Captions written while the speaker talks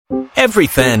Every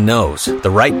fan knows the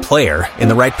right player in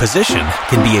the right position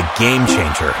can be a game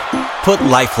changer. Put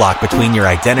LifeLock between your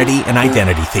identity and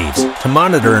identity thieves to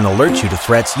monitor and alert you to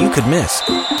threats you could miss.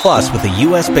 Plus, with a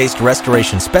U.S.-based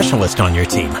restoration specialist on your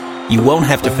team, you won't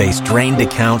have to face drained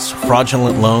accounts,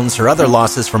 fraudulent loans, or other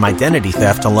losses from identity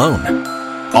theft alone.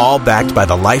 All backed by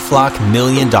the LifeLock $1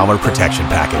 Million Protection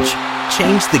Package.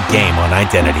 Change the game on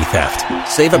identity theft.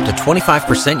 Save up to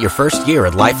 25% your first year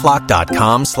at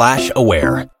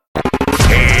LifeLock.com/aware.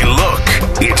 Hey, look,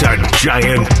 it's a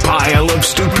giant pile of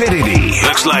stupidity.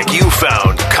 Looks like you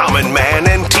found Common Man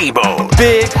and T-Bone.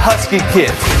 Big husky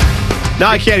kids. Now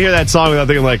I can't hear that song without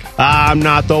thinking like, I'm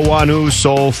not the one who's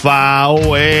so far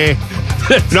away. You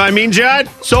know what I mean, John?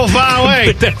 So far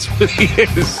away. That's what he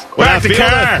is. When I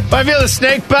feel the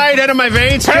snake bite out of my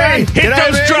veins, Hey, John, hit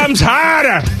those drums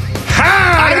harder.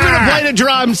 I'm going to play the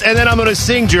drums, and then I'm going to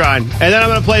sing, John. And then I'm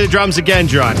going to play the drums again,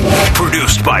 John.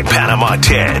 Produced by Panama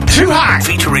Ted. Too hot.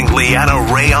 Featuring Leanna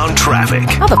Ray on traffic.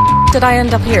 How the did I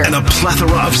end up here? And a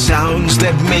plethora of sounds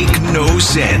that make no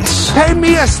sense. Pay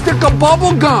me a stick of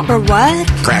bubble gum. For what?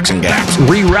 Cracks and gaps.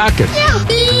 Re-rock it.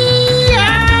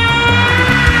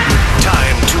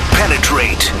 Time to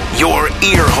penetrate your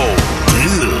ear hole.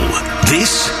 Ew.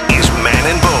 This is Man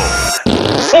and Bone.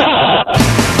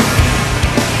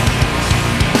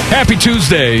 Happy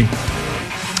Tuesday.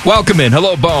 Welcome in.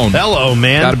 Hello, Bone. Hello,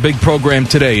 man. Got a big program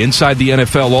today. Inside the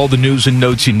NFL, all the news and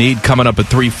notes you need coming up at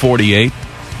 3:48.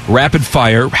 Rapid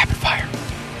fire.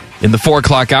 In the 4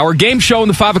 o'clock hour. Game show in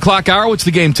the 5 o'clock hour. What's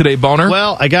the game today, Boner?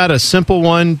 Well, I got a simple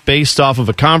one based off of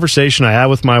a conversation I had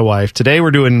with my wife. Today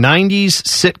we're doing 90s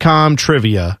sitcom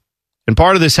trivia. And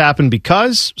part of this happened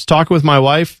because I was talking with my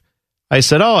wife. I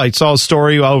said, I saw a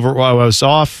story over while I was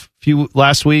off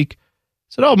last week.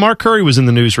 I said, Mark Curry was in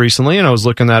the news recently, and I was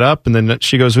looking that up. And then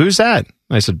she goes, who's that?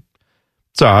 And I said,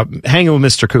 I'm hanging with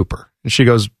Mr. Cooper. And she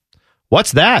goes,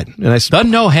 what's that? And I said, Doesn't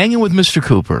know Hanging with Mr.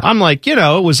 Cooper. I'm like, it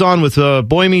was on with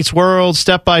Boy Meets World,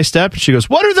 Step by Step. And she goes,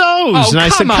 what are those? Oh, and I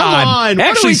said, come on.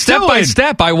 Actually, Step by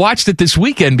Step, I watched it this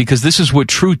weekend because this is what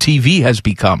True TV has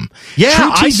become. Yeah,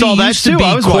 True TV I saw that used too. to be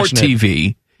I was court watching it.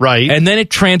 TV. Right. And then it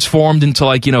transformed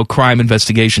into crime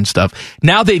investigation stuff.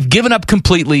 Now they've given up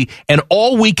completely, and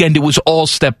all weekend it was all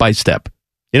Step by Step.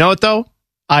 You know what, though?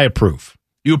 I approve.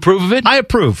 You approve of it? I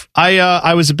approve.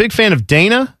 I was a big fan of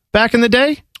Dana back in the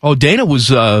day. Oh, Dana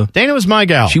was my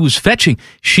gal. She was fetching.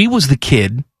 She was the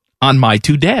kid on My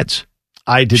Two Dads.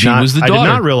 I did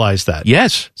not realize that.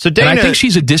 Yes. So Dana, and I think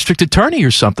she's a district attorney or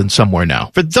something somewhere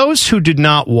now. For those who did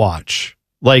not watch,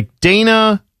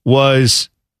 Dana was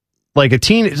like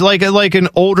an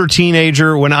older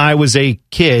teenager when I was a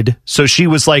kid. So she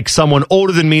was like someone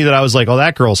older than me that I was like, oh,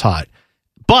 that girl's hot.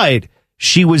 But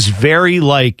she was very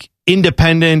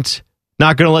independent,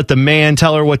 not going to let the man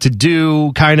tell her what to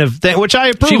do kind of thing, which I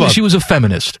approve of. She was a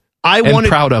feminist.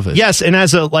 Proud of it. Yes, and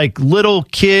as a little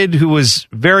kid who was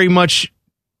very much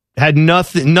had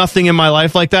nothing in my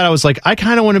life like that, I was like, I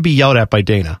kind of want to be yelled at by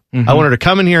Dana. Mm-hmm. I want her to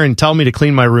come in here and tell me to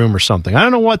clean my room or something. I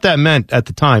don't know what that meant at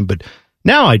the time, but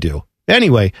now I do.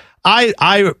 Anyway,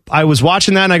 I was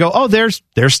watching that and I go, oh, there's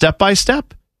Step by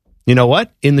Step. You know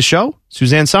what? In the show,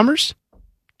 Suzanne Summers,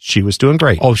 she was doing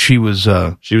great. Oh, she was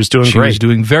doing great. She was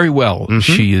doing very well. Mm-hmm.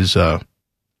 She is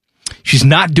she's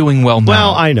not doing well now.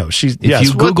 Well, I know. If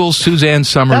you Google Suzanne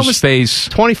Summers' face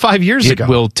 25 years ago. It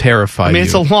will terrify you. I mean,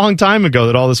 it's a long time ago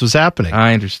that all this was happening.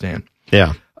 I understand.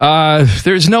 Yeah.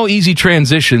 There's no easy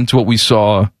transition to what we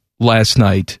saw last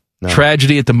night. No.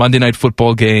 Tragedy at the Monday Night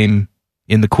Football game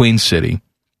in the Queen City.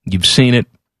 You've seen it.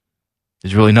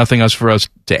 There's really nothing else for us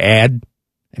to add.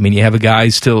 I mean, you have a guy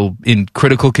still in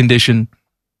critical condition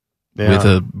with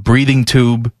a breathing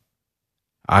tube.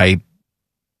 I'm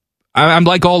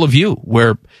like all of you,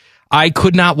 where I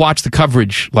could not watch the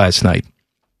coverage last night.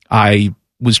 I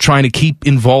was trying to keep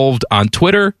involved on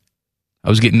Twitter. I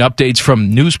was getting updates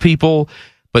from news people,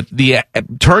 but the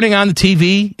turning on the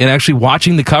TV and actually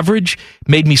watching the coverage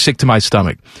made me sick to my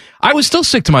stomach. I was still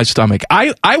sick to my stomach.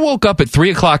 I woke up at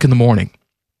 3 o'clock in the morning.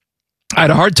 I had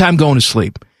a hard time going to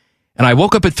sleep. And I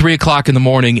woke up at 3 o'clock in the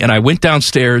morning and I went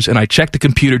downstairs and I checked the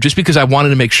computer just because I wanted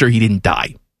to make sure he didn't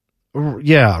die.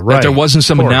 Yeah, right. That there wasn't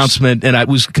some announcement, and I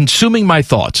was consuming my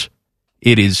thoughts.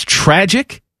 It is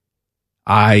tragic.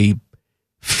 I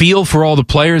feel for all the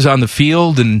players on the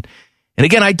field, and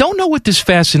again, I don't know what this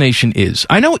fascination is.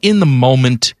 I know in the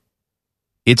moment,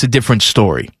 it's a different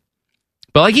story.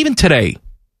 But even today,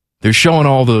 they're showing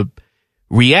all the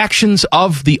reactions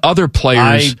of the other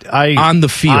players on the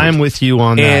field. I'm with you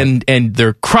on that. And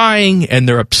they're crying, and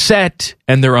they're upset,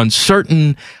 and they're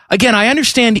uncertain. Again, I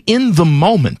understand in the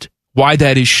moment why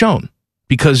that is shown,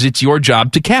 because it's your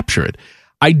job to capture it.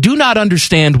 I do not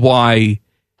understand why,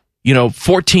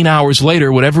 14 hours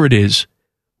later, whatever it is,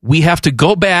 we have to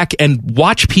go back and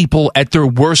watch people at their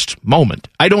worst moment.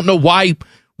 I don't know why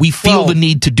we feel the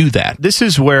need to do that. This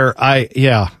is where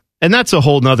and that's a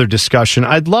whole nother discussion.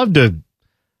 I'd love to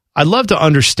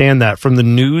understand that from the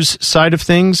news side of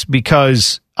things,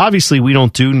 because obviously we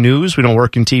don't do news. We don't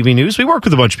work in TV news. We work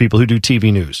with a bunch of people who do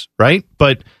TV news, right?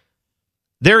 But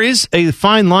there is a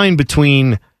fine line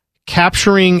between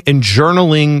capturing and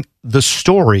journaling the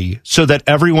story so that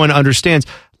everyone understands.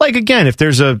 Like, again, if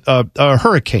there's a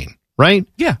hurricane, right?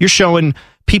 Yeah. You're showing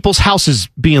people's houses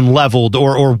being leveled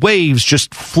or waves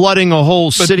just flooding a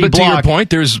whole city block. But to your point,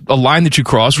 there's a line that you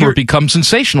cross where it becomes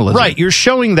sensationalism. Right. You're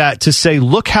showing that to say,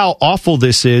 look how awful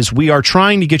this is. We are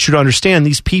trying to get you to understand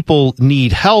these people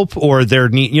need help, or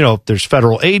there's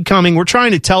federal aid coming. We're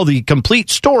trying to tell the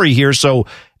complete story here so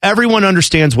everyone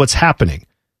understands what's happening.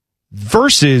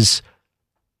 Versus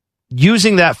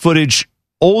using that footage,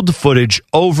 old footage,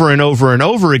 over and over and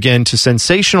over again to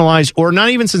sensationalize, or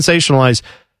not even sensationalize,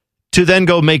 to then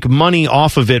go make money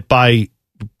off of it by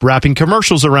wrapping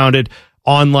commercials around it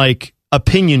on like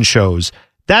opinion shows.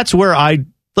 That's where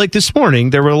like this morning,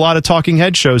 there were a lot of talking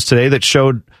head shows today that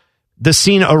showed the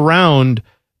scene around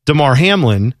Damar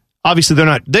Hamlin. Obviously,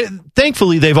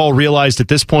 thankfully, they've all realized at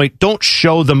this point, don't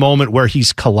show the moment where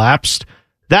he's collapsed.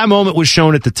 That moment was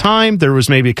shown at the time. There was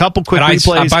maybe a couple quick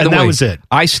replays, and that was it.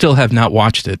 I still have not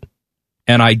watched it,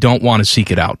 and I don't want to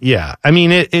seek it out. Yeah, I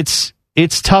mean, it's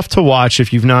tough to watch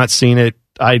if you've not seen it.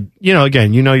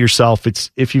 Again, yourself.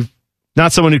 If you've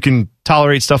not someone who can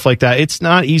tolerate stuff like that, it's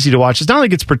not easy to watch. It's not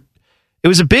like it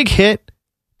was a big hit,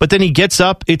 but then he gets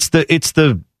up. It's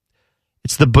the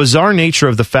bizarre nature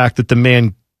of the fact that the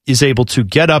man is able to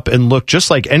get up and look just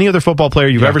like any other football player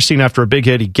you've ever seen after a big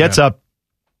hit. He gets up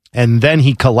and then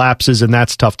he collapses, and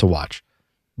that's tough to watch.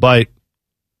 But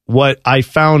what I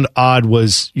found odd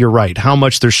was, you're right, how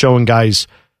much they're showing guys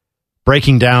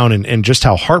breaking down and just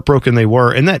how heartbroken they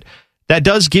were. And that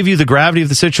does give you the gravity of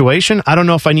the situation. I don't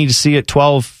know if I need to see it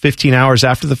 12, 15 hours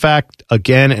after the fact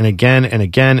again and again and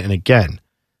again and again.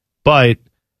 But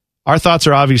our thoughts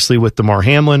are obviously with Damar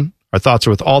Hamlin. Our thoughts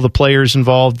are with all the players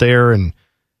involved there. And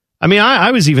I mean,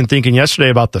 I was even thinking yesterday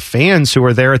about the fans who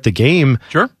were there at the game.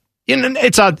 Sure. And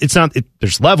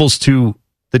there's levels to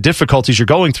the difficulties you're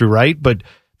going through, right? But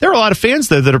there are a lot of fans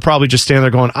there that are probably just standing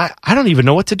there going, I don't even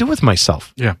know what to do with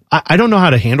myself. Yeah. I don't know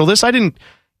how to handle this. I didn't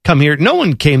come here. No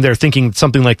one came there thinking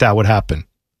something like that would happen.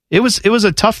 It was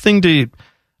a tough thing to,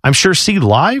 I'm sure, see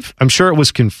live. I'm sure it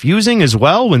was confusing as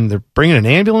well when they're bringing an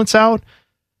ambulance out.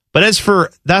 But as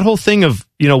for that whole thing of,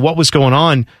 what was going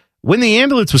on, when the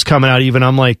ambulance was coming out, even,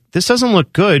 I'm like, this doesn't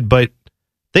look good, but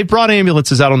they brought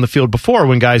ambulances out on the field before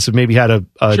when guys have maybe had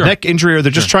a neck injury, or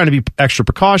they're just trying to be extra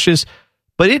precautious.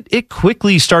 But it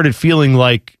quickly started feeling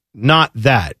like not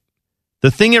that.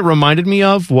 The thing it reminded me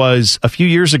of was a few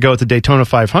years ago at the Daytona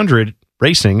 500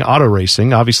 racing, auto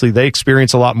racing. Obviously, they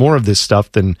experience a lot more of this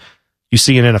stuff than you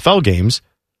see in NFL games.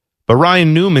 But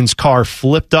Ryan Newman's car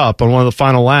flipped up on one of the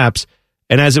final laps,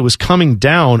 and as it was coming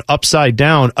down, upside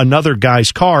down, another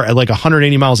guy's car at like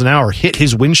 180 miles an hour hit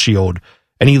his windshield,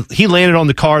 and he landed on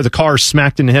the car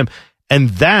smacked into him, and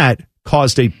that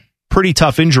caused a pretty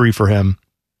tough injury for him.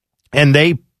 And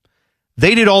they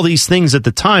did all these things at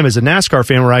the time as a NASCAR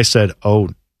fan where I said, oh,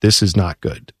 this is not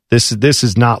good. This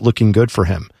is not looking good for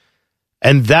him.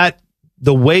 And that,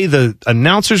 the way the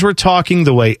announcers were talking,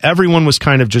 the way everyone was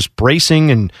kind of just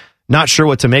bracing and not sure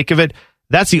what to make of it,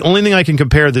 that's the only thing I can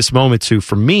compare this moment to.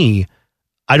 For me,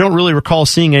 I don't really recall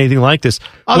seeing anything like this,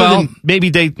 other than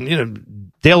maybe Dale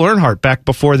Earnhardt back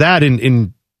before that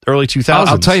in early 2000s.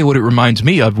 I'll tell you what it reminds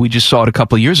me of. We just saw it a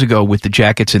couple of years ago with the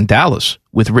Jackets in Dallas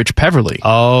with Rich Peverly.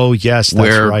 Oh, yes,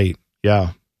 that's right.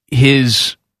 Yeah.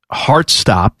 His heart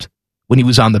stopped when he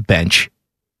was on the bench.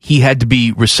 He had to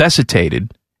be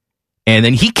resuscitated. And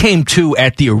then he came to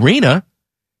at the arena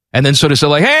and then sort of said,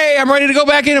 like, hey, I'm ready to go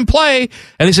back in and play.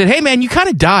 And they said, hey, man, you kind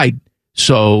of died.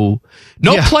 So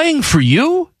no playing for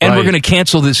you, and we're going to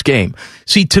cancel this game.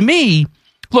 See, to me,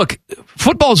 look,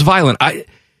 football is violent.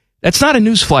 That's not a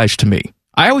newsflash to me.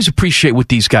 I always appreciate what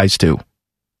these guys do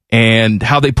and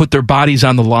how they put their bodies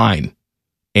on the line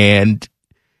and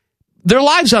their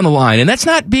lives on the line. And that's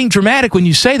not being dramatic when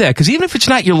you say that, because even if it's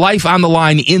not your life on the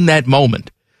line in that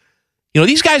moment,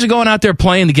 these guys are going out there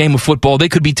playing the game of football. They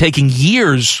could be taking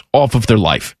years off of their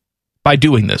life by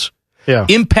doing this. Yeah.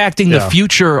 Impacting the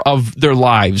future of their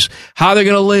lives, how they're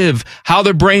going to live, how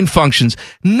their brain functions.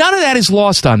 None of that is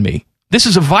lost on me. This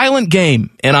is a violent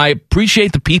game, and I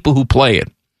appreciate the people who play it.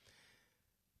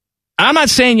 I'm not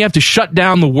saying you have to shut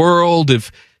down the world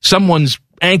if someone's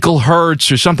ankle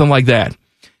hurts or something like that.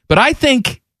 But I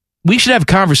think we should have a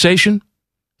conversation,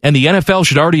 and the NFL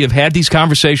should already have had these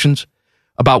conversations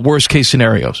about worst-case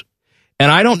scenarios.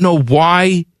 And I don't know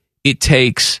why it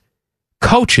takes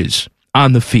coaches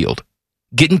on the field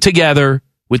getting together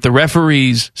with the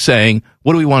referees saying,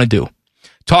 what do we want to do?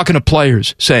 Talking to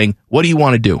players saying, what do you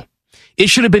want to do? It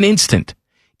should have been instant.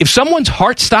 If someone's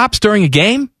heart stops during a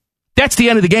game, that's the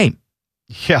end of the game.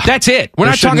 Yeah. That's it. We're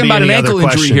not talking about an ankle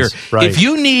injury here. Right. If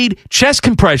you need chest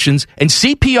compressions and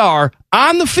CPR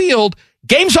on the field,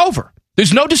 game's over.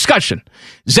 There's no discussion.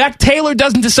 Zach Taylor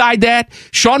doesn't decide that.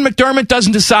 Sean McDermott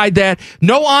doesn't decide that.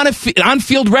 No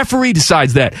on-field referee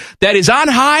decides that. That is on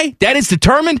high. That is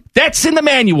determined. That's in the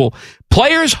manual.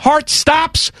 Player's heart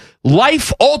stops.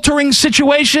 Life-altering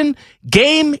situation.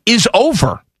 Game is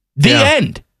over. The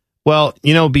end. Well,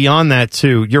 beyond that,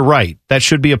 too, you're right. That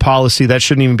should be a policy. That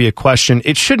shouldn't even be a question.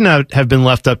 It should not have been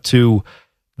left up to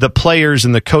the players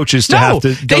and the coaches to have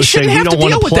to go say, we don't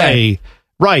want to play.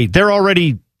 Right. They're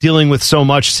already dealing with so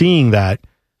much seeing that.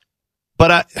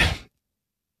 But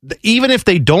even if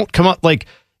they don't come up,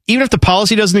 even if the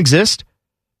policy doesn't exist,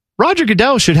 Roger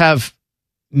Goodell should have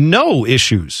no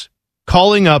issues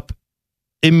calling up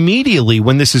immediately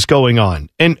when this is going on.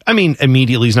 And I mean,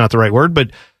 immediately is not the right word,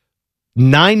 but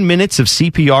 9 minutes of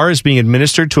CPR is being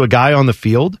administered to a guy on the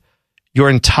field. Your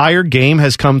entire game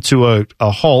has come to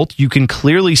a halt. You can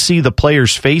clearly see the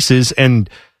players' faces, and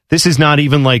this is not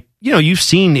even you've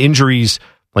seen injuries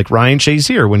like Ryan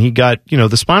Shazier when he got,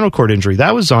 the spinal cord injury.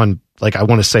 That was on, I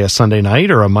want to say a Sunday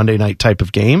night or a Monday night type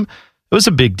of game. It was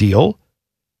a big deal.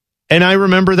 And I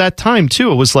remember that time,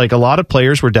 too. It was a lot of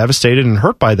players were devastated and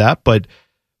hurt by that, but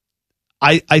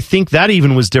I think that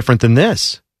even was different than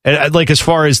this. And as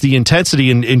far as the intensity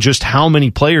and just how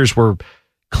many players were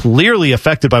clearly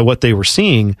affected by what they were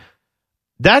seeing,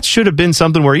 that should have been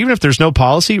something where even if there's no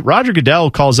policy, Roger Goodell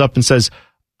calls up and says,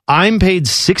 I'm paid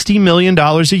 $60 million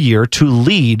a year to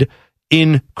lead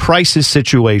in crisis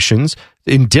situations,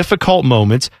 in difficult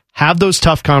moments, have those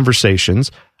tough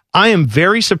conversations. I am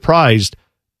very surprised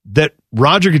that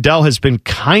Roger Goodell has been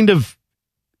kind of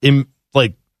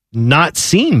not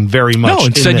seen very much. No,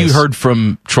 instead you heard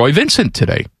from Troy Vincent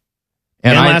today.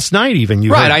 And last night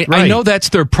even. I know that's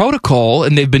their protocol,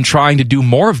 and they've been trying to do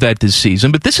more of that this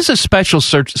season, but this is a special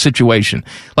situation.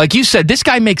 Like you said, this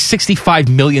guy makes $65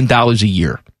 million a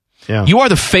year. Yeah. You are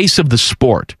the face of the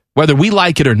sport, whether we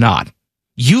like it or not.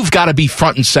 You've got to be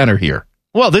front and center here.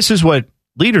 Well, this is what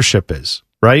leadership is,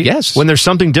 right? Yes. When there's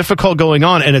something difficult going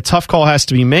on and a tough call has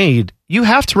to be made, you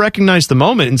have to recognize the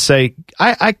moment and say,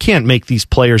 I can't make these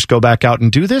players go back out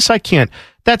and do this. I can't.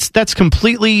 That's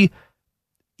completely...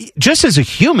 Just as a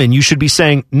human, you should be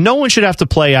saying, no one should have to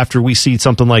play after we see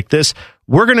something like this.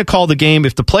 We're going to call the game.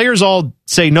 If the players all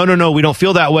say, no, we don't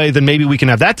feel that way, then maybe we can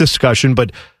have that discussion.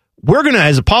 But we're going to,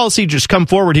 as a policy, just come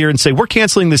forward here and say, we're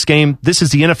canceling this game. This is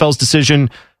the NFL's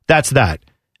decision. That's that.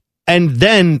 And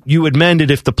then you amend it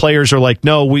if the players are like,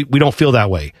 no, we don't feel that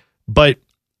way. But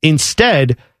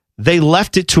instead, they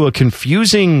left it to a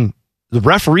confusing... The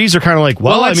referees are kind of like,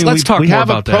 let's talk we more have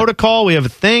about a protocol, we have a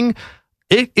thing.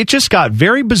 It just got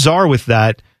very bizarre with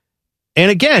that. And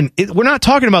again, we're not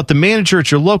talking about the manager at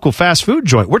your local fast food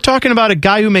joint. We're talking about a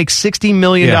guy who makes $60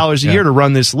 million a year to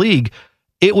run this league.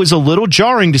 It was a little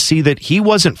jarring to see that he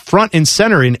wasn't front and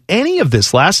center in any of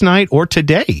this last night or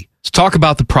today. Let's talk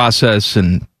about the process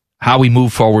and how we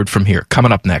move forward from here.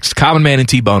 Coming up next, Common Man and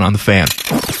T-Bone on The Fan.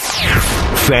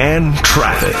 Fan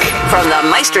traffic. From the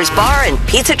Meister's Bar and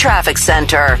Pizza Traffic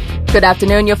Center. Good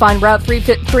afternoon. You'll find Route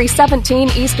 317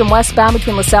 east and westbound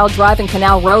between LaSalle Drive and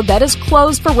Canal Road. That is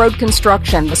closed for road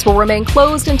construction. This will remain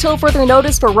closed until further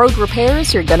notice for road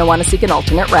repairs. You're going to want to seek an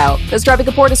alternate route. This traffic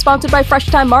report is sponsored by Fresh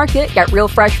Time Market. Get real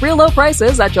fresh, real low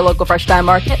prices at your local Fresh Time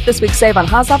Market. This week save on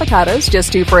Haas avocados,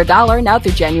 just 2 for $1 now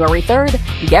through January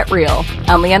 3rd. Get real.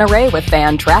 I'm Leanna Ray with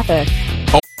Fan Traffic.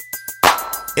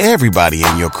 Everybody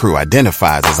in your crew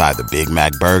identifies as either Big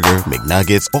Mac Burger,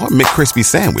 McNuggets, or McCrispy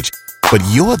Sandwich. But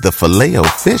you're the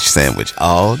Filet-O-Fish Sandwich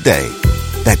all day.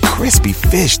 That crispy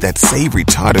fish, that savory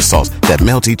tartar sauce, that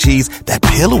melty cheese, that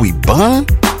pillowy bun.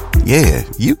 Yeah,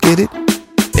 you get it.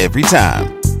 Every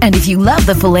time. And if you love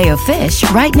the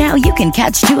Filet-O-Fish, right now you can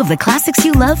catch 2 of the classics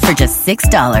you love for just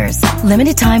 $6.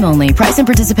 Limited time only. Price and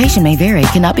participation may vary.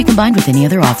 Cannot be combined with any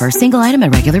other offer. Single item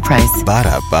at regular price.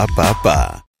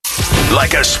 Ba-da-ba-ba-ba.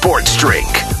 Like a sports drink,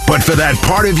 but for that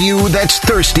part of you that's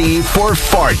thirsty for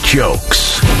fart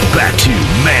jokes. Back to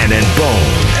Man and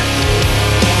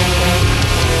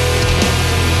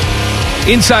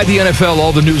Bone. Inside the NFL,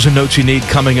 all the news and notes you need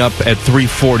coming up at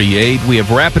 3:48. We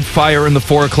have rapid fire in the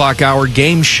 4 o'clock hour,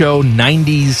 game show,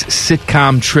 90s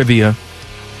sitcom trivia.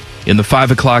 In the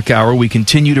 5 o'clock hour, we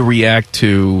continue to react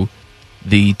to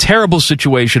the terrible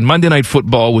situation, Monday Night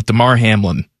Football with Damar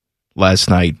Hamlin last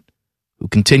night, who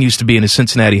continues to be in a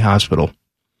Cincinnati hospital.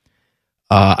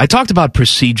 I talked about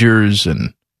procedures,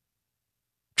 and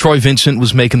Troy Vincent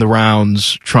was making the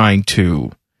rounds trying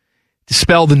to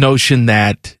dispel the notion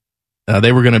that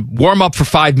they were going to warm up for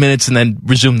 5 minutes and then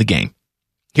resume the game.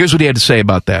 Here's what he had to say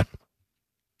about that.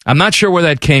 I'm not sure where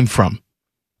that came from.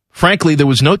 Frankly, there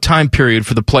was no time period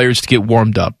for the players to get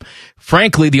warmed up.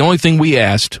 Frankly, the only thing we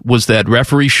asked was that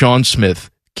referee Sean Smith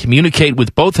communicate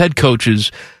with both head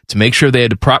coaches to make sure they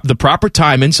had the proper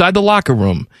time inside the locker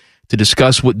room to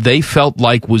discuss what they felt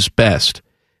like was best.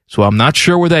 So I'm not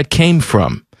sure where that came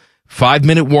from.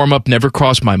 5-minute warm-up never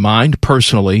crossed my mind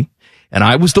personally, and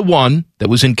I was the one that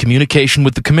was in communication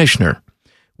with the commissioner.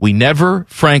 We never,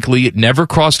 frankly, it never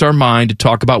crossed our mind to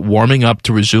talk about warming up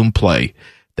to resume play.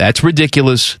 That's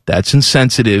ridiculous, that's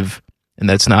insensitive, and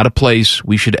that's not a place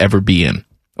we should ever be in.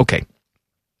 Okay,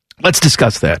 let's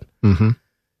discuss that.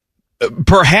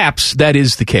 Perhaps that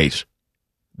is the case,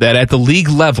 that at the league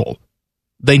level,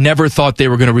 they never thought they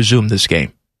were going to resume this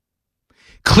game.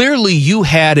 Clearly, you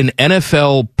had an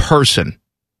NFL person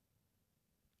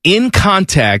in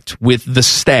contact with the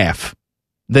staff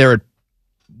there at,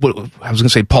 I was going to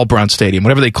say Paul Brown Stadium,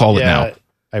 whatever they call it now.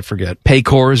 I forget.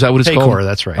 Paycor, is that what it's called? Paycor,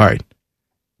 that's right. All right.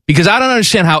 Because I don't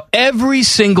understand how every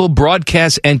single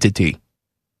broadcast entity,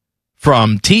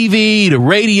 from TV to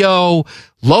radio,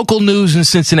 local news in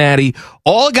Cincinnati,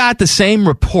 all got the same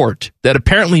report that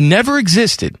apparently never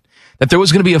existed, that there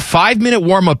was going to be a 5-minute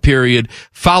warm-up period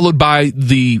followed by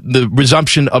the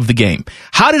resumption of the game.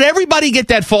 How did everybody get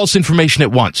that false information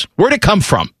at once? Where'd it come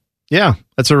from? Yeah,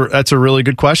 that's a really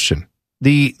good question.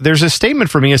 There's a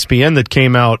statement from ESPN that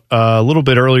came out a little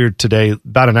bit earlier today,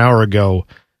 about an hour ago.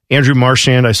 Andrew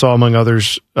Marchand, I saw among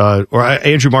others,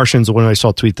 Andrew Marchand's the one I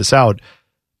saw tweet this out.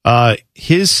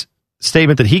 His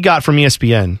statement that he got from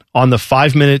ESPN on the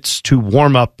 5 minutes to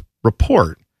warm up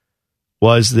report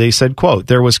was, they said, quote,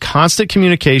 there was constant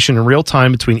communication in real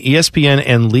time between ESPN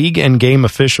and league and game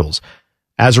officials.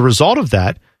 As a result of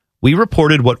that, we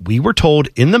reported what we were told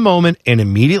in the moment and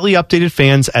immediately updated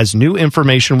fans as new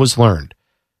information was learned.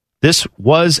 This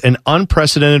was an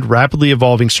unprecedented, rapidly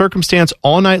evolving circumstance.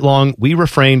 All night long, we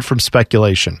refrained from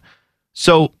speculation.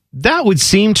 So that would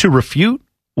seem to refute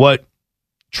what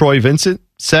Troy Vincent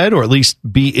said, or at least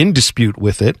be in dispute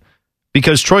with it,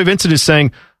 because Troy Vincent is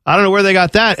saying, I don't know where they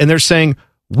got that. And they're saying,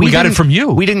 we got it from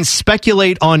you. We didn't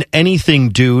speculate on anything,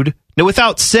 dude. Now,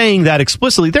 without saying that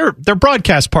explicitly, they're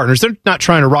broadcast partners. They're not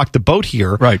trying to rock the boat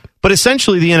here. Right. But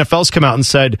essentially, the NFL's come out and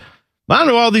said, I don't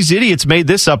know, all these idiots made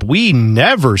this up. We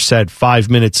never said 5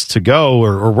 minutes to go,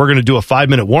 or we're going to do a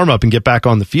 5-minute warm-up and get back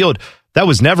on the field. That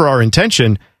was never our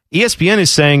intention. ESPN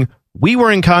is saying, we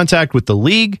were in contact with the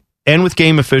league and with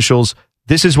game officials.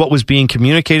 This is what was being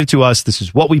communicated to us. This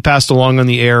is what we passed along on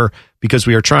the air because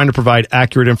we are trying to provide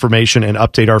accurate information and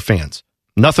update our fans.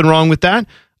 Nothing wrong with that.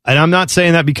 And I'm not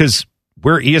saying that because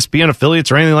we're ESPN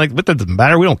affiliates or anything like that. That doesn't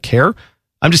matter. We don't care.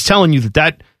 I'm just telling you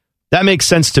that makes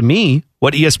sense to me,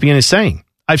 what ESPN is saying.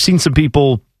 I've seen some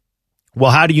people,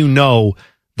 well, how do you know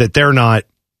that they're not,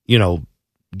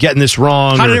 getting this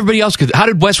wrong? How did everybody else get? How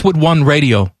did Westwood One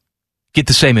Radio get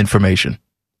the same information?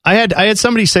 I had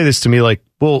somebody say this to me, like,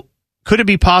 well, could it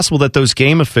be possible that those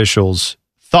game officials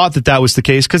thought that was the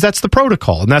case because that's the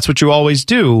protocol and that's what you always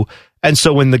do? And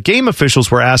so when the game officials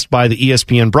were asked by the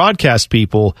ESPN broadcast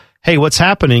people, hey, what's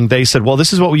happening? They said, well,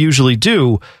 this is what we usually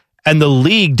do. And the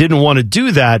league didn't want to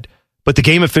do that, but the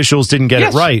game officials didn't get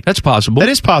it right. That's possible. That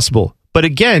is possible. But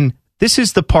again, this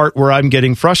is the part where I'm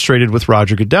getting frustrated with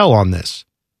Roger Goodell on this.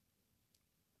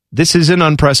 This is an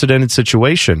unprecedented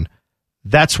situation.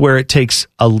 That's where it takes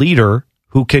a leader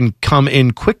who can come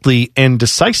in quickly and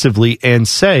decisively and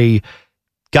say,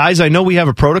 guys, I know we have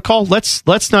a protocol. Let's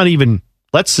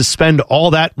suspend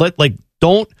all that.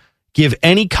 Don't give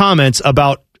any comments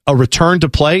about a return to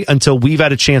play until we've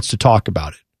had a chance to talk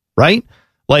about it. Right?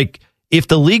 Like, if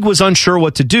the league was unsure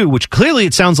what to do, which clearly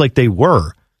it sounds like they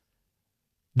were,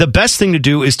 the best thing to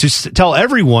do is to tell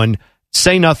everyone,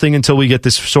 say nothing until we get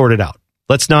this sorted out.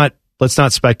 Let's not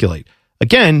speculate.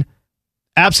 Again,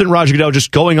 absent Roger Goodell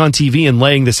just going on TV and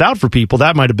laying this out for people,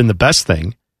 that might have been the best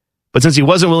thing. But since he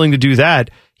wasn't willing to do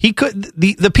that, he could.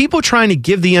 The people trying to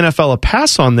give the NFL a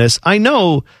pass on this, I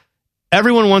know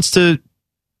everyone wants to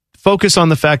focus on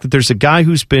the fact that there's a guy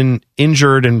who's been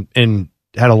injured and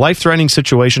had a life-threatening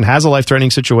situation, has a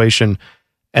life-threatening situation,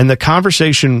 and the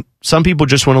conversation, some people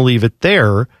just want to leave it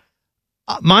there.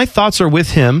 My thoughts are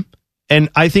with him, and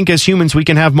I think as humans, we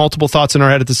can have multiple thoughts in our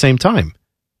head at the same time.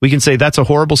 We can say, that's a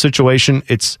horrible situation.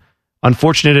 It's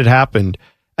unfortunate it happened.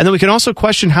 And then we can also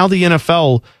question how the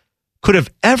NFL could have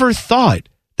ever thought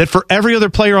that for every other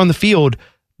player on the field,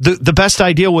 the best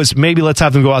idea was maybe let's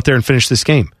have them go out there and finish this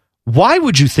game? Why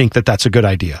would you think that that's a good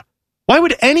idea? Why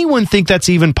would anyone think that's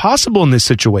even possible in this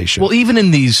situation? Well, even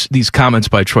in these comments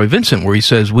by Troy Vincent, where he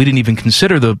says we didn't even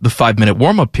consider the 5-minute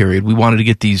warm-up period. We wanted to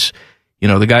get these,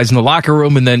 the guys in the locker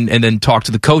room and then talk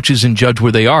to the coaches and judge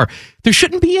where they are. There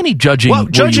shouldn't be any judging.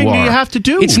 What judging do you have to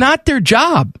do? It's not their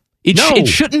job. It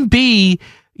shouldn't be,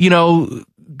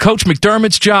 Coach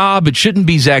McDermott's job. It shouldn't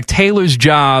be Zach Taylor's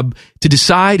job to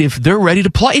decide if they're ready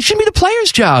to play. It shouldn't be the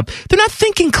player's job. They're not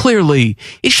thinking clearly.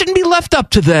 It shouldn't be left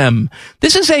up to them.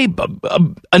 This is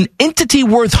an entity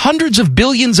worth hundreds of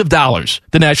billions of dollars,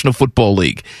 the National Football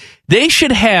League. They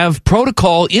should have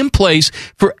protocol in place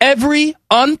for every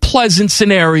unpleasant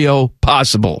scenario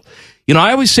possible.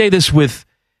 I always say this with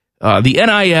the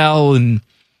NIL, and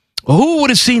who would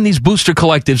have seen these booster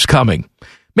collectives coming?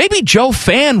 Maybe Joe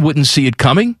Fan wouldn't see it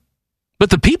coming, but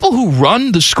the people who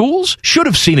run the schools should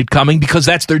have seen it coming because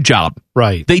that's their job.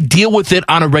 Right. They deal with it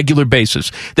on a regular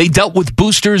basis. They dealt with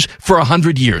boosters for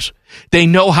 100 years. They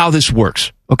know how this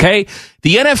works, okay?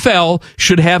 The NFL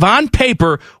should have on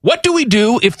paper, what do we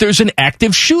do if there's an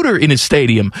active shooter in a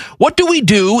stadium? What do we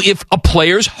do if a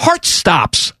player's heart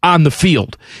stops on the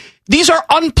field? These are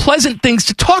unpleasant things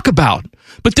to talk about,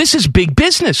 but this is big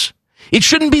business. It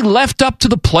shouldn't be left up to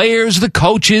the players, the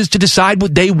coaches to decide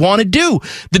what they want to do.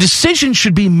 The decision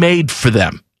should be made for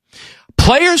them.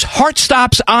 Players' heart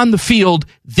stops on the field,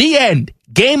 the end.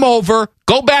 Game over.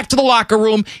 Go back to the locker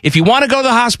room. If you want to go to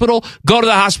the hospital, go to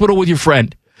the hospital with your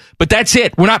friend. But that's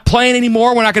it. We're not playing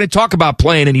anymore. We're not going to talk about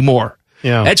playing anymore.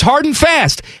 Yeah. That's hard and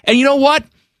fast. And you know what?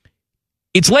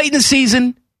 It's late in the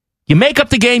season. You make up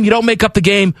the game, you don't make up the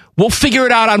game, we'll figure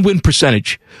it out on win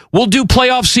percentage. We'll do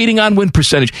playoff seeding on win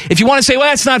percentage. If you want to say, well,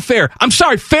 that's not fair, I'm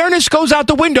sorry, fairness goes out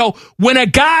the window when a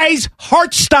guy's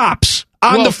heart stops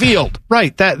on the field.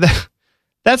 Right.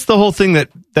 That's the whole thing that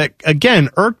again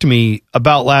irked me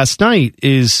about last night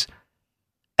is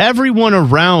everyone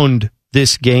around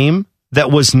this game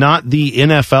that was not the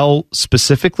NFL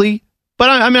specifically, but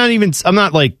I'm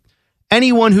not like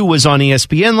anyone who was on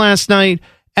ESPN last night,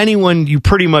 anyone you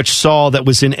pretty much saw that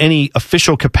was in any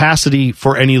official capacity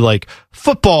for any like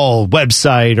football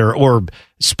website or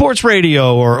sports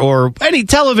radio or any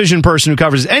television person who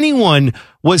covers anyone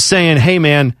was saying, hey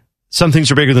man, some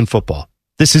things are bigger than football.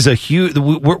 This is a huge,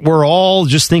 we're all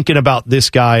just thinking about this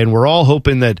guy and we're all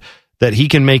hoping that he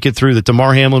can make it through, that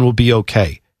DeMar Hamlin will be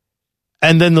okay.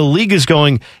 And then the league is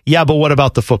going, yeah, but what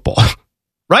about the football?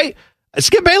 Right?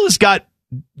 Skip Bayless got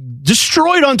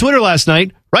destroyed on Twitter last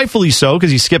night, rightfully so,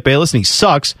 because he's Skip Bayless and he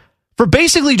sucks, for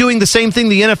basically doing the same thing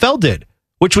the NFL did,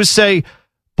 which was say,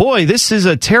 boy, this is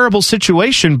a terrible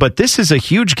situation, but this is a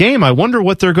huge game. I wonder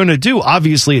what they're going to do.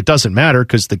 Obviously, it doesn't matter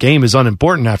because the game is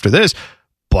unimportant after this,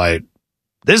 but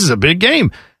this is a big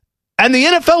game. And the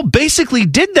NFL basically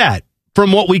did that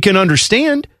from what we can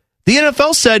understand. The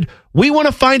NFL said, we want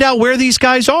to find out where these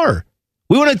guys are.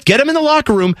 We want to get them in the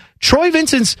locker room. Troy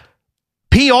Vincent's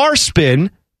PR spin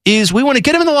is we want to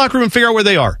get them in the locker room and figure out where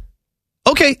they are.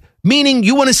 Okay, meaning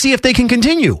you want to see if they can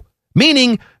continue.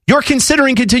 Meaning you're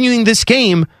considering continuing this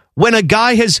game when a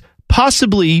guy has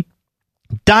possibly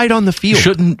died on the field.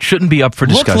 Shouldn't be up for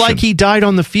discussion. Looked like he died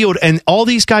on the field, and all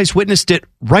these guys witnessed it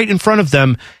right in front of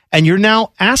them, and you're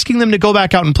now asking them to go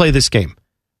back out and play this game.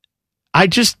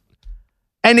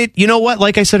 You know what?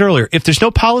 Like I said earlier, if there's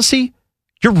no policy,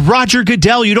 you're Roger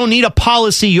Goodell. You don't need a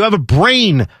policy. You have a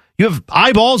brain. You have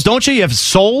eyeballs, don't you? You have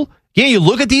soul. Yeah, you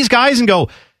look at these guys and go,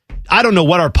 I don't know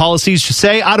what our policies should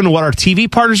say. I don't know what our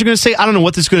TV partners are going to say. I don't know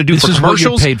what this is going to do for commercials. This is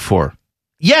what you're paid for.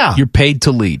 Yeah. You're paid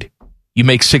to lead. You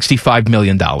make $65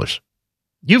 million.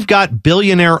 You've got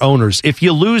billionaire owners. If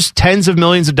you lose tens of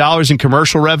millions of dollars in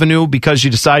commercial revenue because you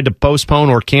decide to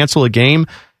postpone or cancel a game,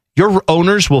 your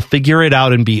owners will figure it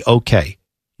out and be okay.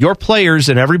 Your players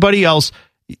and everybody else,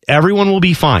 everyone will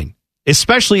be fine.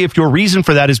 Especially if your reason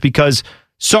for that is because,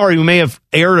 sorry, we may have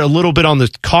erred a little bit on the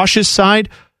cautious side.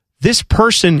 This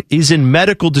person is in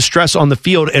medical distress on the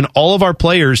field, and all of our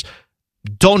players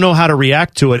don't know how to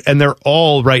react to it, and they're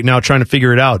all right now trying to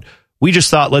figure it out. We just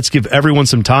thought, let's give everyone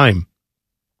some time.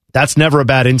 That's never a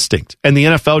bad instinct. And the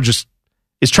NFL just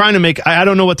is trying to make, I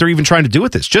don't know what they're even trying to do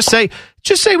with this. Just say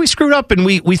we screwed up and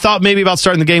we thought maybe about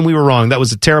starting the game. We were wrong. That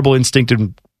was a terrible instinct,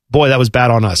 and boy, that was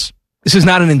bad on us. This is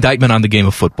not an indictment on the game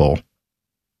of football.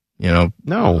 No.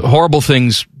 Horrible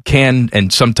things can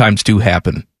and sometimes do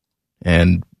happen.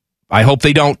 And I hope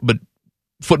they don't, but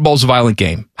football's a violent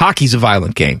game. Hockey's a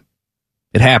violent game.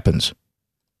 It happens.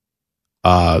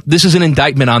 This is an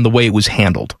indictment on the way it was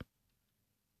handled.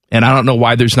 And I don't know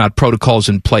why there's not protocols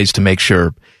in place to make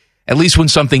sure at least when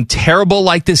something terrible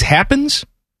like this happens,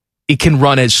 it can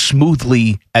run as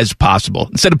smoothly as possible.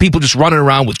 Instead of people just running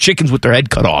around with chickens with their head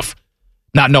cut off,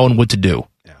 not knowing what to do.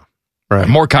 Yeah. Right.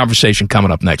 More conversation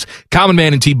coming up next. Common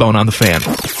Man and T-Bone on the Fan.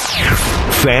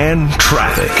 Fan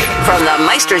traffic. From the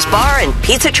Meister's Bar and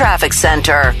Pizza Traffic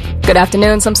Center. Good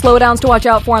afternoon. Some slowdowns to watch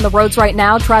out for on the roads right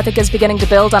now. Traffic is beginning to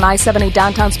build on I-70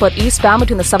 downtown split eastbound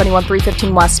between the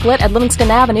 71-315 West split at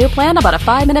Livingston Avenue. Plan about a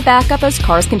 5-minute backup as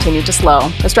cars continue to slow.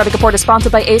 This traffic report is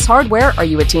sponsored by Ace Hardware. Are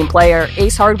you a team player?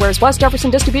 Ace Hardware's West Jefferson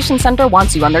Distribution Center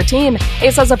wants you on their team.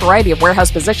 Ace has a variety of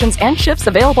warehouse positions and shifts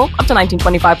available up to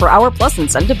 $19.25 per hour plus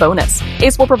incentive bonus.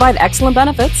 Ace will provide excellent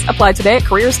benefits. Apply today at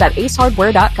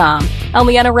careers.acehardware.com. I'm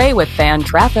Leanna Ray with Fan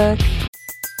Traffic.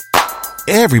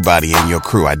 Everybody in your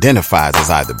crew identifies as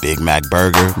either Big Mac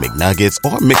Burger, McNuggets,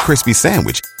 or McCrispy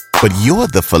Sandwich. But you're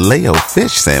the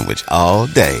Filet-O-Fish Sandwich all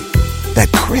day. That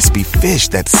crispy fish,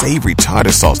 that savory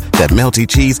tartar sauce, that melty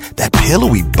cheese, that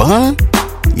pillowy bun.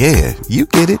 Yeah, you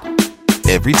get it.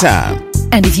 Every time.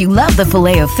 And if you love the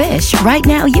Filet-O-Fish, right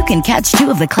now you can catch 2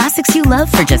 of the classics you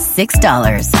love for just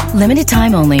 $6. Limited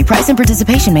time only. Price and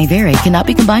participation may vary. Cannot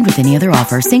be combined with any other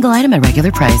offer. Single item at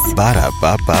regular price.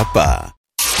 Ba-da-ba-ba-ba.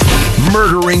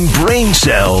 Murdering brain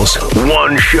cells,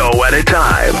 one show at a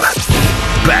time.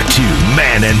 Back to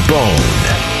Man and Bone.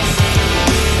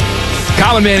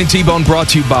 Common Man and T-Bone brought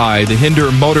to you by the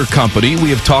Hinder Motor Company. We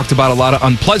have talked about a lot of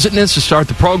unpleasantness to start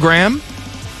the program.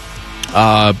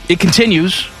 It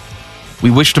continues. We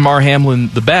wish Damar Hamlin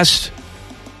the best.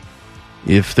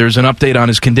 If there's an update on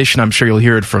his condition, I'm sure you'll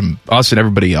hear it from us and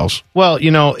everybody else. Well,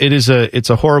 it's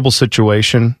a horrible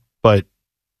situation, but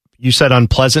you said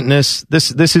unpleasantness.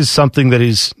 This is something that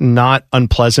is not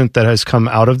unpleasant that has come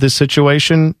out of this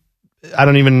situation. I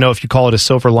don't even know if you call it a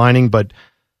silver lining, but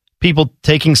people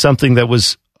taking something that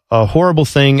was a horrible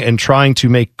thing and trying to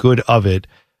make good of it.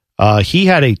 He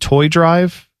had a toy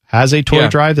drive, has a toy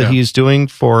drive that he is doing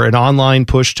for an online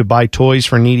push to buy toys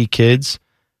for needy kids.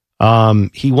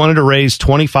 He wanted to raise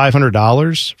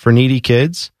 $2,500 for needy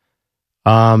kids.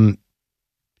 I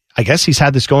guess he's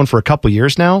had this going for a couple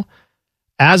years now.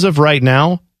 As of right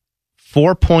now,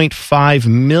 $4.5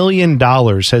 million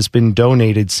has been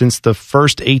donated since the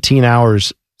first 18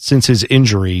 hours since his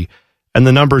injury, and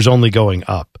the number's only going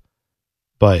up.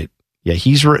 But yeah,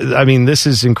 this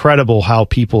is incredible how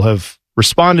people have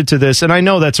responded to this, and I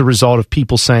know that's a result of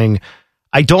people saying,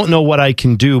 I don't know what I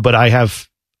can do, but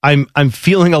I'm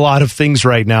feeling a lot of things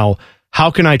right now. How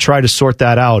can I try to sort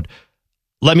that out?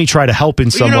 Let me try to help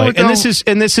in some way. And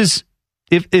this is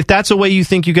if that's a way you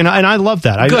think you can, and I love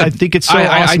that. I think it's so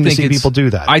awesome to see people do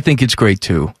that. I think it's great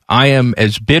too. I am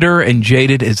as bitter and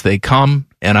jaded as they come,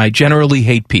 and I generally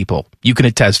hate people. You can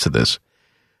attest to this.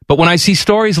 But when I see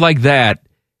stories like that,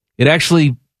 it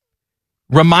actually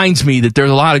reminds me that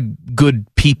there's a lot of good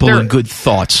people and good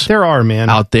thoughts. There are, man,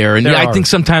 out there. And I think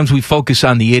sometimes we focus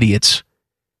on the idiots,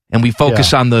 and we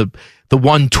focus on the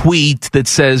one tweet that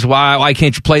says, why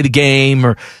can't you play the game?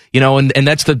 Or, and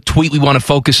that's the tweet we want to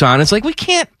focus on. It's like, you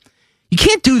can't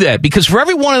do that, because for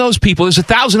every one of those people, there's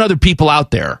 1,000 other people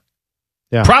out there,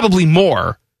 probably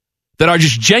more, that are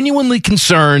just genuinely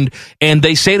concerned, and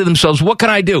they say to themselves, what can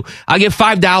I do? I'll give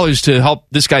 $5 to help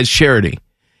this guy's charity.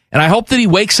 And I hope that he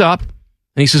wakes up and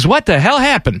he says, what the hell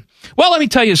happened? Well, let me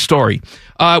tell you a story.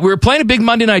 We were playing a big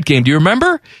Monday night game. Do you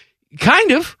remember?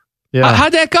 Kind of. Yeah.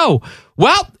 How'd that go?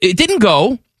 Well, it didn't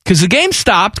go because the game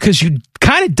stopped because you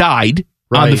kind of died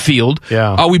on the field.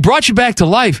 Yeah. We brought you back to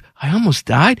life. I almost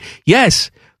died?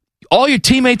 Yes. All your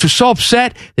teammates were so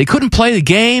upset. They couldn't play the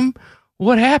game.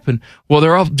 What happened? Well,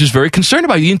 they're all just very concerned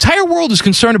about you. The entire world is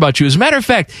concerned about you. As a matter of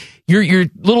fact, your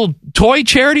little toy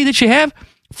charity that you have,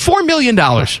 $4 million.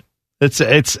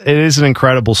 It is an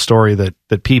incredible story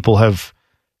that people have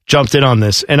jumped in on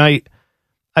this. And I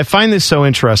find this so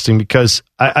interesting because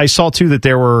I saw too that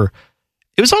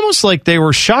it was almost like they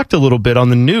were shocked a little bit on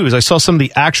the news. I saw some of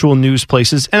the actual news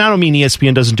places, and I don't mean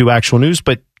ESPN doesn't do actual news,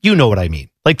 but you know what I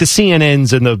mean. Like the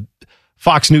CNNs and the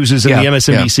Fox Newses and the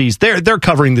MSNBCs, they're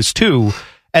covering this too.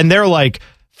 And they're like,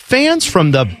 fans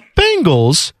from the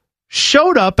Bengals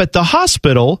showed up at the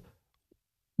hospital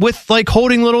with like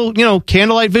holding little,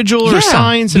 candlelight vigil or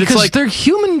signs. And because it's like, they're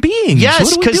human beings.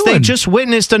 Yes, because they just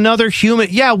witnessed another human.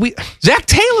 Yeah, Zach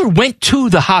Taylor went to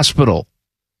the hospital.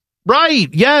 Right,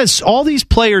 yes. All these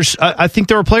players, I think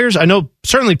there were players, I know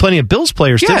certainly plenty of Bills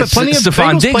players did, but plenty of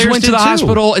Stephon Bengals Diggs players went to the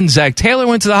hospital, and Zach Taylor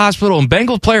went to the hospital, and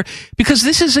Bengals player, because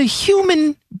this is a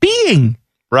human being.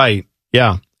 Right,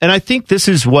 yeah. And I think this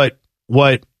is what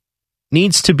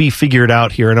needs to be figured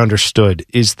out here and understood,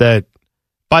 is that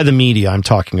by the media I'm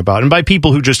talking about, and by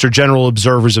people who just are general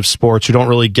observers of sports who don't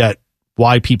really get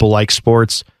why people like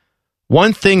sports,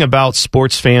 one thing about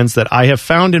sports fans that I have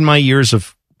found in my years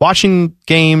of watching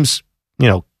games,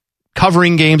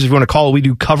 covering games, if you want to call it, we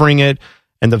do covering it,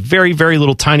 and the very, very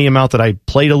little tiny amount that I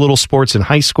played a little sports in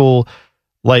high school,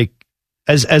 like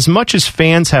as much as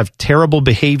fans have terrible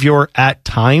behavior at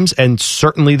times, and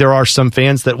certainly there are some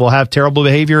fans that will have terrible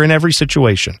behavior in every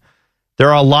situation, there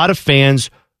are a lot of fans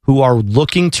who are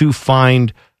looking to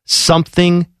find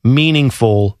something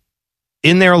meaningful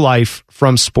in their life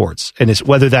from sports. And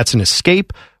whether that's an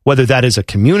escape, whether that is a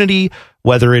community,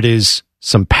 whether it is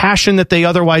some passion that they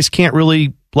otherwise can't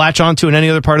really latch onto in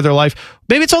any other part of their life.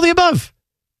 Maybe it's all the above.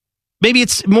 Maybe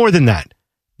it's more than that.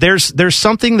 There's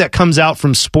something that comes out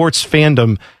from sports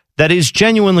fandom that is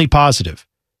genuinely positive.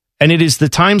 And it is the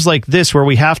times like this where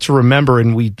we have to remember,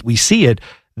 and we see it,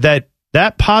 that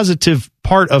positive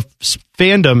part of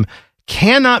fandom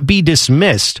cannot be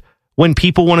dismissed when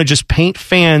people want to just paint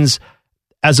fans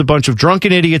as a bunch of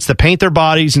drunken idiots that paint their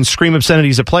bodies and scream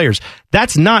obscenities at players.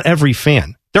 That's not every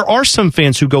fan. There are some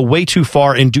fans who go way too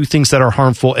far and do things that are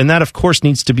harmful, and that, of course,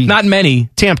 needs to be not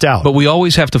many tamped out. But we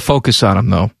always have to focus on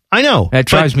them, though. I know. That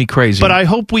drives me crazy. But I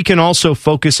hope we can also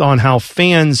focus on how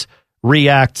fans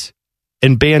react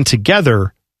and band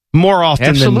together more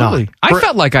often than not. I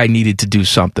felt like I needed to do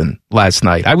something last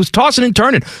night. I was tossing and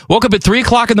turning. Woke up at 3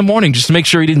 o'clock in the morning just to make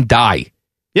sure he didn't die.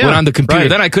 Yeah, went on the computer. Right.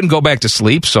 Then I couldn't go back to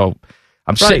sleep, so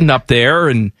I'm sitting up there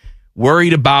and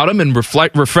worried about him and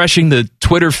refreshing the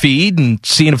Twitter feed and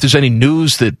seeing if there's any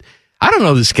news that I don't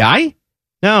know this guy.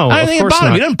 No, I don't think about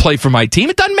him. He doesn't play for my team.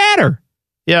 It doesn't matter.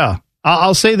 Yeah.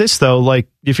 I'll say this, though, like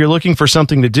if you're looking for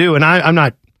something to do, and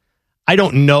I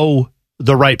don't know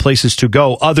the right places to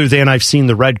go other than I've seen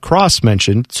the Red Cross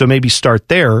mentioned. So maybe start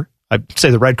there. I'd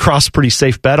say the Red Cross is a pretty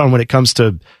safe bet on when it comes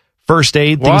to first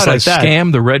aid, things like that. What a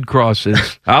scam the Red Cross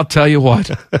is. I'll tell you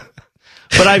what.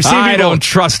 But I've seen I don't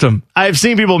trust them. I've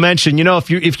seen people mention,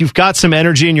 if you've got some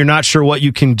energy and you're not sure what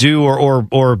you can do or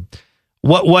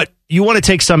what you want to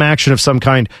take some action of some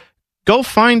kind, go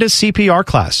find a CPR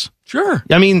class. Sure.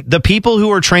 I mean, the people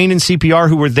who are trained in CPR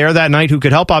who were there that night who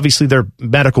could help, obviously they're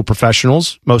medical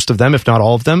professionals, most of them, if not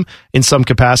all of them, in some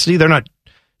capacity. It's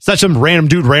not some random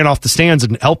dude ran off the stands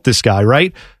and helped this guy,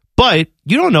 right? But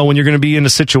you don't know when you're going to be in a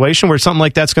situation where something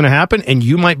like that's going to happen, and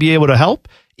you might be able to help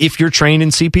if you're trained in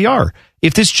CPR.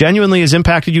 If this genuinely has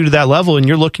impacted you to that level and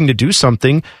you're looking to do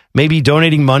something, maybe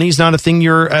donating money is not a thing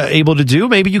you're able to do.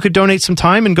 Maybe you could donate some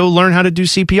time and go learn how to do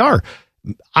CPR.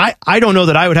 I don't know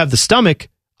that I would have the stomach.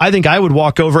 I think I would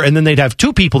walk over and then they'd have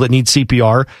 2 people that need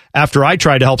CPR after I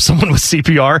tried to help someone with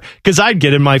CPR, because I'd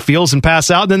get in my feels and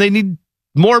pass out, and then they need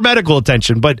more medical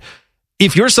attention. But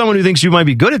if you're someone who thinks you might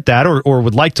be good at that or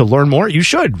would like to learn more, you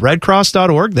should.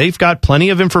 Redcross.org. They've got plenty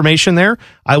of information there.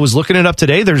 I was looking it up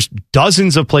today. There's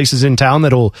dozens of places in town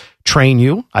that'll train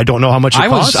you. I don't know how much it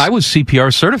costs. I was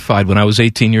CPR certified when I was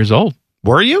 18 years old.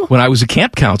 Were you? When I was a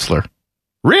camp counselor.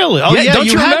 Really? Oh, yeah. Don't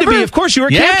you had remember? to be. Of course, you were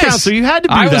a camp counselor. You had to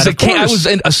be I that. was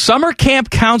a summer camp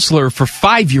counselor for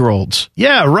 5-year-olds.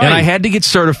 Yeah, right. And I had to get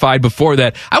certified before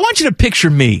that. I want you to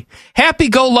picture me,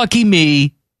 happy-go-lucky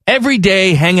me, every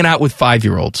day hanging out with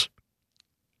 5-year-olds.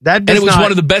 And it was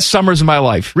one of the best summers of my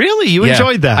life. Really? You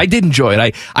enjoyed that? I did enjoy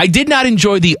it. I did not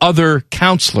enjoy the other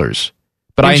counselors,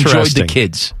 but I enjoyed the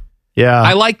kids. Yeah.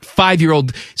 I like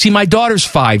 5-year-old. See, my daughter's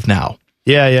 5 now.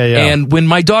 Yeah. And when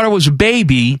my daughter was a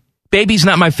baby's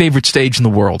not my favorite stage in the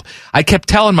world. I kept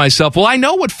telling myself, well, I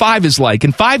know what 5 is like,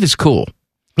 and 5 is cool.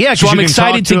 Yeah, so I'm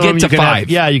excited to get to 5.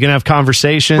 You can have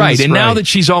conversations. Right, and now that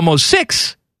she's almost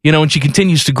 6, and she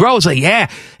continues to grow, it's like,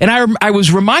 yeah. And I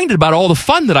was reminded about all the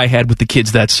fun that I had with the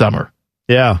kids that summer.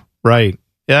 Yeah, right.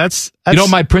 Yeah, that's you know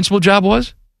what my principal job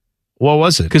was? What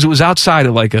was it? Because it was outside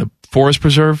of like a forest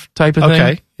preserve type of thing.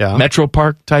 Okay, yeah. Metro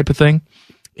Park type of thing.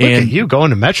 Look at you going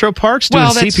to Metro Parks doing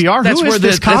CPR. Who is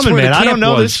this common man? I don't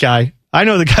know this guy. I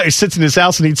know the guy who sits in his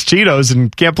house and eats Cheetos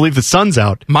and can't believe the sun's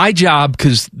out. My job,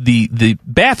 because the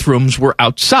bathrooms were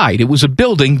outside. It was a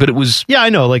building, but it was I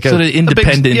know, like sort of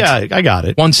independent. I got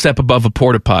it. One step above a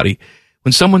porta potty.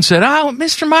 When someone said, "Oh,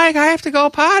 Mr. Mike, I have to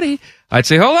go potty," I'd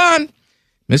say, "Hold on,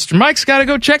 Mr. Mike's got to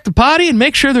go check the potty and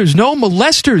make sure there's no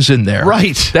molesters in there."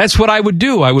 Right. That's what I would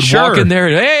do. I would walk in there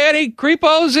and, "Hey, any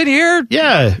creepos in here?"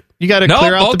 Yeah. You got to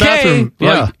clear out the bathroom. Yeah.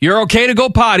 Well, you're okay to go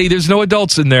potty. There's no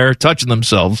adults in there touching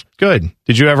themselves. Good.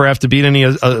 Did you ever have to beat any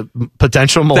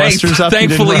potential molesters up?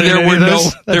 Thankfully, there were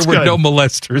no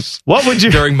molesters. What would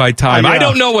you during my time? I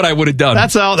don't know what I would have done.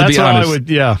 That's how I would.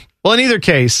 Yeah. Well, in either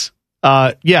case, be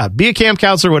a camp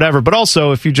counselor, whatever. But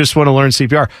also, if you just want to learn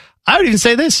CPR, I would even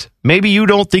say this: maybe you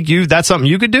don't think that's something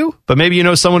you could do, but maybe you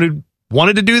know someone who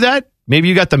wanted to do that. Maybe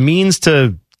you got the means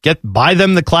to buy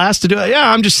them the class to do it.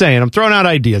 Yeah, I'm just saying. I'm throwing out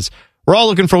ideas. We're all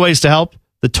looking for ways to help.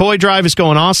 The toy drive is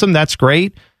going awesome. That's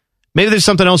great. Maybe there's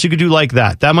something else you could do like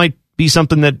that. That might be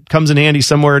something that comes in handy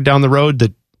somewhere down the road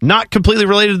that not completely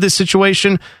related to this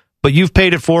situation, but you've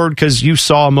paid it forward because you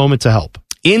saw a moment to help.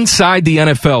 Inside the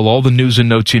NFL, all the news and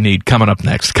notes you need coming up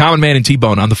next. Common Man and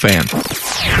T-Bone on The Fan.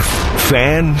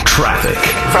 Fan traffic.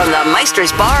 From the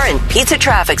Meister's Bar and Pizza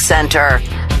Traffic Center.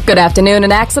 Good afternoon.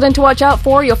 An accident to watch out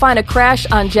for. You'll find a crash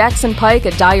on Jackson Pike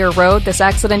at Dyer Road. This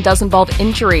accident does involve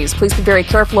injuries. Please be very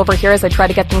careful over here as they try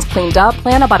to get things cleaned up.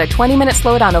 Plan about a 20-minute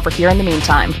slowdown over here in the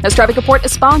meantime. This traffic report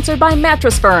is sponsored by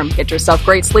Mattress Firm. Get yourself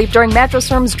great sleep during Mattress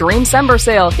Firm's Dream December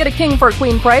sale. Get a king for a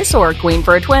queen price or a queen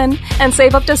for a twin and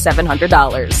save up to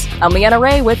 $700. I'm Leanna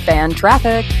Ray with Fan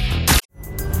Traffic.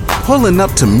 Pulling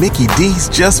up to Mickey D's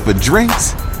just for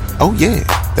drinks? Oh yeah,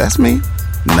 that's me.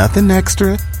 Nothing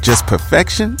extra, just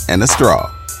perfection and a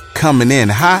straw. Coming in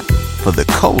hot for the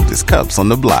coldest cups on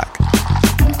the block.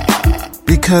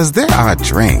 Because there are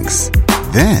drinks.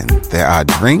 Then there are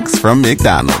drinks from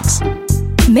McDonald's.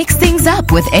 Mix things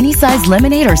up with any size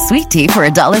lemonade or sweet tea for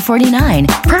 $1.49.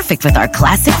 Perfect with our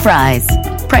classic fries.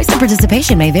 Price and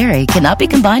participation may vary. Cannot be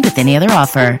combined with any other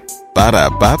offer.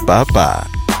 Ba-da-ba-ba-ba.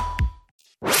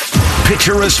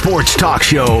 Picture a sports talk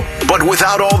show, but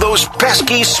without all those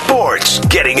pesky sports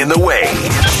getting in the way.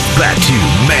 Back to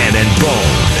Man and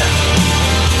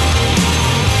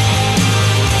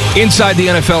Bone. Inside the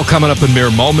NFL coming up in mere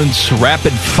moments.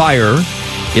 Rapid fire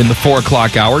in the 4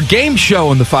 o'clock hour. Game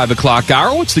show in the 5 o'clock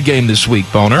hour. What's the game this week,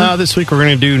 Boner? This week we're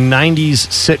going to do 90s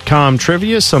sitcom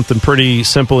trivia, something pretty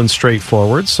simple and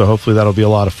straightforward, so hopefully that'll be a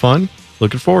lot of fun.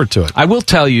 Looking forward to it. I will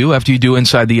tell you, after you do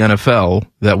Inside the NFL,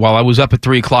 that while I was up at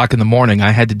 3 o'clock in the morning,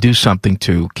 I had to do something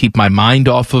to keep my mind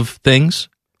off of things.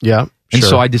 Yeah, And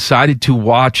so I decided to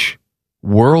watch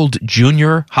World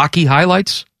Junior Hockey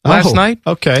highlights last night.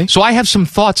 Okay. So I have some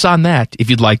thoughts on that, if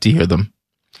you'd like to hear them.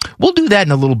 We'll do that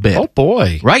in a little bit. Oh,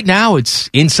 boy. Right now, it's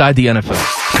Inside the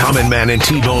NFL. Common Man and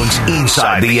T-Bone's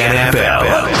Inside the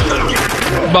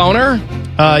NFL. Boner?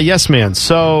 Yes, man.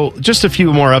 So just a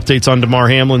few more updates on Damar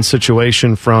Hamlin's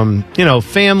situation from,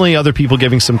 family, other people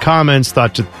giving some comments.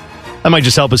 Thought that might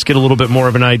just help us get a little bit more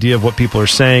of an idea of what people are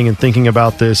saying and thinking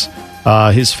about this.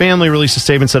 His family released a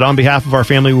statement, said, on behalf of our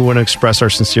family, we want to express our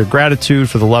sincere gratitude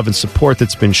for the love and support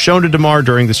that's been shown to Damar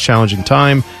during this challenging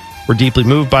time. We're deeply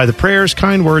moved by the prayers,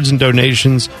 kind words, and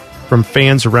donations from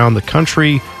fans around the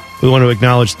country. We want to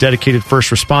acknowledge dedicated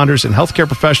first responders and healthcare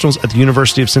professionals at the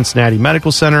University of Cincinnati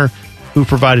Medical Center who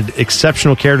provided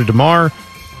exceptional care to Damar.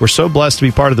 We're so blessed to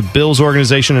be part of the Bills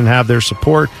organization and have their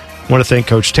support. I want to thank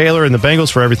Coach Taylor and the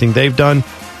Bengals for everything they've done.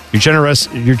 Your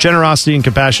generosity and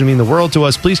compassion mean the world to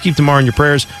us. Please keep Damar in your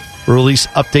prayers. We'll release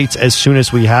updates as soon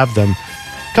as we have them.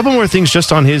 A couple more things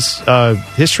just on his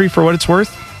history for what it's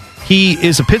worth. He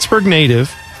is a Pittsburgh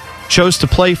native, chose to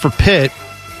play for Pitt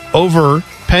over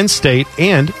Penn State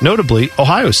and, notably,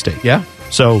 Ohio State. Yeah.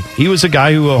 So he was a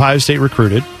guy who Ohio State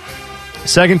recruited.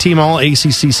 Second-team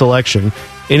All-ACC selection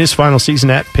in his final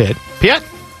season at Pitt. Pitt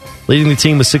leading the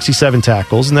team with 67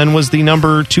 tackles, and then was the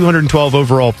number 212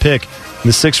 overall pick in the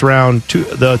 6th round,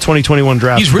 the 2021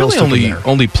 draft. He's really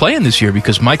only playing this year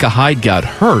because Micah Hyde got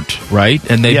hurt, right?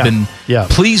 And they've been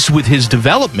pleased with his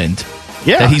development.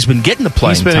 Yeah, that he's been getting the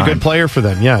playing time. He's been a good player for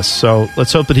them, yes. So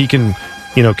let's hope that he can,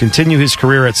 continue his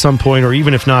career at some point, or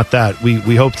even if not that,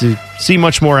 we hope to see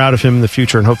much more out of him in the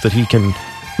future and hope that he can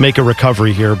make a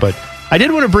recovery here. But I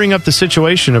did want to bring up the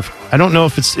situation of, I don't know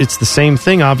if it's the same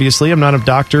thing, obviously. I'm not a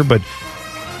doctor, but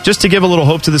just to give a little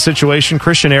hope to the situation,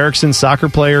 Christian Eriksen, soccer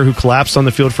player who collapsed on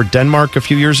the field for Denmark a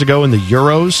few years ago in the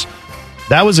Euros,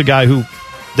 that was a guy who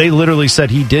they literally said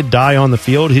he did die on the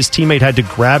field. His teammate had to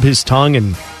grab his tongue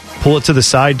and pull it to the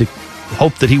side to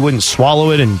hope that he wouldn't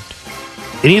swallow it. And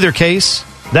in either case,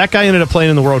 that guy ended up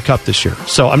playing in the World Cup this year.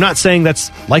 So I'm not saying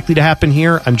that's likely to happen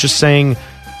here. I'm just saying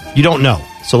you don't know.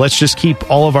 So let's just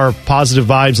keep all of our positive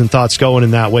vibes and thoughts going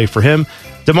in that way for him.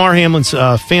 Damar Hamlin's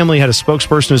family had a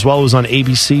spokesperson as well, who was on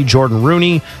ABC, Jordan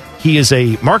Rooney. He is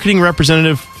a marketing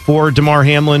representative for Damar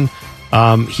Hamlin.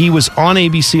 He was on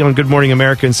ABC on Good Morning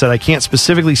America and said, I can't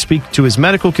specifically speak to his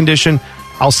medical condition.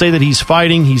 I'll say that he's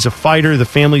fighting. He's a fighter. The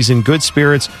family's in good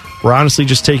spirits. We're honestly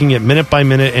just taking it minute by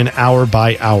minute and hour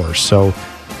by hour. So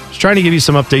just trying to give you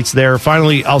some updates there.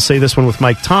 Finally, I'll say this one with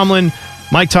Mike Tomlin.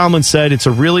 Mike Tomlin said, it's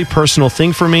a really personal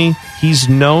thing for me. He's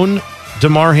known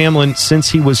Damar Hamlin since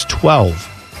he was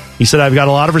 12. He said, I've got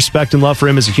a lot of respect and love for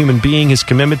him as a human being, his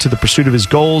commitment to the pursuit of his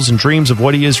goals and dreams of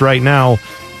what he is right now,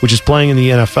 which is playing in the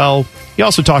NFL. He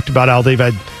also talked about how they've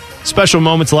had special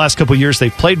moments the last couple of years. They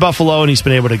played Buffalo, and he's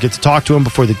been able to get to talk to him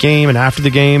before the game and after the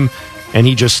game. And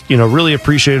he just, really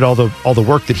appreciated all the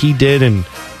work that he did. And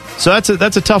so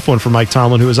that's a tough one for Mike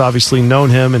Tomlin, who has obviously known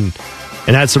him and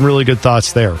and had some really good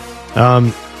thoughts there.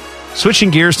 Switching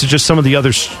gears to just some of the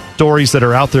other stories that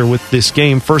are out there with this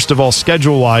game. First of all,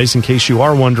 schedule-wise, in case you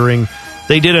are wondering,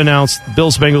 they did announce the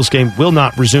Bills-Bengals game will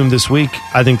not resume this week.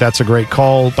 I think that's a great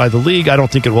call by the league. I don't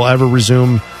think it will ever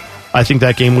resume. I think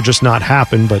that game will just not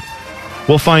happen, but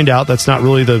we'll find out. That's not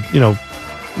really the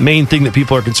main thing that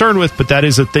people are concerned with, but that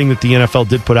is a thing that the NFL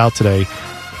did put out today.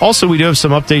 Also, we do have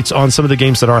some updates on some of the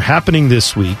games that are happening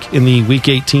this week in the Week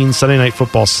 18 Sunday Night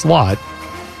Football slot.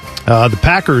 The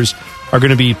Packers are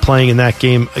going to be playing in that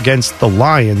game against the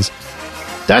Lions.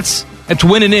 That's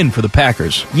winning in for the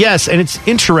Packers. Yes, and it's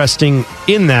interesting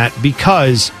in that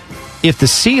because if the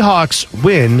Seahawks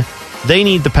win, they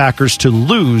need the Packers to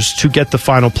lose to get the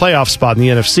final playoff spot in the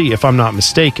NFC, if I'm not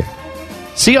mistaken.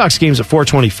 Seahawks game's at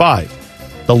 425.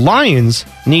 The Lions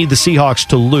need the Seahawks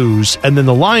to lose, and then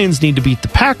the Lions need to beat the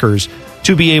Packers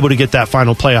to be able to get that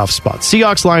final playoff spot.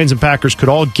 Seahawks, Lions, and Packers could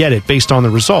all get it based on the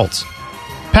results.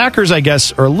 Packers, I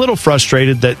guess, are a little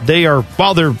frustrated that they are,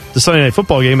 while they're the Sunday Night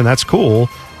Football game, and that's cool,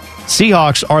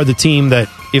 Seahawks are the team that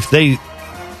if they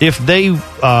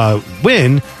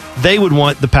win, they would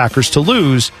want the Packers to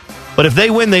lose, but if they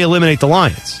win, they eliminate the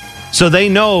Lions. So they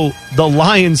know the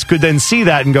Lions could then see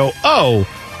that and go, oh,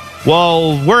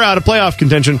 well, we're out of playoff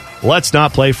contention. Let's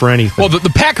not play for anything. Well, the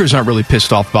Packers aren't really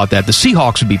pissed off about that. The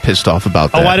Seahawks would be pissed off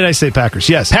about that. Oh, why did I say Packers?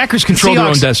 Yes. Packers control their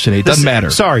own destiny. It doesn't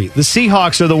matter. Sorry. The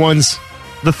Seahawks are the ones.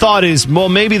 The thought is, well,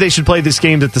 maybe they should play this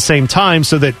game at the same time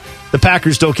so that the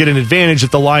Packers don't get an advantage if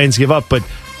the Lions give up. But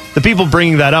the people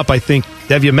bringing that up, I think,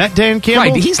 have you met Dan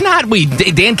Campbell? Right, he's not.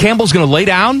 Dan Campbell's going to lay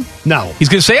down? No. He's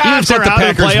going to say, if the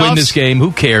Packers win this game,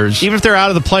 who cares? Even if they're out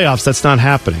of the playoffs, that's not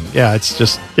happening. Yeah, it's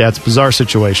a bizarre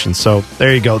situation. So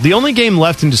there you go. The only game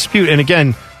left in dispute, and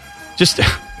again,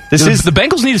 the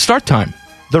Bengals need a start time.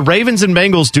 The Ravens and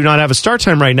Bengals do not have a start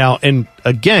time right now. And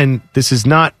again, this is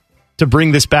not to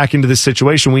bring this back into this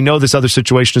situation. We know this other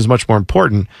situation is much more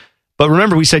important. But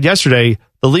remember, we said yesterday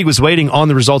the league was waiting on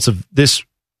the results of this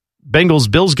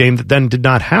Bengals-Bills game that then did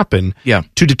not happen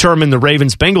to determine the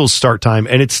Ravens-Bengals start time.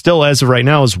 And it's still, as of right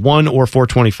now, is 1 or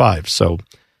 4:25. So,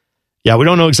 yeah, we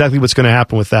don't know exactly what's going to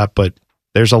happen with that, but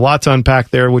there's a lot to unpack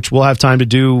there, which we'll have time to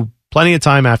do plenty of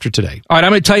time after today. All right,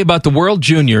 I'm going to tell you about the World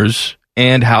Juniors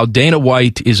and how Dana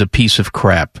White is a piece of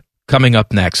crap. Coming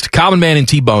up next, Common Man and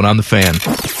T-Bone on the Fan.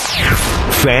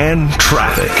 Fan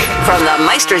traffic. From the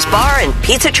Meister's Bar and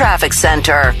Pizza Traffic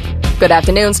Center. Good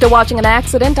afternoon. Still watching an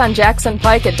accident on Jackson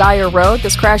Pike at Dyer Road.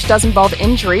 This crash does involve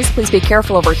injuries. Please be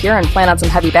careful over here and plan on some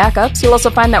heavy backups. You'll also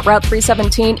find that Route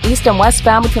 317 east and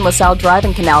westbound between LaSalle Drive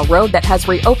and Canal Road that has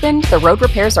reopened. The road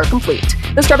repairs are complete.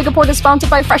 This traffic report is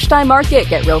sponsored by Fresh Time Market.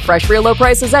 Get real fresh, real low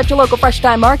prices at your local Fresh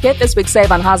Time Market. This week's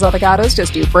save on Haas avocados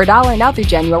just due for $1 now through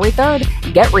January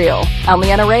 3rd. Get real. I'm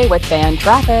Leanna Ray with Fan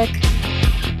Traffic.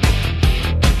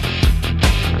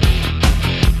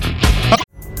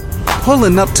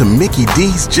 Pulling up to Mickey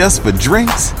D's just for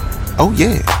drinks? Oh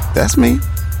yeah, that's me.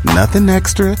 Nothing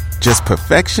extra, just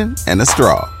perfection and a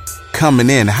straw.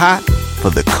 Coming in hot for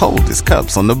the coldest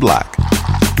cups on the block.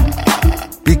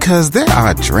 Because there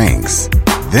are drinks.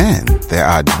 Then there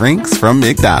are drinks from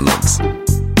McDonald's.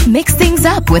 Mix things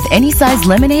up with any size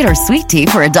lemonade or sweet tea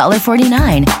for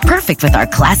 $1.49. Perfect with our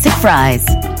classic fries.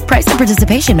 Price and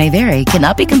participation may vary.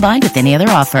 Cannot be combined with any other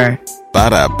offer.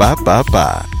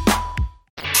 Ba-da-ba-ba-ba.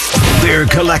 Their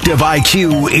collective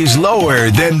IQ is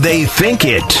lower than they think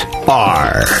it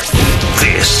are.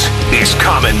 This is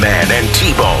Common Man and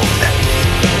T-Bone.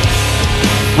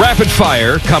 Rapid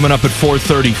Fire coming up at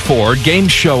 4:34. Game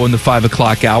show in the 5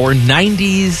 o'clock hour.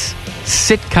 90s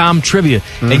sitcom trivia.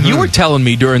 Mm-hmm. And you were telling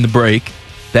me during the break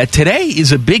that today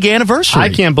is a big anniversary. I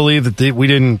can't believe that we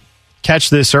didn't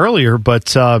catch this earlier,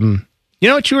 but you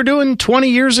know what you were doing 20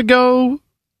 years ago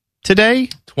today?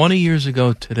 20 years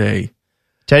ago today.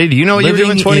 Teddy, do you know what you were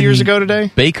doing 20 years ago today?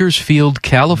 Bakersfield,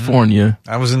 California.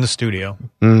 I was in the studio.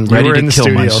 You were in the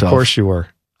studio, of course you were.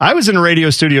 I was in a radio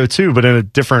studio too, but in a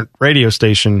different radio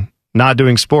station, not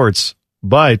doing sports.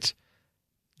 But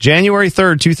January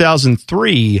 3rd,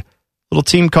 2003, a little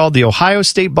team called the Ohio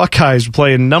State Buckeyes were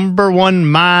playing number 1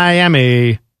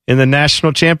 Miami in the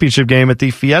national championship game at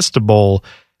the Fiesta Bowl.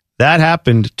 That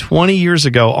happened 20 years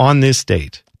ago on this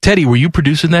date. Teddy, were you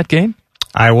producing that game?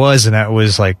 I was, and that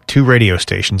was like 2 radio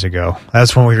stations ago.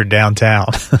 That's when we were downtown.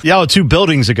 2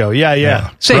 buildings ago. Yeah.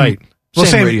 Same, right. Well,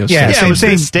 same radio station. Yeah,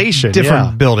 same station.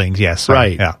 Different buildings, yes.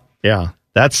 Right. Yeah.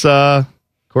 That's, of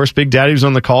course, Big Daddy was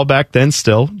on the call back then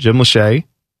still, Jim Lachey.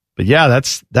 But yeah,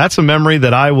 that's a memory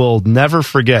that I will never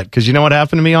forget. Because you know what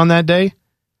happened to me on that day?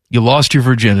 You lost your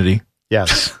virginity.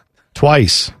 Yes.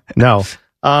 Twice. No.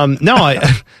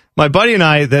 My buddy and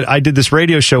I that I did this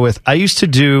radio show with, I used to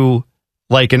do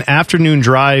like an afternoon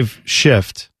drive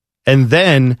shift, and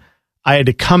then I had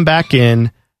to come back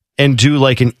in and do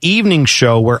like an evening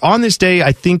show where on this day,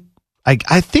 I think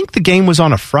the game was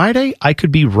on a Friday. I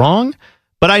could be wrong,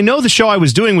 but I know the show I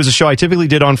was doing was a show I typically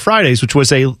did on Fridays, which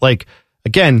was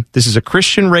again, this is a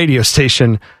Christian radio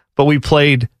station, but we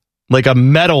played like a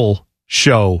metal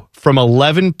show from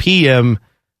 11 p.m.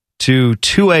 to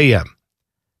 2 a.m.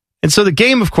 And so the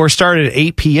game, of course, started at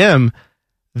 8 p.m.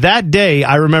 That day,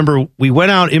 I remember we went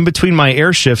out in between my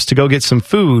air shifts to go get some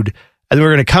food, and then we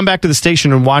were going to come back to the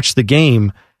station and watch the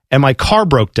game, and my car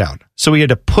broke down. So we had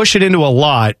to push it into a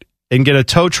lot and get a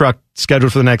tow truck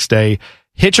scheduled for the next day,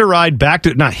 hitch a ride back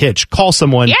to, not hitch, call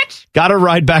someone, got a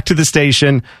ride back to the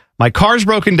station. My car's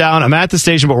broken down. I'm at the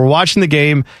station, but we're watching the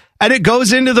game, and it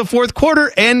goes into the fourth quarter,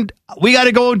 and we got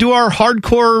to go do our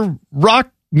hardcore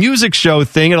rock music show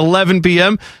thing at 11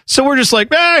 p.m. So we're just like,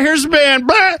 here's the band.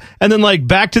 Blah. And then like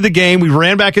back to the game. We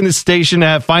ran back in the station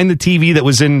to find the TV that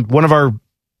was in one of our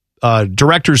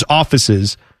director's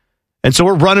offices. And so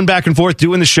we're running back and forth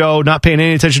doing the show, not paying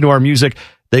any attention to our music.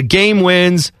 The game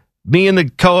wins. Me and the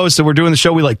co-host that were doing the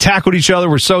show, we like tackled each other.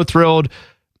 We're so thrilled.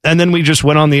 And then we just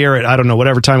went on the air at, I don't know,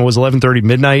 whatever time it was, 11:30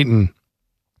 midnight, and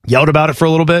yelled about it for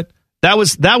a little bit. That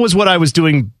was what I was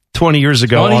doing 20 years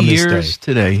ago on this day. 20 years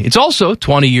today. It's also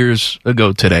 20 years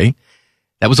ago today.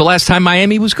 That was the last time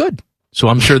Miami was good. So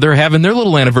I'm sure they're having their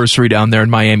little anniversary down there in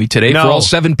Miami today for all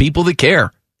 7 people that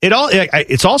care.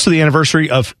 It's also the anniversary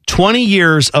of 20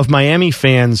 years of Miami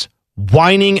fans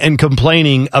whining and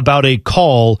complaining about a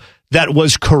call that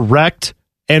was correct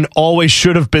and always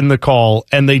should have been the call,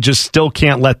 and they just still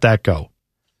can't let that go.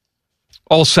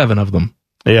 All 7 of them.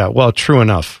 Yeah, well, true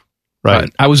enough. Right.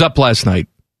 I was up last night.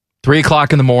 3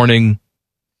 o'clock in the morning.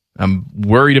 I'm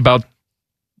worried about,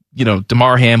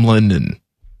 Damar Hamlin and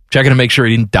checking to make sure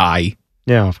he didn't die.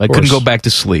 Yeah, I couldn't go back to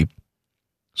sleep.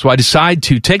 So I decide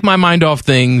to take my mind off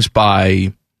things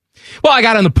I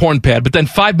got on the porn pad, but then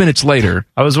 5 minutes later.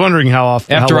 I was wondering how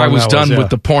often. After I was done with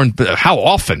the porn, how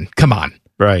often? Come on.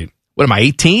 Right. What am I,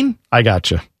 18? I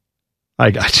gotcha.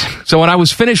 So when I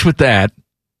was finished with that,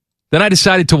 then I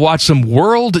decided to watch some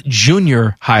World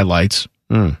Junior highlights.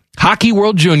 Hockey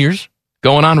World Juniors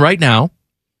going on right now.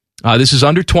 This is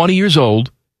under 20 years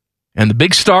old. And the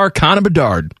big star, Connor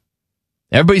Bedard.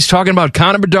 Everybody's talking about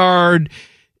Connor Bedard.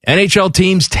 NHL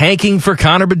teams tanking for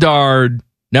Connor Bedard.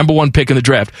 Number 1 pick in the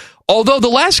draft. Although the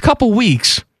last couple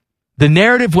weeks, the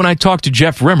narrative when I talked to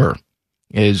Jeff Rimmer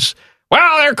is,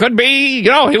 there could be,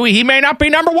 he may not be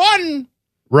number 1.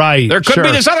 Right. There could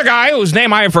be this other guy whose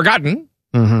name I have forgotten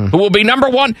who will be number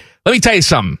 1. Let me tell you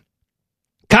something.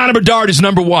 Connor Bedard is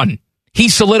number 1. He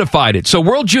solidified it. So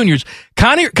World Juniors,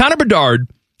 Connor Bedard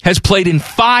has played in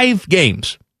 5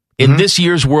 games in this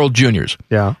year's World Juniors.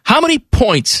 Yeah. How many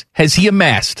points has he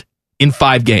amassed in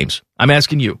 5 games? I'm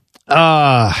asking you.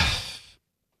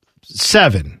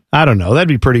 7. I don't know. That'd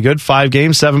be pretty good. 5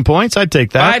 games, 7 points. I'd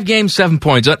take that. 5 games, 7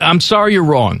 points. I'm sorry you're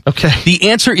wrong. Okay. The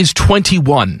answer is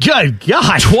 21. Good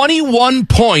God. 21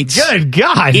 points. Good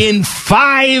God. In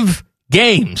 5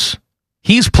 games.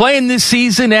 He's playing this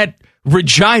season at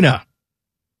Regina.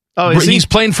 Oh, he's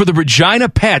playing for the Regina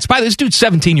Pats. By the way, this dude's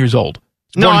 17 years old.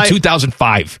 He's born in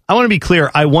 2005. I want to be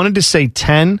clear. I wanted to say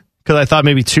 10 because I thought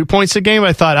maybe 2 points a game.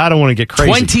 I thought, I don't want to get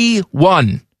crazy.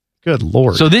 21. Good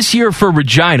Lord. So this year for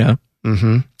Regina,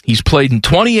 he's played in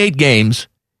 28 games,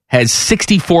 has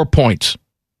 64 points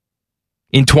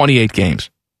in 28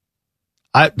 games.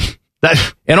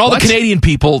 And all the Canadian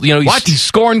people, he's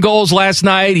scoring goals last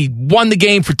night. He won the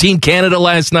game for Team Canada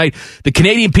last night. The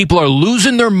Canadian people are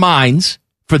losing their minds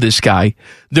for this guy.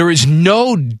 There is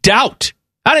no doubt.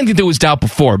 I didn't think there was doubt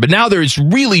before, but now there is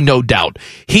really no doubt.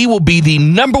 He will be the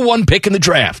number 1 pick in the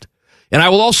draft. And I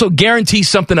will also guarantee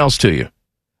something else to you.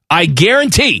 I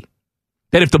guarantee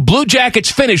that if the Blue Jackets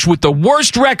finish with the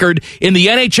worst record in the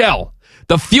NHL,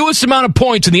 the fewest amount of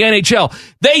points in the NHL,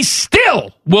 they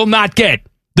still will not get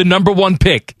the number 1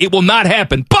 pick. It will not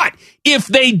happen. But if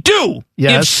they do,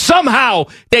 if somehow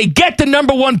they get the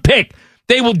number 1 pick,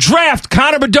 they will draft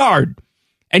Connor Bedard.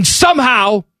 And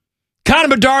somehow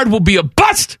Connor Bedard will be a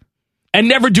bust and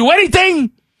never do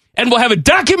anything. And we'll have a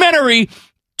documentary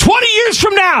 20 years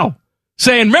from now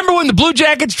saying, remember when the Blue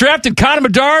Jackets drafted Connor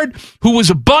Bedard, who was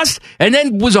a bust and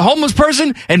then was a homeless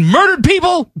person and murdered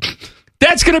people?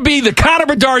 That's going to be the Connor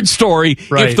Bedard story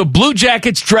if the Blue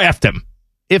Jackets draft him.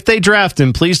 If they draft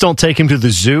him, please don't take him to the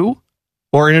zoo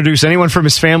or introduce anyone from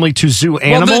his family to zoo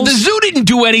animals. Well, the zoo didn't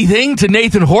do anything to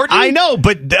Nathan Horton. I know,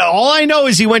 but all I know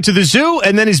is he went to the zoo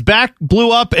and then his back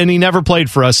blew up and he never played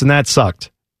for us, and that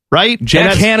sucked. Right?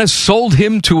 Jack Hanna sold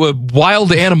him to a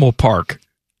wild animal park.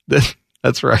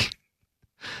 That's right.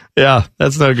 Yeah,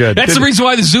 that's no good. That's the reason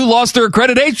why the zoo lost their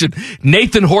accreditation.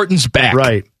 Nathan Horton's back.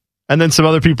 Right. And then some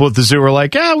other people at the zoo were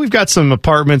like, we've got some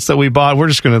apartments that we bought. We're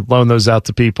just going to loan those out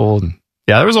to people. And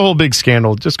yeah, there was a whole big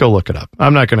scandal. Just go look it up.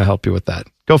 I'm not going to help you with that.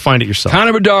 Go find it yourself.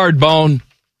 Connor Bedard, Bone.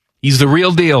 He's the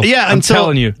real deal. Yeah, I'm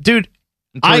telling you. Dude,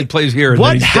 until he plays here.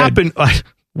 What happened?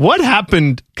 What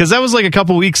happened? Because that was like a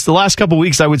couple weeks. The last couple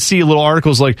weeks, I would see little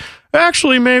articles like,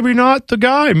 actually, maybe not the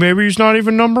guy. Maybe he's not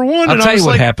even number one. I'll tell you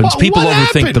what happens. People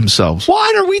overthink themselves.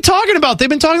 What are we talking about? They've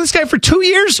been talking to this guy for 2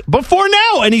 years before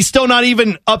now, and he's still not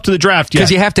even up to the draft yet.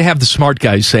 Because you have to have the smart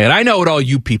guys say it. I know what all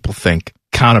you people think.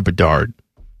 Connor Bedard.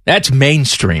 That's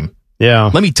mainstream.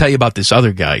 Yeah. Let me tell you about this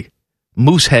other guy,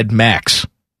 Moosehead Max.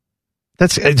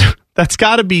 That's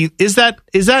got to be. Is that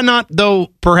not,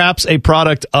 though, perhaps a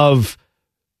product of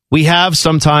we have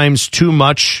sometimes too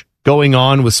much going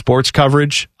on with sports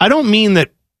coverage? I don't mean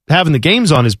that having the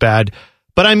games on is bad,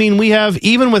 but I mean we have,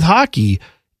 even with hockey,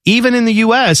 even in the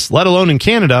U.S., let alone in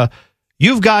Canada,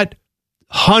 you've got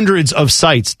hundreds of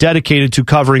sites dedicated to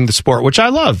covering the sport, which I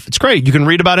love. It's great. You can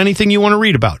read about anything you want to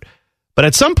read about. But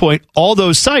at some point, all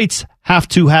those sites have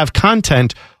to have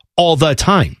content all the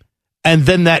time. And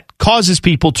then that causes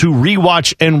people to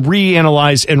rewatch and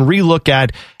reanalyze and relook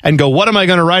at and go, what am I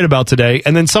going to write about today?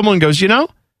 And then someone goes,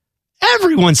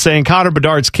 everyone's saying Connor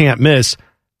Bedard's can't miss.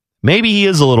 Maybe he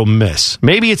is a little miss.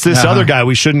 Maybe it's this other guy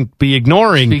we shouldn't be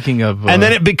ignoring. Speaking of... and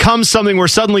then it becomes something where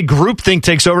suddenly groupthink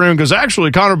takes over and goes,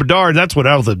 actually, Connor Bedard, that's what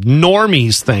all the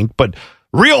normies think. But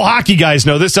real hockey guys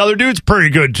know this other dude's pretty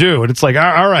good, too. And it's like,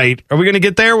 all right, are we going to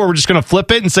get there where we're just going to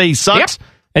flip it and say he sucks? Yep.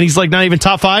 And he's like not even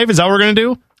top 5? Is that what we're going to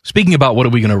do? Speaking about what are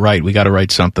we going to write, we got to write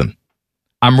something.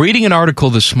 I'm reading an article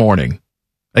this morning,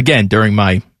 again, during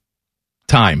my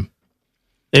time.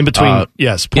 In between,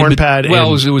 yes, Porn Pad and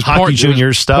it was Hockey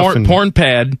Juniors stuff. Porn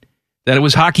Pad, then it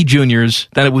was Hockey Juniors,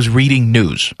 then it was reading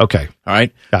news. Okay. All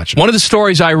right? Gotcha. One of the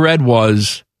stories I read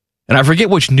was, and I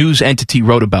forget which news entity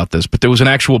wrote about this, but there was an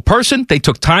actual person, they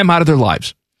took time out of their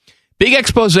lives. Big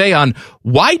expose on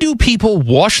why do people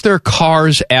wash their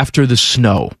cars after the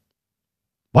snow?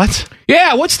 What?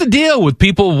 Yeah, what's the deal with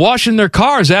people washing their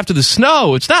cars after the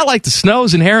snow? It's not like the snow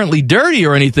is inherently dirty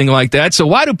or anything like that, so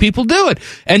why do people do it?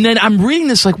 And then I'm reading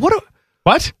this like, what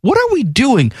are we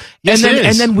doing? Yes,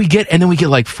 and then we get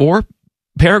like 4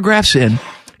 paragraphs in,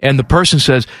 and the person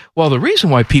says, well, the reason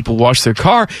why people wash their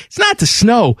car, it's not the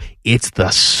snow, it's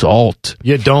the salt.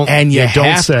 You don't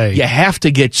say. You have to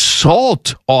get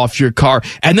salt off your car.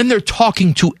 And then they're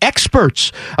talking to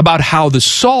experts about how the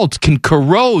salt can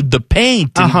corrode the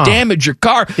paint and damage your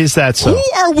car. Is that so?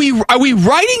 Who are we? Are we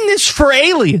writing this for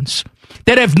aliens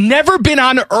that have never been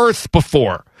on Earth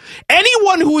before?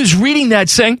 Anyone who is reading that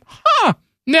saying,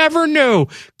 never knew,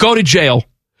 go to jail.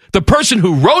 The person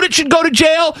who wrote it should go to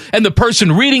jail, and the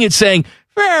person reading it saying,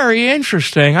 very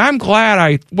interesting, I'm glad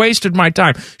I wasted my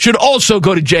time, should also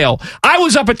go to jail. I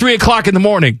was up at 3 o'clock in the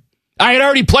morning. I had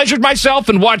already pleasured myself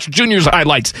and watched Junior's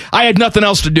highlights. I had nothing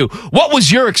else to do. What was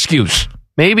your excuse?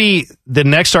 Maybe the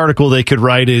next article they could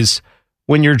write is,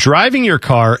 when you're driving your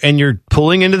car and you're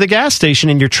pulling into the gas station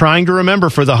and you're trying to remember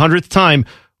for the 100th time,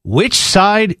 which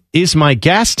side is my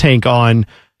gas tank on?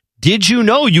 Did you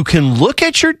know you can look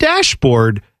at your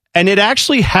dashboard and it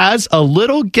actually has a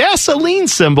little gasoline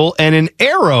symbol and an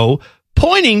arrow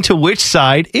pointing to which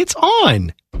side it's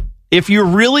on? If you're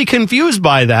really confused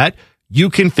by that, you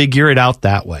can figure it out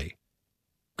that way.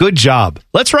 Good job.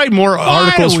 Let's write more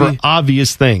articles for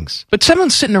obvious things. But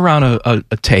someone's sitting around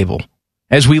a table,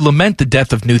 as we lament the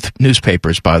death of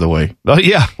newspapers, by the way. Oh,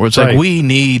 yeah. Where it's like, we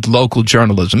need local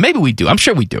journalism. Maybe we do. I'm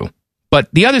sure we do. But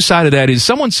the other side of that is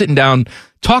someone sitting down,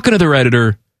 talking to their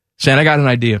editor, saying, I got an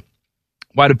idea.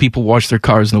 Why do people wash their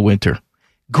cars in the winter?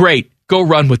 Great. Go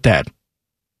run with that.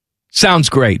 Sounds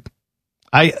great.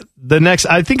 I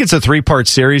think it's a 3-part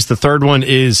series. The third one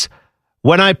is,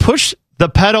 when I push the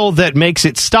pedal that makes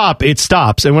it stop, it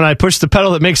stops. And when I push the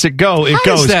pedal that makes it go, it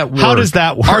goes. How does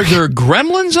that work? Are there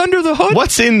gremlins under the hood?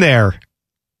 What's in there?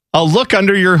 A look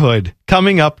under your hood.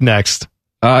 Coming up next.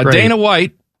 Dana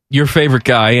White, your favorite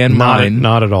guy and mine.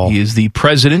 Not at all. He is the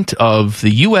president of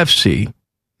the UFC.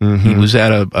 Mm-hmm. He was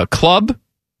at a club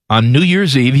on New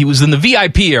Year's Eve. He was in the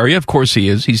VIP area. Of course he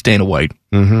is. He's Dana White.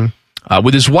 Mm-hmm.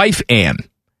 With his wife, Ann.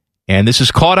 And this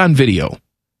is caught on video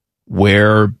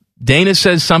where Dana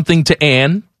says something to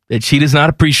Ann that she does not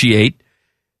appreciate,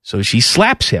 so she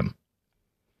slaps him.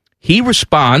 He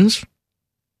responds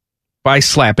by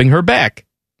slapping her back.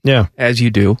 Yeah. As you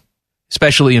do,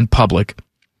 especially in public.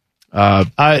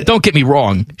 Don't get me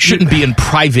wrong, shouldn't be in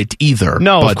private either.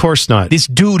 No, of course not. This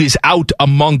dude is out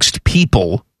amongst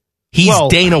people. He's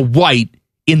Dana White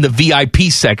in the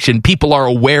VIP section. People are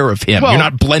aware of him. You're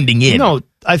not blending in. No,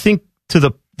 I think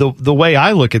to the way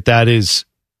I look at that is,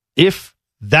 if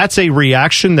that's a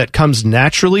reaction that comes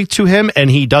naturally to him and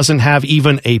he doesn't have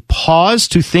even a pause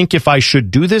to think if I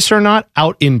should do this or not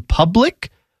out in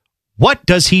public, what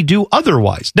does he do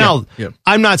otherwise? Now,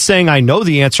 I'm not saying I know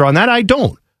the answer on that. I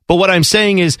don't. But what I'm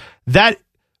saying is that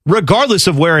regardless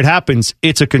of where it happens,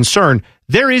 it's a concern.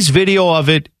 There is video of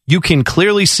it. You can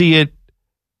clearly see it.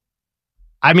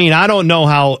 I mean, I don't know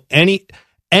how any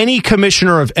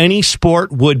commissioner of any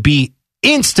sport would be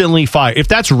instantly fired. If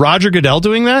that's Roger Goodell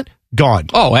doing that, gone.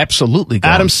 Oh, absolutely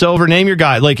gone. Adam Silver, name your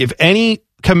guy. Like, if any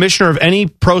commissioner of any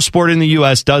pro sport in the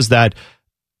U.S. does that,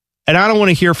 and I don't want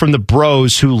to hear from the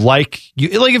bros who like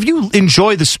you. Like, if you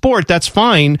enjoy the sport, that's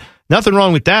fine. Nothing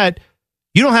wrong with that.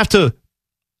 You don't have to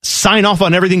sign off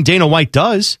on everything Dana White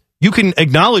does. You can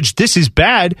acknowledge this is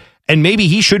bad, and maybe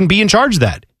he shouldn't be in charge of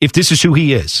that if this is who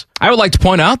he is. I would like to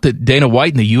point out that Dana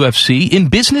White and the UFC in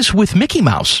business with Mickey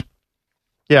Mouse.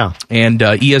 Yeah. And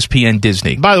ESPN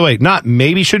Disney. By the way, not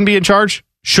maybe shouldn't be in charge,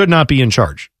 should not be in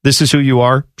charge. This is who you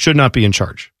are, should not be in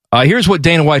charge. Here's what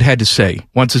Dana White had to say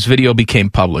once this video became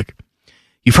public.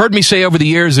 You've heard me say over the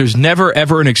years, there's never,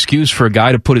 ever an excuse for a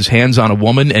guy to put his hands on a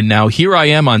woman, and now here I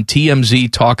am on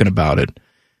TMZ talking about it.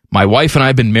 My wife and I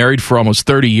have been married for almost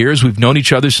 30 years. We've known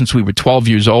each other since we were 12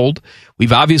 years old.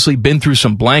 We've obviously been through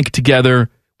some blank together.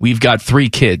 We've got 3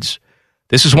 kids.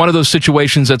 This is one of those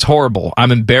situations that's horrible.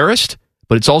 I'm embarrassed,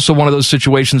 but it's also one of those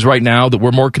situations right now that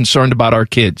we're more concerned about our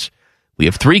kids. We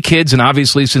have 3 kids, and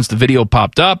obviously since the video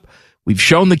popped up, we've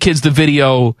shown the kids the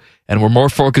video, and we're more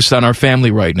focused on our family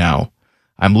right now.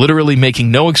 I'm literally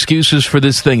making no excuses for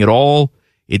this thing at all.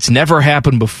 It's never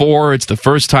happened before. It's the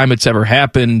first time it's ever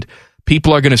happened.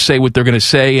 People are going to say what they're going to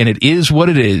say, and it is what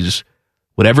it is.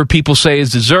 Whatever people say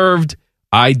is deserved,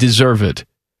 I deserve it.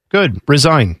 Good.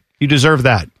 Resign. You deserve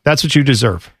that. That's what you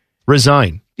deserve.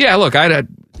 Resign. Yeah, look,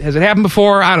 has it happened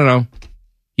before? I don't know.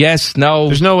 Yes, no.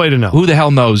 There's no way to know. Who the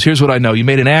hell knows? Here's what I know. You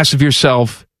made an ass of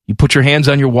yourself. You put your hands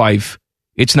on your wife.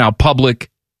 It's now public.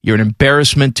 You're an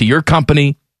embarrassment to your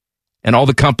company and all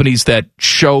the companies that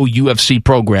show UFC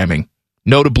programming,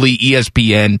 notably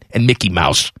ESPN and Mickey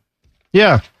Mouse.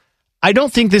 Yeah. I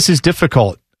don't think this is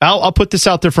difficult. I'll put this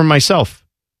out there for myself.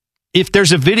 If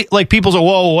there's a video, like people say,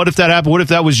 whoa, what if that happened? What if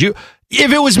that was you?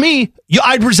 If it was me,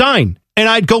 I'd resign and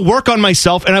I'd go work on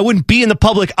myself and I wouldn't be in the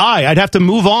public eye. I'd have to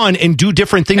move on and do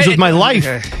different things with my life.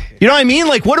 You know what I mean?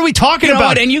 Like, what are we talking about?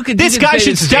 What? And you could, this guy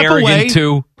should step away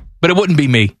too, but it wouldn't be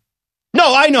me.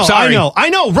 No, I know. Sorry. I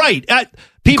know. Right.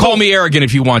 People call me arrogant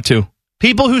if you want to.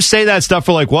 People who say that stuff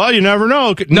are like, well, you never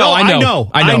know. No, I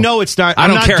know. I know it's not. I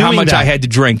don't care how much that. I had to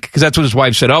drink, because that's what his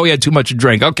wife said. Oh, he had too much to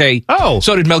drink. Okay. Oh.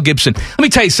 So did Mel Gibson. Let me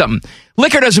tell you something.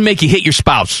 Liquor doesn't make you hate your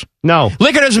spouse. No.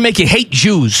 Liquor doesn't make you hate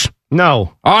Jews.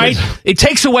 No. All right? It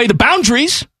takes away the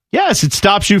boundaries. Yes, it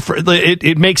stops you.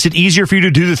 It makes it easier for you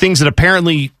to do the things that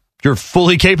apparently you're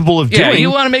fully capable of doing. Yeah, you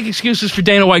want to make excuses for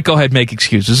Dana White, go ahead, make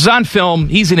excuses. It's on film.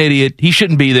 He's an idiot. He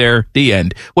shouldn't be there. The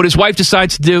end. What his wife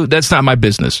decides to do, that's not my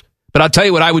business. But I'll tell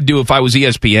you what I would do if I was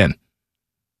ESPN.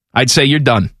 I'd say, you're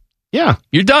done. Yeah.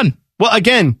 You're done. Well,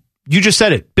 again, you just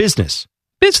said it. Business.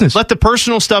 Let the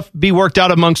personal stuff be worked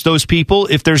out amongst those people.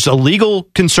 If there's a legal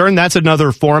concern, that's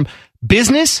another forum.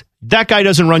 Business, that guy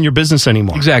doesn't run your business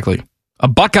anymore. Exactly. A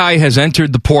Buckeye has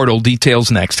entered the portal.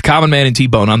 Details next. Common Man and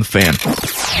T-Bone on the Fan.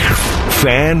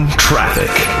 Fan traffic.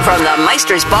 From the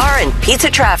Meister's Bar and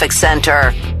Pizza Traffic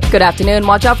Center. Good afternoon.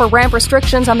 Watch out for ramp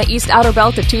restrictions on the East Outer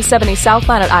Belt at 270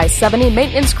 southbound at I-70.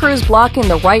 Maintenance crews blocking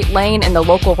the right lane and the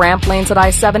local ramp lanes at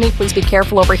I-70. Please be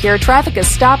careful over here. Traffic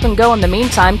is stop and go in the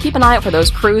meantime. Keep an eye out for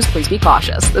those crews. Please be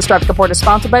cautious. This traffic report is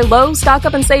sponsored by Lowe's. Stock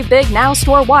up and save big now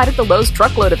store-wide at the Lowe's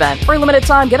Truckload event. For a limited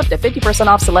time, get up to 50%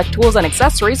 off select tools and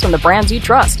accessories from the brands you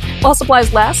trust. While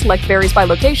supplies last, select varies by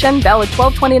location. Valid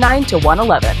 12/29 to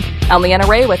 1/11. I'm Leanna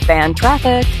Ray with Fan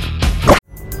Traffic.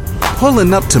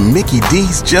 Pulling up to Mickey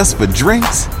D's just for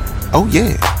drinks? Oh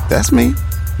yeah, that's me.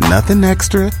 Nothing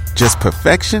extra, just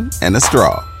perfection and a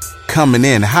straw. Coming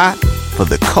in hot for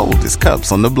the coldest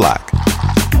cups on the block.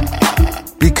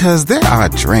 Because there are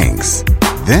drinks.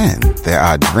 Then there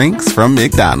are drinks from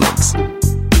McDonald's.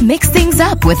 Mix things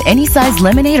up with any size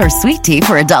lemonade or sweet tea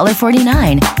for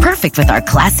 $1.49. Perfect with our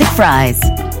classic fries.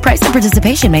 Price and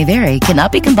participation may vary.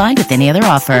 Cannot be combined with any other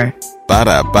offer.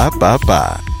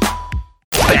 Ba-da-ba-ba-ba.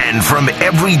 And from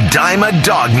every dime a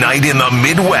dog night in the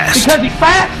Midwest. Because he's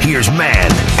fat. Here's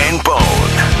Man and Bone.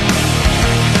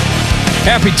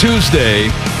 Happy Tuesday.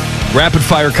 Rapid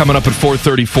Fire coming up at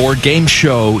 4:34. Game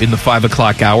show in the 5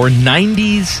 o'clock hour.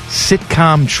 90s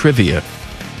sitcom trivia.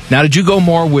 Now, did you go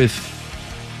more with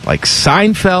like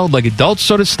Seinfeld, like adult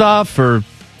sort of stuff, or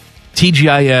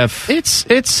TGIF?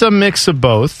 It's a mix of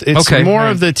both. It's more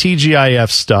of the TGIF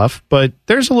stuff, but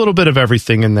there's a little bit of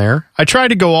everything in there. I tried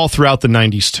to go all throughout the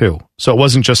 90s, too. So it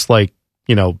wasn't just like,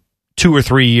 2 or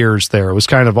 3 years there. It was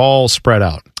kind of all spread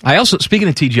out. I also, speaking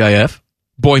of TGIF,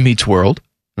 Boy Meets World,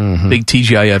 big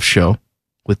TGIF show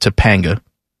with Topanga.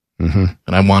 And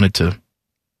I wanted to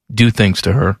do things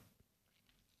to her.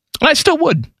 And I still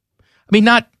would. I mean,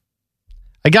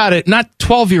 I got it. Not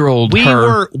 12-year-old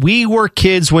her. We were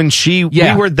kids when we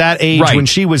were that age when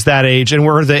she was that age, and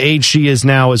we're the age she is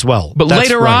now as well. But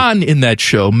later on in that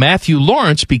show, Matthew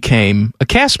Lawrence became a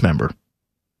cast member.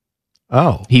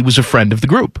 Oh. He was a friend of the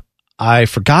group. I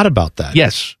forgot about that.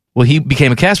 Yes. Well, he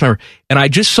became a cast member. And I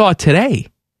just saw today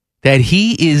that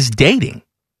he is dating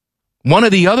one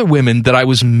of the other women that I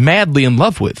was madly in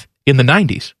love with in the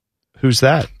 90s. Who's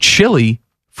that? Chili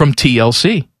from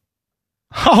TLC.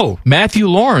 Oh, Matthew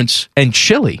Lawrence and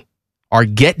Chili are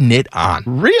getting it on.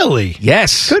 Really?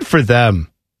 Yes. Good for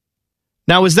them.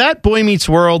 Now, was that Boy Meets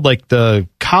World like the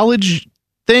college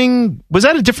thing? Was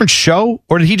that a different show?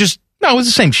 Or did he just... No, it was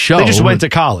the same show. They just went to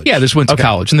college. Yeah, they just went to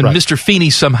college. And then Mr. Feeney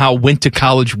somehow went to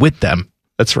college with them.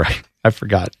 That's right. I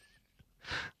forgot.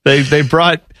 They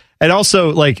brought... And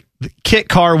also, like, Kit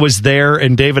Carr was there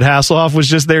and David Hasselhoff was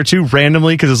just there, too,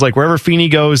 randomly, because it's like, wherever Feeney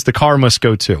goes, the car must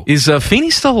go, too. Is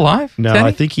Feeney still alive? No,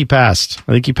 I think he passed.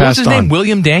 What was his name?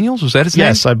 William Daniels? Was that his name?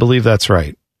 Yes, I believe that's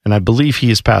right. And I believe he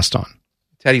has passed on.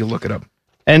 Teddy, look it up.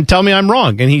 And tell me I'm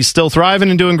wrong, and he's still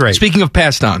thriving and doing great. Speaking of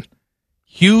passed on,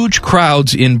 huge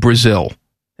crowds in Brazil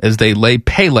as they lay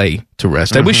Pele to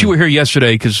rest. I wish you were here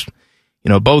yesterday because,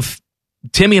 both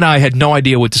Timmy and I had no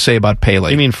idea what to say about Pele.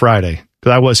 You mean Friday?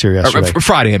 Because I was here yesterday.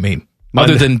 Friday, I mean.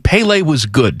 Monday. Other than Pele was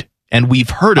good, and we've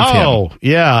heard of him. Oh,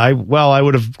 yeah. I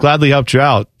would have gladly helped you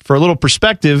out. For a little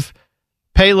perspective,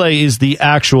 Pele is the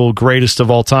actual greatest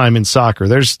of all time in soccer.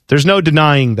 There's no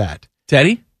denying that.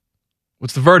 Teddy,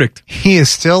 what's the verdict? He is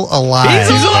still alive.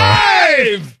 He's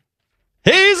alive!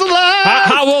 He's alive!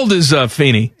 How old is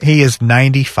Feeney? He is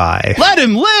 95. Let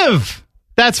him live!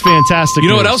 That's fantastic. You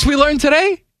know what else we learned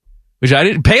today? Which I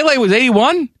didn't. Pele was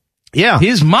 81. Yeah.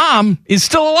 His mom is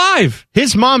still alive.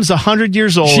 His mom's 100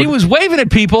 years old. She was waving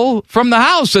at people from the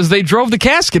house as they drove the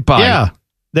casket by. Yeah.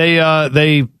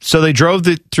 They drove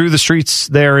through the streets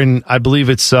there in, I believe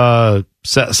it's Sao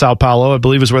Paulo, I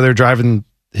believe is where they're driving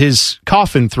his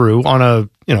coffin through on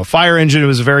a fire engine. It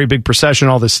was a very big procession,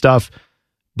 all this stuff.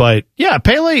 But yeah,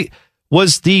 Pele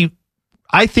was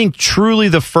I think truly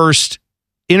the first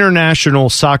international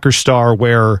soccer star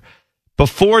where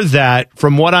before that,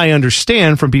 from what I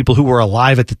understand from people who were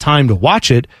alive at the time to watch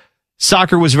it,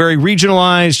 soccer was very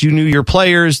regionalized. You knew your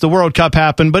players. The World Cup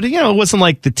happened, but it wasn't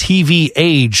like the TV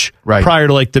age prior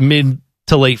to like the mid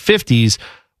to late 50s.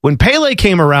 When Pele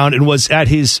came around and was at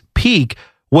his peak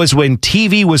was when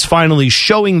TV was finally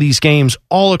showing these games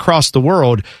all across the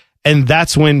world. And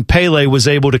that's when Pele was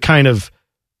able to kind of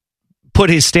put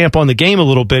his stamp on the game a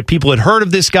little bit. People had heard of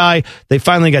this guy. They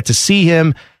finally got to see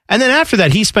him. And then after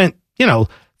that, he spent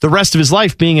the rest of his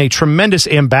life being a tremendous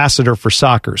ambassador for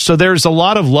soccer. So there's a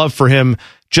lot of love for him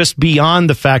just beyond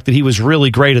the fact that he was really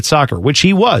great at soccer, which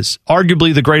he was,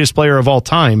 arguably the greatest player of all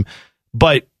time.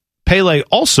 But Pele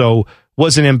also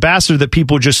was an ambassador that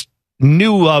people just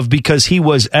knew of because he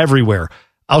was everywhere.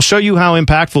 I'll show you how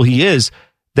impactful he is.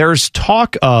 There's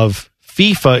talk of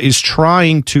FIFA is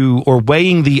trying to or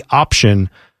weighing the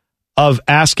option of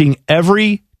asking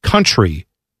every country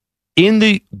in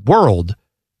the world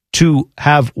to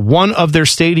have one of their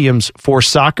stadiums for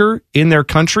soccer in their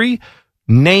country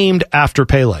named after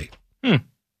Pele.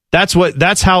 That's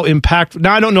how impactful.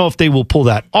 Now, I don't know if they will pull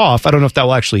that off. I don't know if that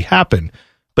will actually happen,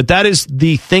 but that is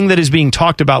the thing that is being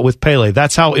talked about with Pele.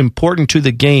 That's how important to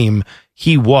the game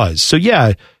he was. So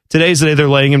yeah, today's the day they're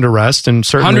laying him to rest, and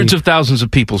certainly hundreds of thousands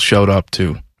of people showed up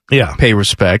to pay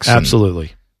respects.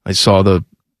 Absolutely. I saw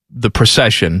the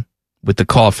procession with the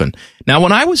coffin. Now,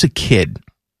 when I was a kid,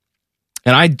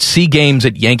 and I'd see games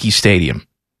at Yankee Stadium,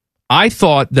 I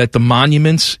thought that the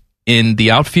monuments in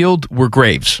the outfield were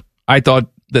graves. I thought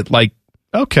that,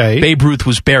 Babe Ruth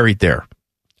was buried there.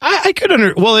 I could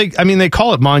they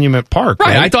call it Monument Park,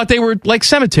 right? I thought they were like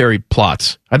cemetery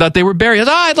plots. I thought they were buried.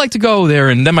 I'd like to go there.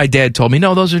 And then my dad told me,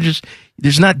 no,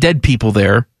 there's not dead people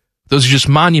there. Those are just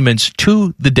monuments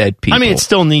to the dead people. I mean, it's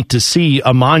still neat to see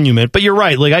a monument, but you're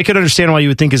right. Like, I could understand why you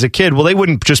would think as a kid, well, they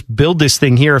wouldn't just build this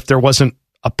thing here if there wasn't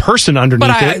a person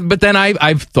underneath it. But then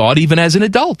I've thought, even as an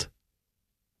adult,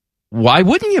 why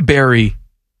wouldn't you bury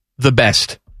the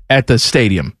best at the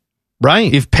stadium?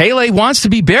 Right. If Pele wants to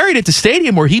be buried at the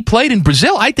stadium where he played in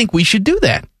Brazil, I think we should do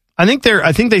that.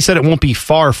 I think they said it won't be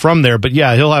far from there, but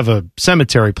yeah, he'll have a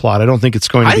cemetery plot. I don't think it's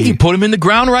going to be. I think you put him in the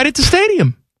ground right at the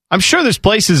stadium. I'm sure there's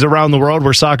places around the world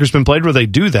where soccer's been played where they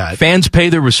do that. Fans pay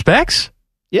their respects?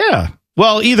 Yeah.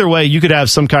 Well, either way, you could have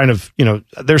some kind of,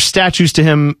 there's statues to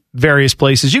him various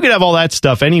places. You could have all that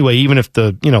stuff anyway, even if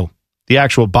the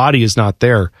actual body is not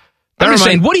there. I'm just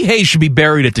saying, Woody Hayes should be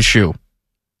buried at the Shoe.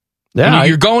 Yeah,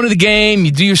 you're going to the game,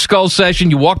 you do your skull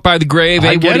session, you walk by the grave,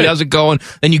 hey, Woody, how's it going?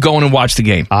 Then you go in and watch the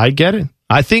game. I get it.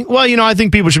 I think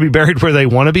people should be buried where they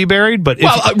want to be buried. But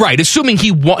right, assuming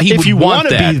he would want if you want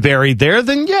to that. be buried there,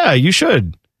 then yeah, you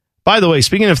should. By the way,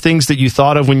 speaking of things that you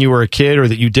thought of when you were a kid or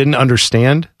that you didn't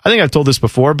understand, I think I've told this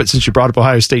before, but since you brought up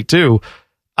Ohio State too,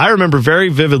 I remember very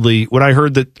vividly when I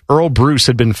heard that Earl Bruce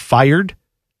had been fired.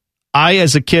 I,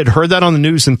 as a kid, heard that on the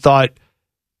news and thought,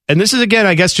 and this is again,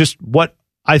 I guess, just what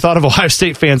I thought of Ohio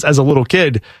State fans as a little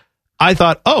kid. I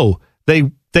thought,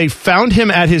 they found him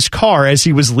at his car as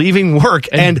he was leaving work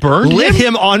and burned lit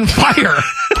him on fire.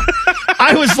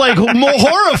 I was like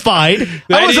horrified.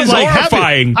 That I wasn't is like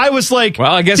horrifying. Happy. I was like,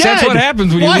 well, I guess Dad, that's what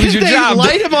happens when you lose your job. They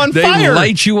light him on they fire. They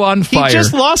light you on fire. He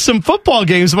just lost some football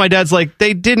games. My dad's like,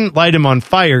 they didn't light him on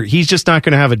fire. He's just not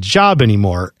going to have a job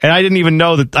anymore. And I didn't even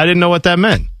know that. I didn't know what that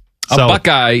meant. A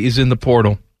Buckeye is in the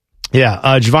portal. Yeah,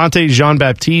 Javonte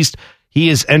Jean-Baptiste. He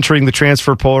is entering the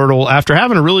transfer portal after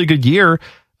having a really good year.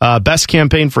 Best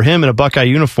campaign for him in a Buckeye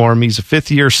uniform. He's a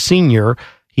fifth-year senior.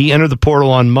 He entered the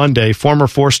portal on Monday. Former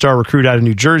four-star recruit out of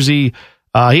New Jersey.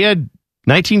 He had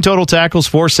 19 total tackles,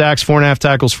 4 sacks, 4.5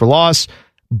 tackles for loss,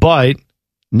 but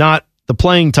not the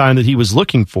playing time that he was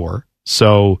looking for.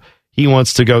 So he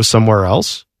wants to go somewhere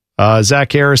else.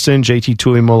 Zach Harrison, JT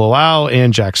Tuimoloau,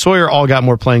 and Jack Sawyer all got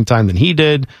more playing time than he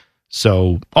did.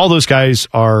 So all those guys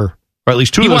are... Or at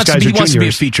least two of those guys are juniors. He wants to be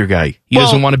a feature guy. He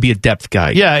doesn't want to be a depth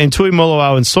guy. Yeah, and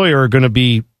Tuimoloau and Sawyer are going to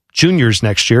be juniors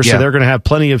next year, so they're going to have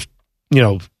plenty of,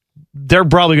 they're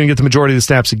probably going to get the majority of the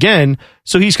snaps again,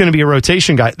 so he's going to be a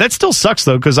rotation guy. That still sucks,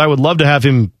 though, because I would love to have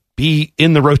him be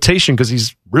in the rotation because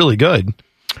he's really good.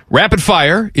 Rapid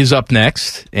Fire is up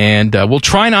next, and we'll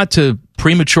try not to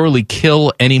prematurely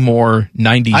kill any more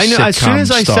 90s I know. sitcom As soon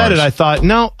as I said it, I thought,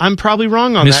 no, I'm probably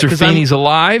wrong on that. Mr. Feeney's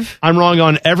alive. I'm wrong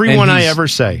on everyone I ever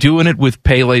say. Doing it with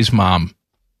Pele's mom.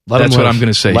 That's what I'm going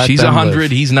to say. She's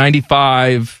 100. He's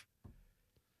 95.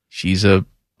 It's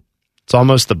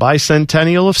almost the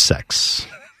bicentennial of sex.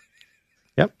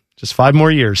 Yep. Just 5 more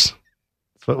years.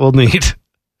 That's what we'll need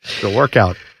to work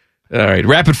out. All right.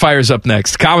 Rapid Fire's up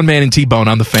next. Common Man and T-Bone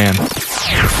on the Fan.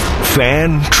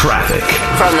 Fan traffic.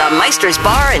 From the Meister's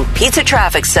Bar and Pizza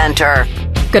Traffic Center.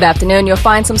 Good afternoon. You'll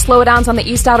find some slowdowns on the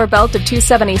east outer belt of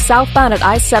 270 southbound at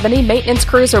I-70. Maintenance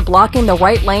crews are blocking the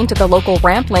right lane to the local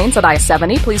ramp lanes at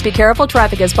I-70. Please be careful.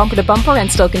 Traffic is bumper to bumper and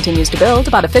still continues to build.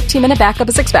 About a 15-minute backup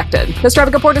is expected. This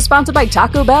traffic report is sponsored by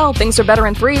Taco Bell. Things are better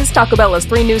in threes. Taco Bell has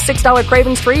 3 new $6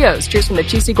 Cravings Trios. Choose from the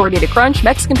Cheesy Gordita Crunch,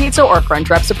 Mexican Pizza, or Crunch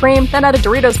Wrap Supreme. Then add a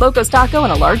Doritos Locos Taco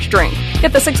and a large drink.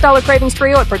 Get the $6 Cravings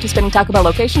Trio at participating Taco Bell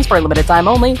locations for a limited time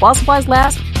only. While supplies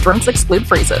last, drinks exclude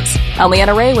freezes. I'm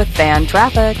Leanna Ray with Fan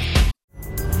Traffic.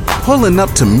 Pulling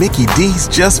up to Mickey D's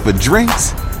just for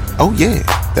drinks? Oh yeah,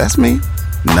 that's me.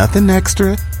 Nothing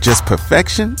extra, just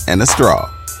perfection and a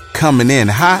straw. Coming in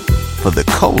hot for the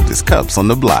coldest cups on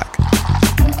the block.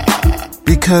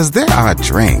 Because there are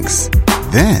drinks.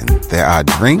 Then there are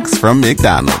drinks from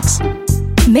McDonald's.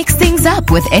 Mix things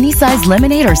up with any size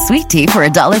lemonade or sweet tea for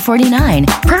 $1.49.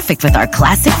 Perfect with our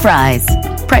classic fries.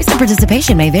 Price and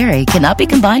participation may vary. Cannot be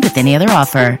combined with any other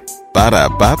offer.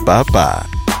 Ba-da-ba-ba-ba.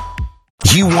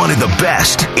 You wanted the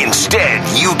best.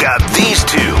 Instead, you got these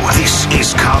two. This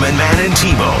is Common Man and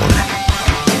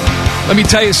T-Bone. Let me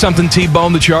tell you something,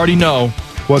 T-Bone, that you already know.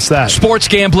 What's that? Sports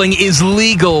gambling is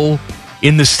legal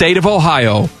in the state of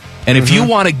Ohio. And if you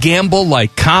want to gamble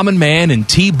like Common Man and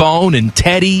T-Bone and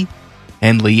Teddy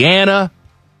and Leanna,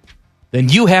 then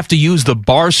you have to use the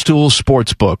Barstool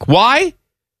Sportsbook. Why?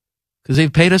 Because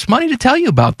they've paid us money to tell you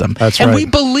about them. That's and right. we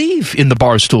believe in the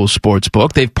Barstool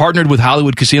Sportsbook. They've partnered with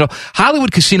Hollywood Casino.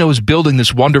 Hollywood Casino is building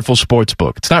this wonderful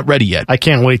sportsbook. It's not ready yet. I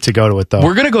can't wait to go to it, though.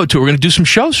 We're going to go to it. We're going to do some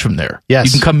shows from there. Yes.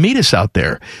 You can come meet us out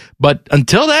there. But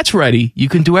until that's ready, you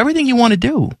can do everything you want to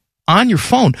do on your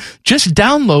phone. Just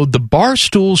download the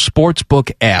Barstool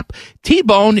Sportsbook app.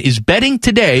 T-Bone is betting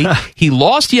today. He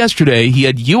lost yesterday. He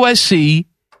had USC,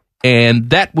 and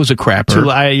that was a crapper.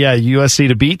 USC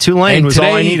to beat Tulane and was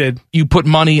all I needed. You put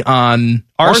money on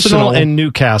Arsenal and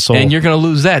Newcastle. And you're going to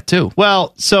lose that, too.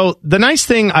 Well, so the nice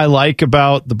thing I like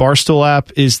about the Barstool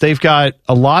app is they've got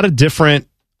a lot of different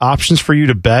options for you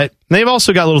to bet. They've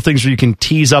also got little things where you can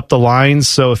tease up the lines.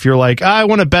 So if you're like, I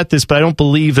want to bet this, but I don't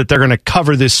believe that they're going to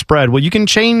cover this spread. Well, you can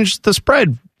change the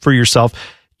spread for yourself.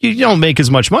 you don't make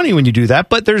as much money when you do that,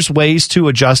 but there's ways to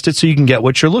adjust it so you can get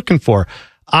what you're looking for.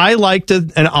 I liked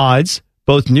an odds,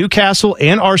 both Newcastle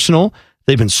and Arsenal.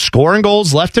 They've been scoring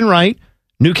goals left and right.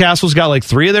 Newcastle's got like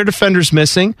 3 of their defenders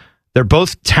missing. They're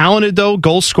both talented, though,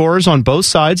 goal scorers on both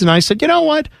sides. And I said, you know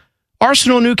what?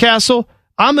 Arsenal, Newcastle,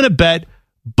 I'm going to bet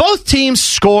both teams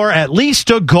score at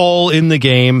least a goal in the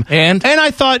game. And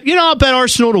I thought, I'll bet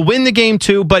Arsenal to win the game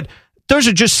too, but those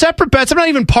are just separate bets. I'm not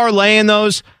even parlaying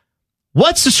those.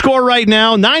 What's the score right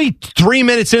now? 93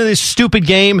 minutes into this stupid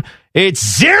game.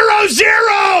 It's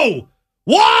 0-0.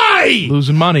 Why?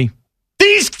 Losing money.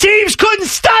 These teams couldn't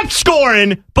stop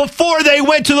scoring before they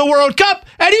went to the World Cup,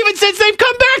 and even since they've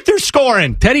come back, they're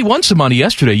scoring. Teddy won some money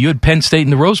yesterday. You had Penn State in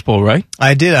the Rose Bowl, right?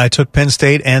 I did. I took Penn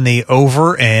State and the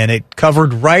over, and it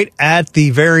covered right at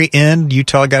the very end.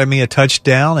 Utah got me a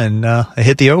touchdown, and I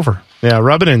hit the over. Yeah,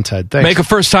 rub it in, Ted. Thanks. Make a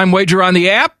first-time wager on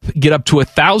the app. Get up to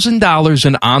 $1,000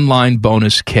 in online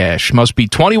bonus cash. Must be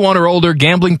 21 or older.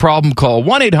 Gambling problem? Call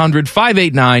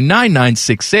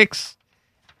 1-800-589-9966.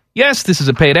 Yes, this is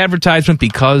a paid advertisement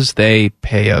because they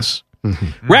pay us.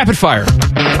 Rapid fire.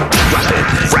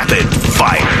 Rapid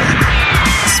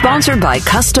fire. Sponsored by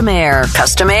Custom Air.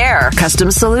 Custom Air. Custom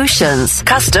Solutions.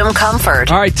 Custom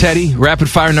Comfort. All right, Teddy. Rapid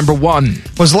fire number 1.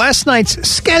 Was last night's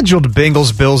scheduled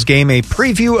Bengals-Bills game a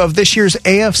preview of this year's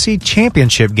AFC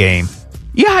Championship game?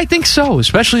 Yeah, I think so,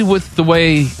 especially with the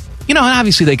way,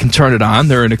 obviously they can turn it on.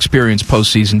 They're an experienced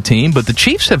postseason team, but the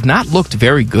Chiefs have not looked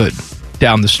very good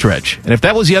down the stretch. And if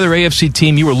that was the other AFC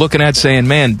team you were looking at saying,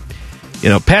 man,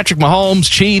 Patrick Mahomes,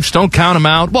 Chiefs, don't count them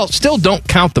out. Well, still don't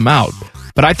count them out.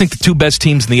 But I think the 2 best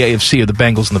teams in the AFC are the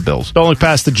Bengals and the Bills. Don't look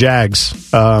past the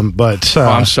Jags. I'm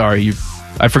sorry.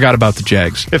 I forgot about the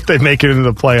Jags. If they make it into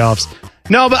the playoffs.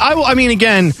 No, but I mean,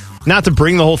 again, not to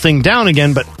bring the whole thing down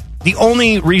again, but the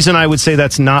only reason I would say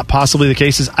that's not possibly the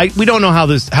case is we don't know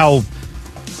how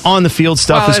on the field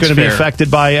stuff is going to be affected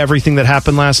by everything that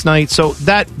happened last night. So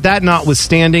that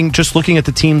notwithstanding, just looking at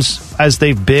the teams as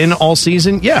they've been all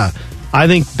season, yeah, I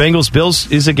think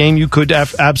Bengals-Bills is a game you could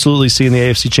absolutely see in the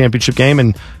AFC Championship game,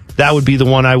 and that would be the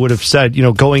one I would have said,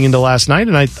 going into last night,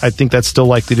 and I think that's still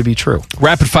likely to be true.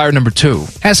 Rapid fire number 2.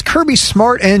 Has Kirby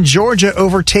Smart and Georgia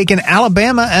overtaken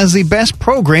Alabama as the best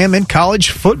program in college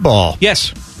football?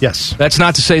 Yes. Yes. That's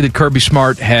not to say that Kirby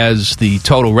Smart has the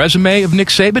total resume of Nick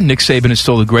Saban. Nick Saban is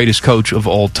still the greatest coach of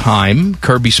all time.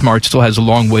 Kirby Smart still has a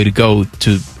long way to go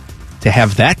to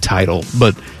have that title.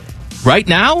 But right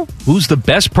now, who's the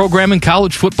best program in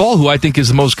college football, who I think is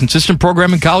the most consistent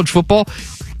program in college football?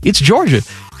 It's Georgia.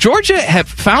 Georgia have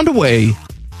found a way,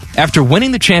 after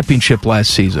winning the championship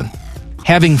last season,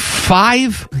 having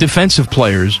 5 defensive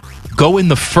players go in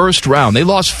the first round. They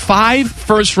lost 5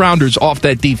 first-rounders off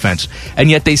that defense, and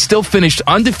yet they still finished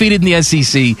undefeated in the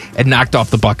SEC and knocked off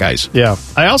the Buckeyes. Yeah.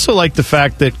 I also like the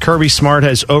fact that Kirby Smart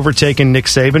has overtaken Nick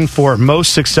Saban for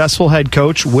most successful head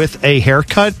coach with a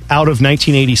haircut out of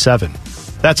 1987.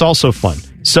 That's also fun.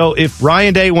 So if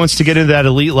Ryan Day wants to get into that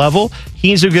elite level, he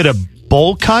needs to get a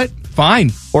bowl cut.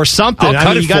 Fine. Or something. I'll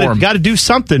cut it for him. You got to do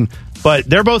something. But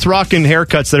they're both rocking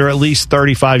haircuts that are at least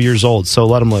 35 years old, so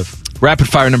let them live. Rapid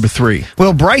fire number 3.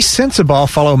 Will Bryce Sensabaugh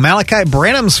follow Malachi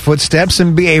Branham's footsteps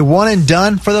and be a one and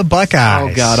done for the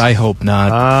Buckeyes? Oh, God, I hope not.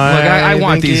 Look, I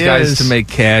want these guys to make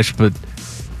cash, but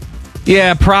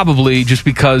yeah, probably just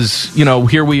because,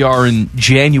 here we are in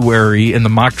January and the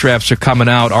mock drafts are coming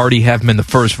out, already have him in the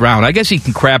first round. I guess he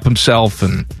can crap himself,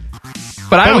 but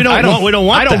we don't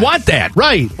want that.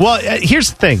 Right. Well,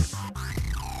 here's the thing.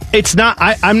 It's not,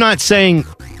 I'm not saying,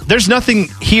 there's nothing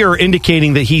here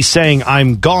indicating that he's saying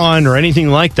I'm gone or anything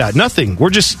like that. Nothing. We're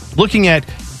just looking at,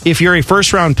 if you're a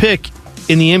first round pick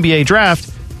in the NBA draft,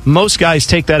 most guys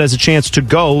take that as a chance to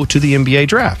go to the NBA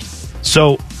draft.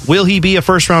 So will he be a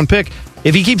first round pick?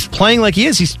 If he keeps playing like he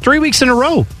is, he's 3 weeks in a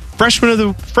row. Freshman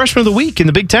of the week in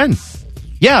the Big Ten.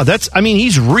 Yeah,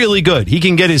 he's really good. He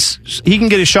can get his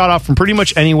shot off from pretty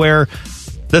much anywhere.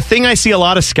 The thing I see a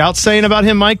lot of scouts saying about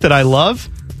him, Mike, that I love,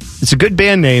 it's a good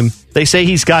band name. They say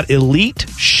he's got elite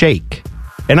shake.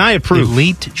 And I approve.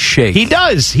 Elite shake. He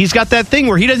does. He's got that thing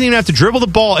where he doesn't even have to dribble the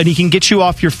ball and he can get you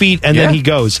off your feet and then he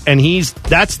goes. And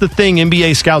that's the thing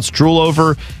NBA scouts drool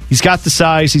over. He's got the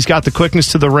size. He's got the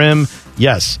quickness to the rim.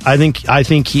 Yes, I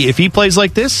think if he plays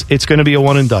like this, it's going to be a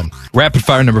one and done. Rapid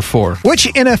fire number 4. Which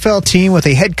NFL team with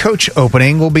a head coach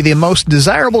opening will be the most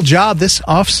desirable job this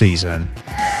offseason?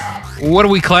 What are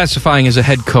we classifying as a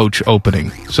head coach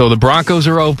opening? So the Broncos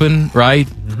are open, right?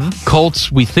 Mm-hmm.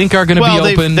 Colts, we think, are going to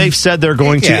be open. They've said they're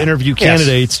going to interview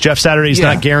candidates. Jeff Saturday's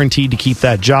not guaranteed to keep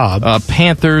that job.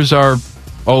 Panthers are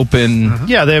open. Mm-hmm.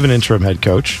 Yeah, they have an interim head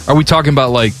coach. Are we talking about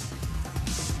like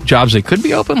jobs that could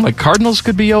be open, like Cardinals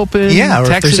could be open. Yeah, or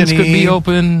Texans could be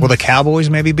open. Will the Cowboys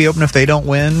maybe be open if they don't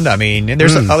win? I mean,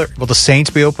 there's other. Will the Saints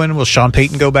be open? Will Sean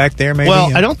Payton go back there? Maybe.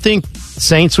 Well, I don't think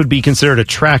Saints would be considered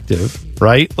attractive,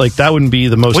 right? Like that wouldn't be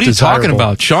the most. What are you desirable. talking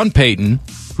about? Sean Payton,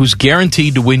 who's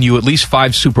guaranteed to win you at least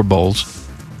 5 Super Bowls.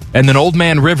 And then Old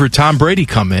Man River, Tom Brady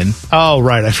come in. Oh,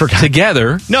 right. I forgot.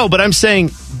 Together. No, but I'm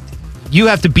saying you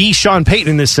have to be Sean Payton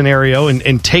in this scenario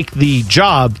and take the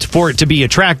job for it to be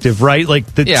attractive, right? Like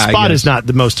the spot is not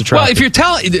the most attractive. Well, if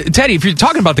you're Teddy, if you're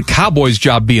talking about the Cowboys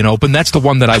job being open, that's the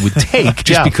one that I would take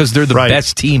just because they're the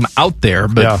best team out there.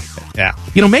 But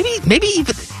maybe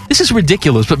even, this is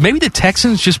ridiculous, but maybe the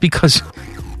Texans, just because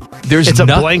it's a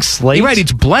blank slate. You're right,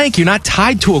 it's blank. You're not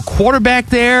tied to a quarterback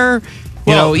there.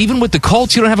 You know, even with the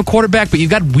Colts, you don't have a quarterback, but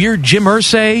you've got weird Jim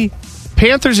Irsay.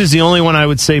 Panthers is the only one I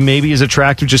would say maybe is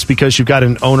attractive just because you've got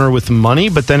an owner with money,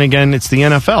 but then again, it's the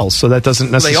NFL, so that doesn't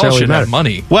necessarily they all should matter. Have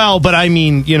money. Well, but I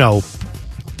mean,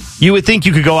 you would think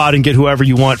you could go out and get whoever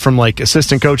you want from like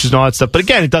assistant coaches and all that stuff, but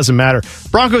again, it doesn't matter.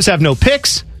 Broncos have no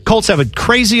picks. Colts have a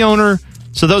crazy owner,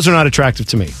 so those are not attractive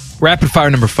to me. Rapid fire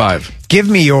number 5. Give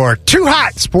me your too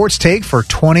hot sports take for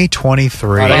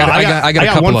 2023. I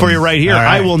got one for you right here.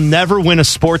 Right. I will never win a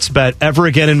sports bet ever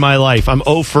again in my life. I'm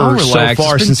 0 for so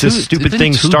far since this stupid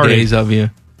thing started. Days of you.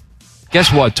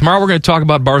 Guess what? Tomorrow we're going to talk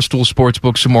about Barstool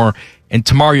Sportsbook some more, and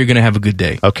tomorrow you're going to have a good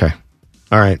day. Okay.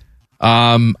 All right.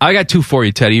 I got 2 for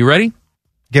you, Teddy. You ready?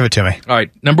 Give it to me. All right.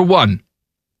 Number 1,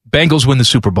 Bengals win the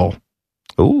Super Bowl.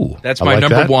 Ooh, that's my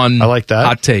number 1 I like that.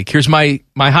 hot take. Here's my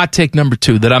hot take number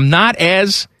 2 that I'm not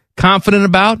as confident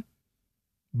about,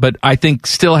 but I think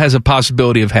still has a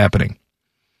possibility of happening.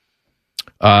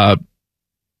 At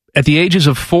the ages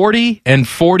of 40 and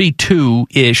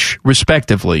 42-ish,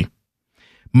 respectively,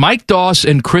 Mike Doss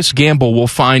and Chris Gamble will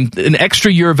find an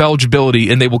extra year of eligibility,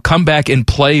 and they will come back and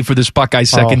play for this Buckeye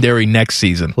secondary next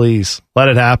season. Please, let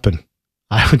it happen.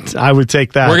 I would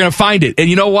take that. We're going to find it. And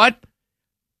you know what?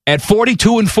 At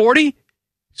 42 and 40,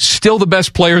 still the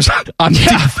best players on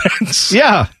defense.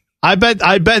 Yeah. I bet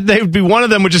they would be, one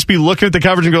of them would just be looking at the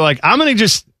coverage and go like, I'm going to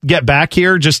just get back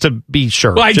here just to be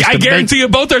sure. Well, I guarantee you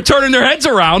both are turning their heads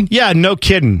around. Yeah, no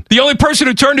kidding. The only person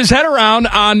who turned his head around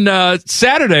on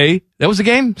Saturday, that was the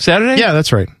game? Saturday? Yeah,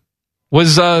 that's right.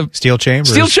 Was Steel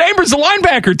Chambers. Steel Chambers, the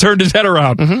linebacker, turned his head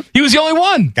around. Mm-hmm. He was the only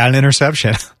one. Got an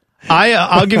interception.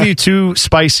 I'll give you 2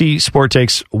 spicy sport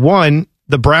takes. 1,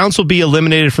 the Browns will be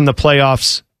eliminated from the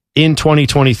playoffs in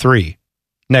 2023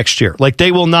 next year. Like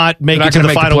they will not make it to the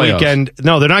final weekend.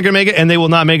 No, they're not going to make it, and they will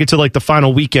not make it to like the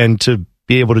final weekend to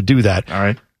be able to do that. All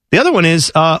right. The other one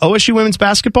is OSU women's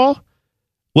basketball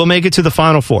will make it to the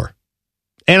Final Four,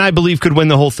 and I believe could win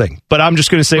the whole thing. But I'm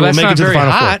just going to say we'll make it to the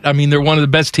Final Four. I mean, they're one of the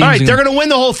best teams. All right, they're going to win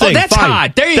the whole thing. Oh, that's Fine.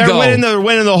 hot. There you go. They're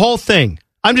winning the whole thing.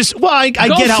 I get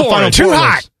how Final Four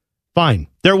is. Fine.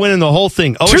 They're winning the whole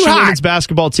thing. OSU women's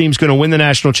basketball team's going to win the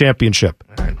national championship.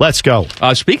 Right. Let's go.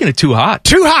 Speaking of too hot.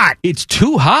 It's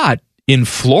too hot in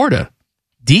Florida.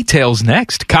 Details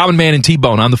next. Common Man and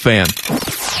T-Bone on the Fan.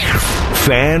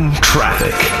 Fan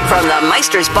traffic. From the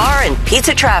Meister's Bar and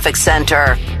Pizza Traffic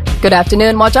Center. Good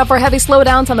afternoon. Watch out for heavy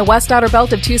slowdowns on the west outer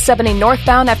belt of 270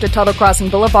 northbound after Tuttle Crossing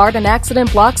Boulevard. An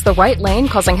accident blocks the right lane,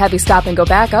 causing heavy stop and go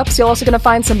backups. You're also going to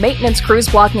find some maintenance crews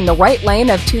blocking the right lane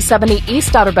of 270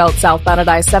 east outer belt southbound at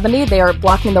I-70. They are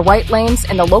blocking the right lanes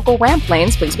and the local ramp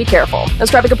lanes. Please be careful. This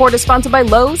traffic report is sponsored by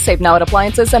Lowe's. Save now at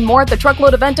appliances and more at the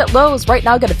truckload event at Lowe's. Right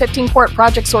now, get a 15-quart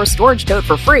Project Source storage tote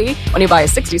for free when you buy a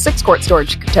 66-quart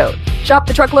storage tote. Shop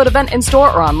the truckload event in store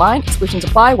or online. Exclusions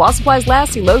apply while supplies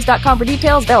last. See Lowe's.com for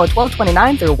details. Valid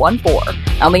 12/29 through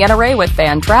 1/4. I'm Leanna Ray with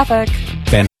Fan Traffic.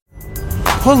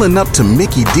 Pulling up to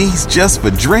Mickey D's just for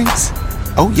drinks?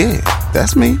 Oh yeah,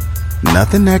 that's me.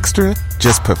 Nothing extra,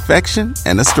 just perfection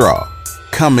and a straw.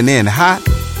 Coming in hot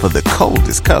for the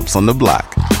coldest cups on the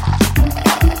block.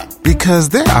 Because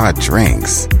there are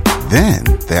drinks. Then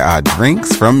there are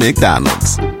drinks from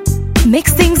McDonald's.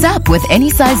 Mix things up with any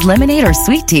size lemonade or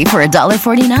sweet tea for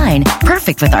 $1.49.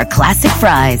 Perfect with our classic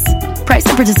fries. Price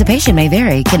and participation may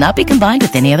vary. Cannot be combined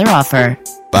with any other offer.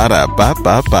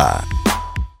 Ba-da-ba-ba-ba.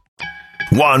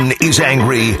 One is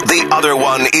angry, the other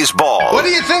one is bald. What do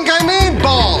you think I mean,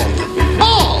 bald?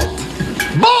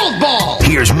 Bald!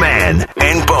 Here's Man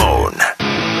and Bone.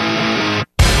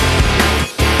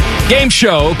 Game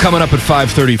show coming up at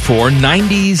 5:34.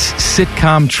 90s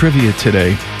sitcom trivia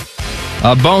today.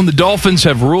 Bone, the Dolphins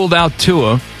have ruled out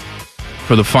Tua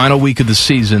for the final week of the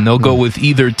season. They'll go with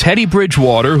either Teddy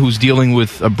Bridgewater, who's dealing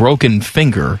with a broken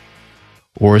finger,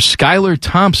 or Skylar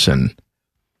Thompson,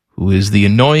 who is the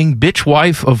annoying bitch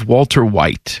wife of Walter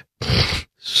White.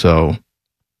 So,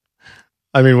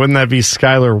 I mean, wouldn't that be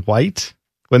Skylar White?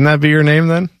 Wouldn't that be your name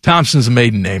then? Thompson's a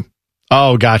maiden name.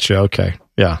 Oh, gotcha. Okay.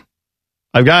 Yeah.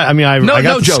 I got the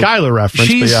Skyler reference,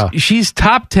 but yeah. She's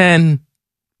top 10,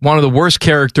 one of the worst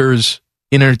characters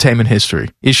in entertainment history.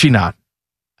 Is she not?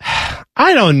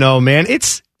 I don't know, man.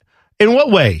 It's in what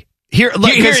way? Here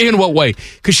in what way?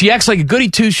 Because she acts like a goody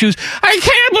two-shoes. I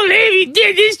can't believe he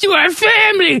did this to our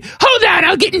family. Hold on,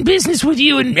 I'll get in business with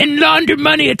you and launder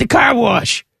money at the car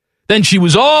wash. Then she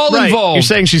was all involved. You're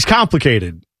saying she's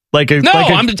complicated. Like a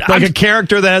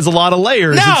character that has a lot of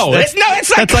layers. No, it's not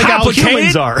that's like how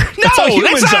humans are. That's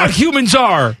not how humans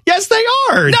are. Yes, they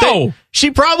are. No.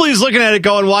 She probably is looking at it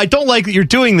going, well, I don't like that you're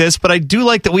doing this, but I do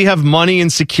like that we have money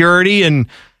and security, and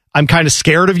I'm kind of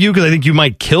scared of you because I think you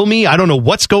might kill me. I don't know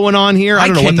what's going on here. I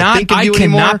don't know what to think of you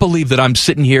anymore. I cannot believe that I'm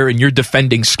sitting here and you're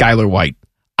defending Skyler White.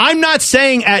 I'm not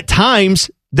saying at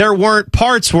times there weren't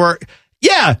parts where,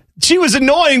 yeah, she was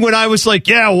annoying when I was like,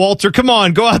 yeah, Walter, come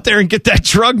on, go out there and get that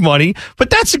drug money. But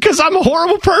that's because I'm a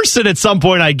horrible person at some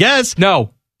point, I guess.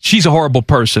 No, she's a horrible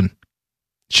person.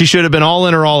 She should have been all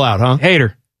in or all out, huh? Hate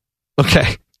her.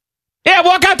 Okay. Yeah,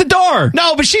 walk out the door.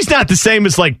 No, but she's not the same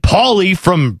as like Paulie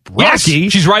from Rocky.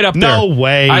 Yes, she's right up there. No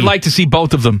way. I'd like to see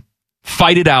both of them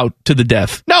fight it out to the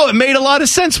death. No, it made a lot of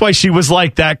sense why she was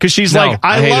like that, because she's like,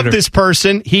 I love this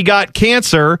person. He got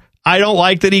cancer. I don't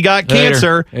like that he got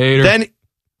cancer. Then.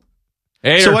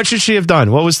 So what should she have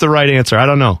done? What was the right answer? I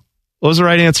don't know. What was the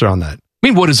right answer on that? I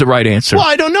mean, what is the right answer? Well,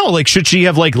 I don't know. Like, should she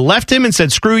have like left him and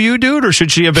said, screw you, dude? Or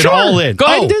should she have been all in? Go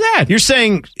ahead and do that. You're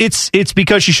saying it's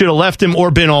because she should have left him or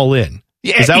been all in.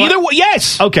 Yeah, either way,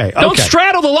 yes. Okay. Don't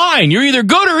straddle the line. You're either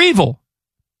good or evil.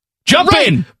 Jump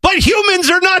in. But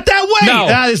humans are not that way. No.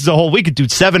 This is a whole, we could do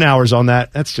 7 hours on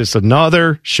that. That's just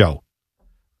another show.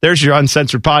 There's your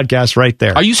uncensored podcast right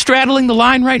there. Are you straddling the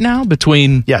line right now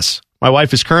between? Yes. My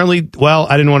wife is currently,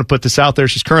 I didn't want to put this out there.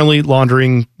 She's currently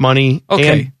laundering money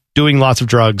and doing lots of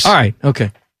drugs. All right.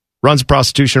 Okay. Runs a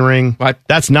prostitution ring. What?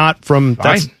 That's not from,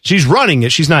 she's running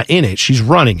it. She's not in it. She's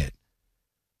running it.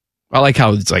 I like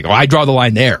how it's like, I draw the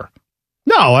line there.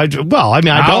 No, I don't.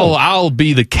 I'll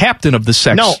be the captain of the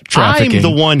sex trafficking. I'm the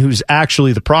one who's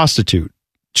actually the prostitute.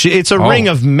 It's a ring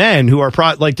of men who are,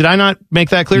 did I not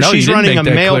make that clear? No, she's running a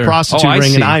male prostitute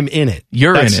ring and I'm in it.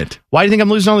 You're in it. Why do you think I'm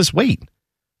losing all this weight?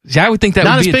 See, I would think that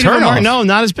would be a turnoff. No,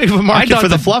 not as big of a market for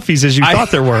the fluffies as you thought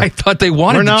there were. I thought they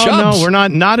wanted the chubs. No, we're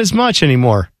not as much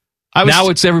anymore. Now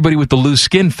it's everybody with the loose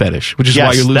skin fetish, which is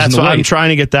why you're losing that's the weight. I'm trying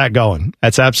to get that going.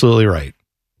 That's absolutely right.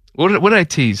 What did I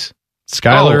tease?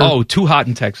 Skyler. Oh, too hot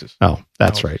in Texas. Oh,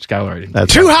 that's right. Skyler, I didn't.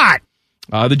 That's too hot.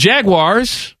 The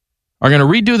Jaguars are going to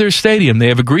redo their stadium. They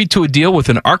have agreed to a deal with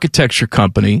an architecture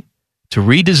company to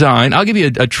redesign. I'll give you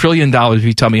 $1 trillion if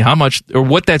you tell me how much or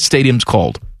what that stadium's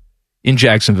called in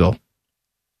Jacksonville.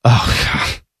 Oh,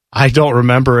 God. I don't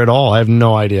remember at all. I have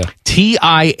no idea.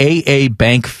 TIAA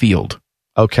Bank Field.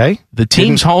 Okay. The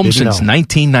team's home since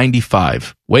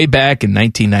 1995. Way back in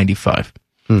 1995.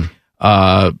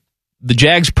 The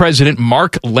Jags president,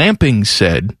 Mark Lamping,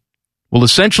 said, we'll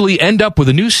essentially end up with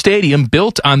a new stadium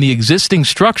built on the existing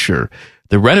structure.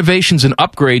 The renovations and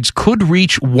upgrades could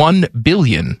reach $1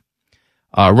 billion.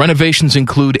 Renovations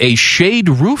include a shade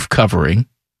roof covering,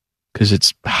 because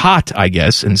it's hot, I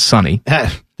guess, and sunny.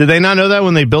 Did they not know that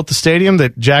when they built the stadium,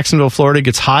 that Jacksonville, Florida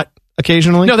gets hot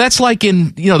occasionally? No, that's like in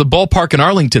the ballpark in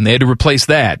Arlington. They had to replace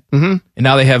that. Mm-hmm. And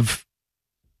now they have...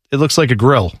 It looks like a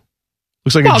grill.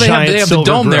 Looks like a giant they have silver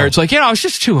the dome grill. there. It's like, it's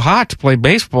just too hot to play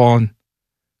baseball. And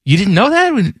you didn't know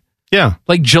that? Yeah.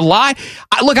 Like July.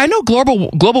 I know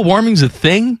global warming's a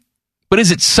thing, but is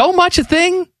it so much a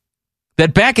thing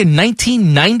that back in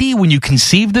 1990, when you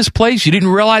conceived this place, you didn't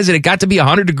realize that it got to be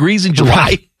 100 degrees in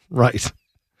July? Right.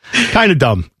 Kind of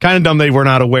dumb. They were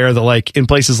not aware that in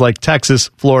places like Texas,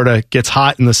 Florida, gets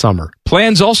hot in the summer.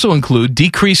 Plans also include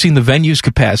decreasing the venue's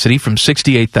capacity from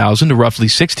 68,000 to roughly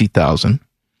 60,000.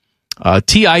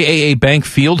 TIAA Bank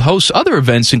Field hosts other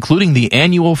events, including the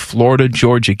annual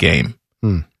Florida-Georgia game.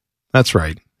 That's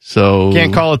right. So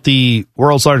can't call it the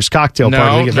world's largest cocktail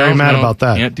party. They get very mad about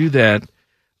that. Can't do that.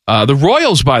 The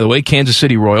Royals, by the way, Kansas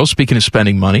City Royals, speaking of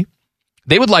spending money,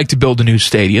 they would like to build a new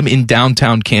stadium in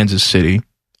downtown Kansas City.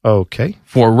 Okay.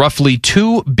 For roughly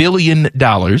 $2 billion.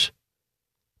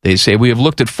 They say, we have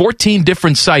looked at 14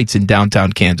 different sites in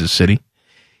downtown Kansas City.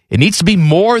 It needs to be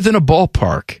more than a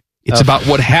ballpark. It's about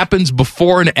what happens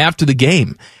before and after the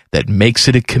game that makes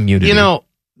it a community.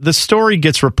 The story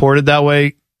gets reported that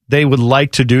way. They would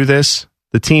like to do this.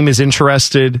 The team is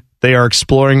interested. They are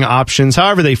exploring options.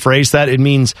 However they phrase that, it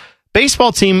means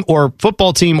baseball team or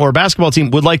football team or basketball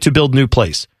team would like to build new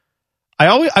place.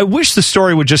 I wish the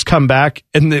story would just come back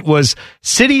and it was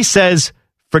city says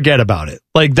forget about it.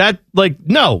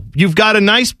 No, you've got a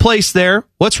nice place there.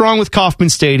 What's wrong with Kauffman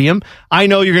Stadium? I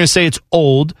know you're going to say it's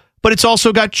old, but it's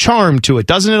also got charm to it,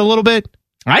 doesn't it, a little bit?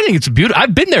 I think it's beautiful.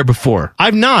 I've been there before.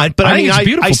 I've not, but I mean, think it's a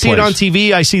beautiful I see it place. on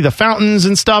TV. I see the fountains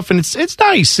and stuff, and it's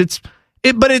nice.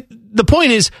 The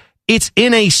point is, it's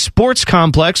in a sports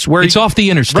complex where it's off the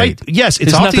interstate. Right? Yes,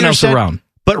 it's There's off nothing the else interstate, around.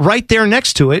 But right there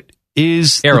next to it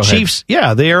is Arrowhead. the Chiefs.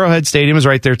 Yeah, the Arrowhead Stadium is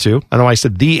right there too. I know I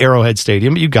said the Arrowhead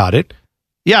Stadium, but you got it.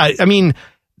 Yeah, I mean,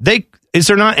 is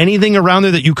there not anything around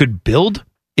there that you could build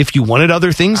if you wanted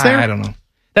other things there? I don't know.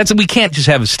 We can't just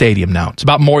have a stadium now. It's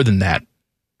about more than that.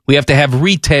 We have to have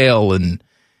retail and,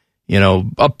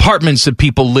 apartments that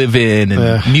people live in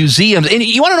and museums. And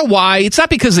you want to know why? It's not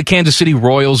because the Kansas City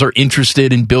Royals are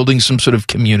interested in building some sort of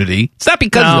community. It's not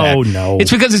because of that. No.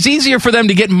 It's because it's easier for them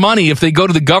to get money if they go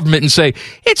to the government and say,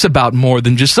 it's about more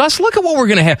than just us. Look at what we're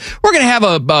going to have. We're going to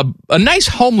have a nice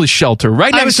homeless shelter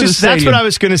right next to the stadium. That's what I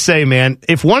was going to say, man.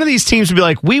 If one of these teams would be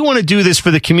like, we want to do this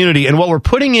for the community, and what we're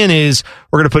putting in is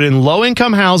we're going to put in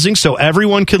low-income housing so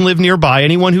everyone can live nearby.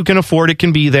 Anyone who can afford it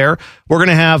can be there. We're going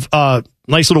to have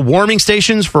nice little warming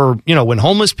stations for, when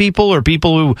homeless people or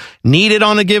people who need it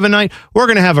on a given night. We're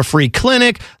going to have a free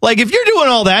clinic. Like, if you're doing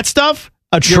all that stuff,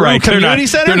 a true community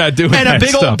center, they're not doing and that a big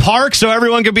stuff. old park so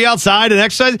everyone can be outside and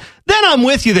exercise, then I'm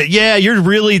with you that, yeah, you're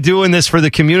really doing this for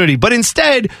the community. But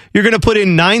instead, you're going to put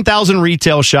in 9,000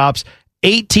 retail shops,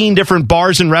 18 different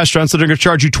bars and restaurants that are going to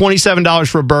charge you $27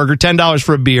 for a burger, $10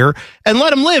 for a beer, and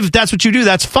let them live. If that's what you do,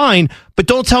 that's fine. But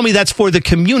don't tell me that's for the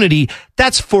community.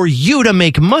 That's for you to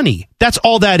make money. That's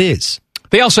all that is.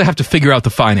 They also have to figure out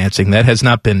the financing. That has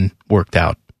not been worked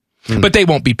out. But they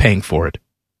won't be paying for it.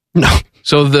 No.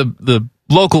 So the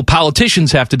local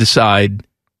politicians have to decide,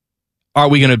 are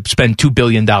we going to spend $2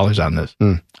 billion on this?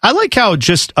 I like how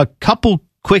just a couple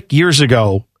quick years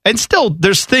ago, and still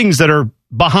there's things that are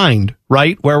behind,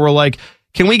 right? Where we're like,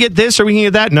 can we get this or we can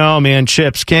get that? No, man,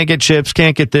 chips, can't get this,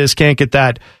 can't get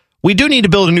that. We do need to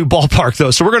build a new ballpark,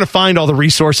 though, so we're going to find all the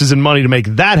resources and money to make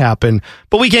that happen,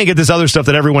 but we can't get this other stuff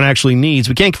that everyone actually needs.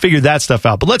 We can't figure that stuff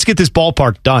out, but let's get this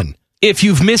ballpark done. If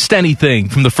you've missed anything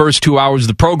from the first 2 hours of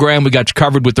the program, we got you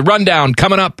covered with the rundown.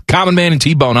 Coming up, Common Man and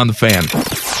T-Bone on the Fan.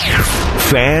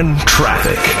 Fan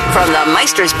traffic. From the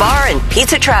Meister's Bar and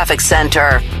Pizza Traffic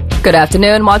Center. Good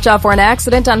afternoon. Watch out for an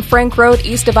accident on Frank Road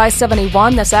east of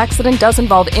I-71. This accident does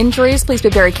involve injuries. Please be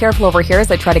very careful over here as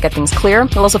they try to get things clear.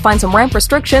 You'll also find some ramp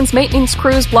restrictions. Maintenance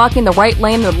crews blocking the right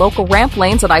lane and the local ramp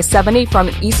lanes at I-70 from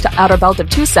east to outer belt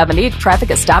of 270. Traffic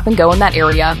is stop and go in that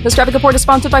area. This traffic report is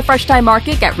sponsored by Fresh Time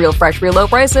Market. Get real fresh, real low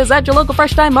prices at your local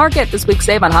Fresh Time Market. This week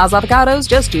save on Haas avocados,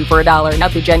 just 2 for $1. Now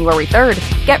through January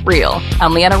 3rd. Get real.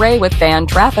 I'm Leanna Ray with Fan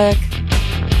Traffic.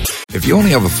 If you only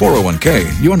have a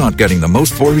 401k, you're not getting the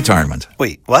most for retirement.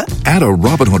 Wait, what? Add a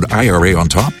Robinhood IRA on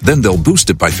top, then they'll boost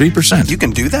it by 3%. You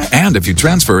can do that? And if you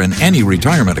transfer in any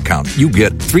retirement account, you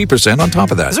get 3% on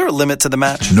top of that. Is there a limit to the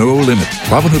match? No limit.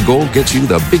 Robinhood Gold gets you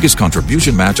the biggest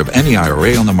contribution match of any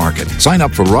IRA on the market. Sign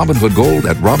up for Robinhood Gold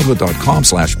at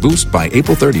Robinhood.com/boost by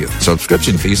April 30th.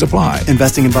 Subscription fees apply.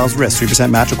 Investing involves risk. 3%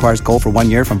 match requires gold for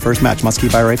 1 year from first match. Must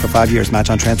keep IRA for 5 years. Match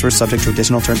on transfers subject to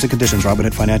additional terms and conditions.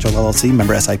 Robinhood Financial LLC,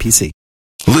 member SIPC.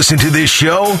 Listen to this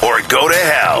show or go to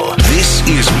hell. This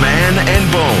is Man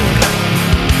and Bone.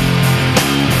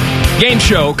 Game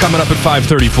show coming up at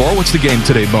 5:34. What's the game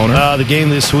today, Boner? The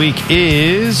game this week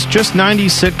is just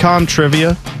 90s sitcom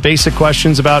trivia. Basic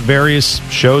questions about various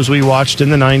shows we watched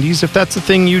in the 90s. If that's the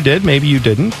thing you did, maybe you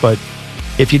didn't. But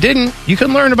if you didn't, you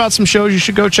can learn about some shows you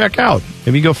should go check out.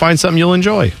 Maybe go find something you'll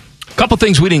enjoy. A couple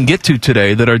things we didn't get to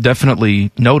today that are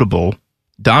definitely notable.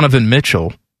 Donovan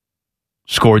Mitchell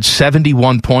scored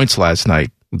 71 points last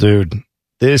night. Dude,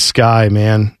 this guy,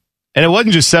 man. And it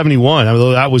wasn't just 71. I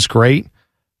mean, that was great.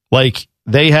 Like,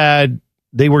 they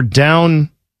were down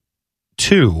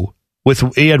 2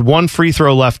 he had 1 free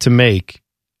throw left to make,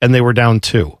 and they were down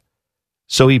 2.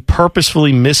 So he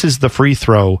purposefully misses the free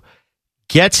throw,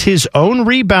 gets his own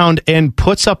rebound, and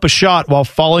puts up a shot while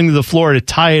falling to the floor to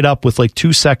tie it up with like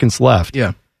 2 seconds left.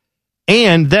 Yeah.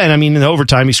 And then, I mean, in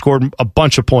overtime, he scored a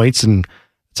bunch of points, and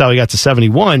that's how he got to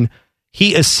 71.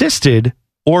 He assisted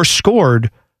or scored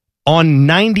on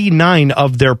 99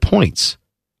 of their points.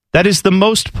 That is the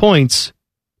most points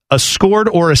scored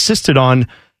or assisted on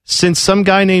since some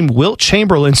guy named Wilt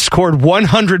Chamberlain scored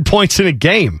 100 points in a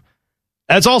game.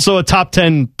 That's also a top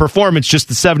 10 performance, just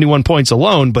the 71 points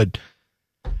alone. But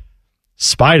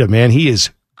Spida, man, he is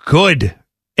good.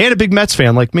 And a big Mets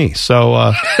fan like me.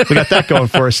 So we got that going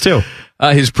for us, too.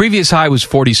 His previous high was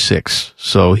 46,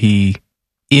 so he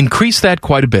increased that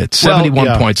quite a bit.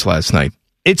 71 points last night.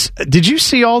 Did you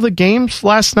see all the games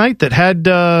last night that had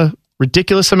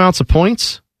ridiculous amounts of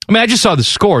points? I mean, I just saw the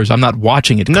scores. I'm not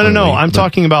watching it. No. Clearly, I'm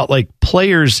talking about like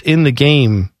players in the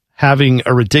game having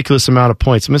a ridiculous amount of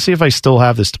points. I'm going to see if I still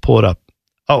have this to pull it up.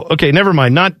 Oh, okay. Never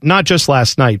mind. Not just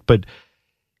last night, but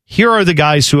here are the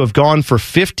guys who have gone for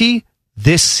 50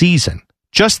 this season,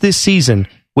 just this season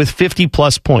with 50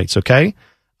 plus points. Okay.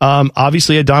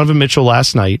 Obviously, had Donovan Mitchell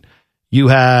last night. You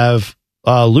have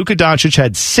Luka Doncic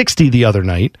had 60 the other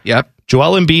night. Yep.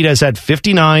 Joel Embiid has had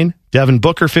 59. Devin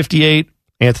Booker 58.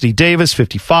 Anthony Davis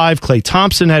 55. Klay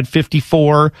Thompson had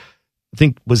 54. I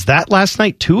think, was that last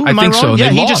night too? I think so.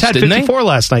 Yeah, he just had 54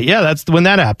 last night. Yeah, that's when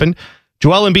that happened.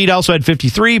 Joel Embiid also had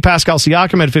 53. Pascal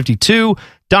Siakam had 52.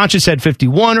 Doncic had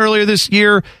 51 earlier this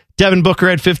year. Devin Booker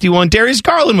had 51. Darius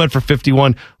Garland went for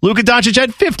 51. Luka Doncic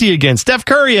had 50 again. Steph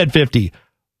Curry had 50.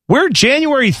 We're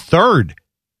January 3rd,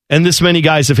 and this many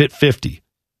guys have hit 50.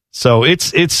 So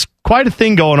it's quite a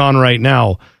thing going on right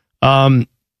now.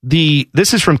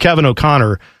 This is from Kevin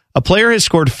O'Connor. A player has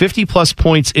scored 50-plus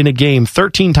points in a game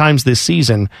 13 times this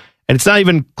season, and it's not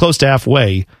even close to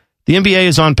halfway. The NBA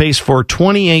is on pace for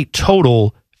 28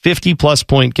 total 50-plus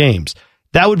point games.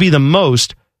 That would be the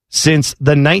most since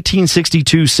the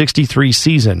 1962-63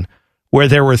 season, where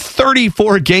there were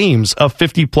 34 games of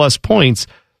 50-plus points.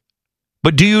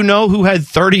 But do you know who had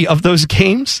 30 of those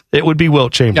games? It would be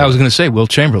Wilt Chamberlain. Yeah, I was going to say Wilt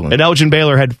Chamberlain. And Elgin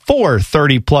Baylor had 4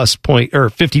 30-plus point or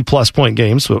 50-plus point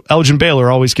games. So Elgin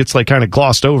Baylor always gets like kind of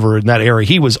glossed over in that era.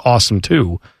 He was awesome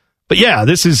too. But yeah,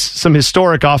 this is some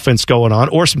historic offense going on,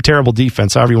 or some terrible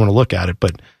defense, however you want to look at it.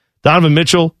 But Donovan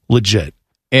Mitchell, legit.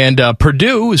 And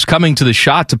Purdue is coming to the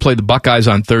Shot to play the Buckeyes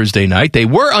on Thursday night. They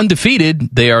were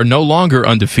undefeated. They are no longer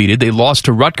undefeated. They lost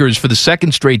to Rutgers for the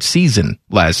second straight season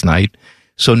last night.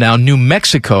 So now New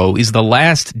Mexico is the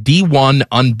last D1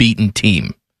 unbeaten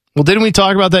team. Well, didn't we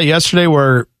talk about that yesterday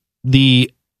where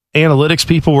the analytics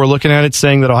people were looking at it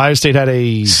saying that Ohio State had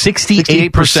a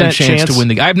 68% chance to win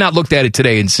the game? I have not looked at it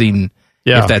today and seen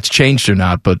if that's changed or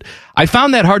not, but I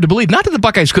found that hard to believe. Not that the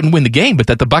Buckeyes couldn't win the game, but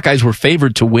that the Buckeyes were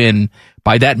favored to win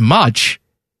by that much.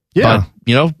 Yeah.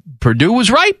 But, Purdue was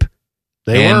ripe.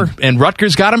 They were. And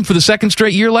Rutgers got them for the second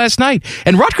straight year last night.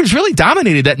 And Rutgers really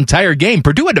dominated that entire game.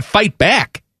 Purdue had to fight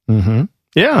back. Mm-hmm.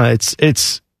 Yeah,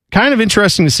 it's kind of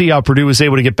interesting to see how Purdue was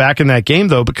able to get back in that game,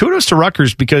 though. But kudos to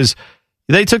Rutgers because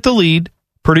they took the lead.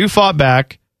 Purdue fought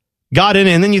back, got in,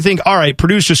 and then you think, all right,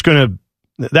 Purdue's just going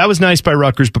to... That was nice by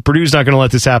Rutgers, but Purdue's not going to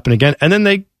let this happen again. And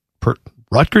then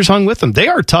Rutgers hung with them. They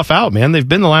are tough out, man. They've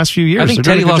been the last few years. I think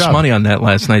Teddy lost money on that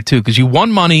last night, too, because you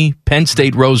won money, Penn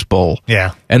State Rose Bowl.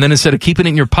 Yeah. And then instead of keeping it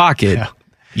in your pocket,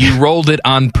 you rolled it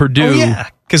on Purdue. Oh, yeah.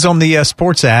 Because on the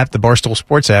sports app, the Barstool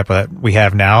Sports app that we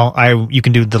have now, you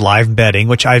can do the live betting,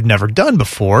 which I've never done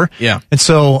before. Yeah. And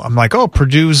so I'm like,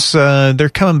 Purdue's, they're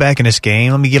coming back in this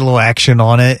game. Let me get a little action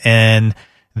on it. And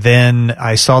then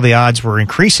I saw the odds were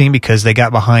increasing because they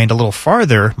got behind a little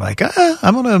farther. I'm like,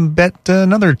 I'm going to bet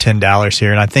another $10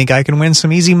 here, and I think I can win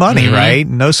some easy money, right?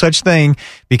 No such thing,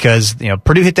 because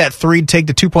Purdue hit that 3 to take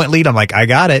the 2-point lead. I'm like, I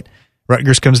got it.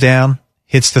 Rutgers comes down,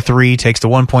 hits the 3, takes the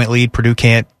 1-point lead. Purdue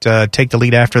can't take the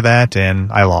lead after that,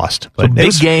 and I lost. But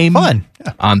big game fun.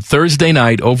 On Thursday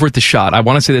night over at the Shot. I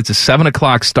want to say that's a 7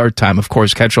 o'clock start time. Of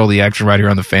course, catch all the action right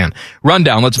here on the Fan.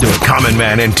 Rundown, let's do it. Common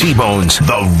Man and T-Bone's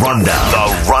The Rundown.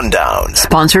 The Rundown.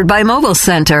 Sponsored by Mobile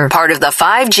Center, part of the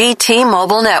 5G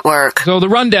T-Mobile network. So the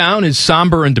Rundown is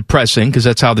somber and depressing because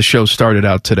that's how the show started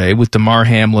out today with Damar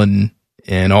Hamlin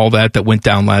and all that went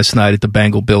down last night at the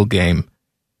Bengal-Bill game.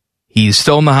 He's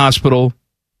still in the hospital.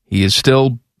 He is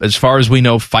still, as far as we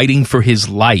know, fighting for his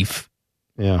life.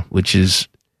 Yeah. Which is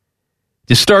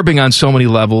disturbing on so many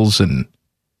levels, and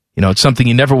it's something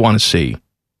you never want to see.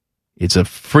 It's a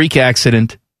freak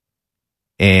accident,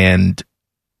 and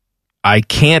I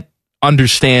can't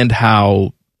understand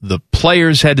how the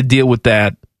players had to deal with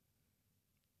that.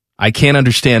 I can't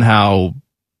understand how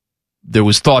there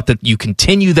was thought that you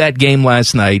continue that game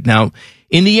last night. Now,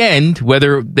 in the end,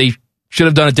 whether they should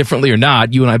have done it differently or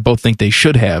not, you and I both think they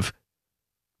should have.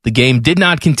 The game did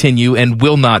not continue and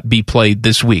will not be played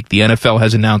this week. The NFL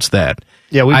has announced that.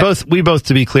 Yeah, we both,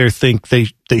 to be clear, think they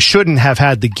shouldn't have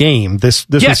had the game. This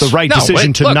was the right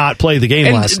decision to not play the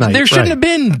game last night. There shouldn't have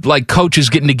been like coaches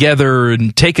getting together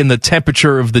and taking the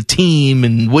temperature of the team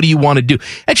and what do you want to do.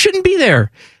 That shouldn't be there.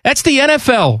 That's the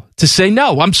NFL to say,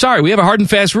 no, I'm sorry, we have a hard and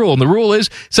fast rule. And the rule is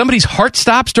somebody's heart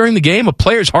stops during the game, a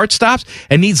player's heart stops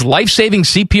and needs life-saving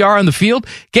CPR on the field,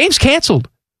 game's canceled.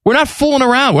 We're not fooling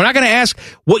around. We're not going to ask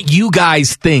what you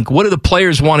guys think. What do the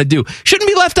players want to do? Shouldn't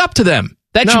be left up to them.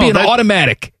 That should be an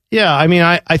automatic. Yeah, I mean,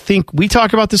 I think we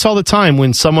talk about this all the time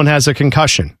when someone has a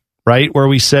concussion. right? Where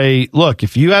we say, look,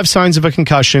 if you have signs of a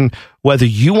concussion, whether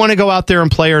you want to go out there and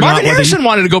play or Marvin not. Harrison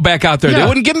wanted to go back out there. Yeah. They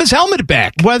wouldn't give him his helmet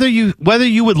back. Whether you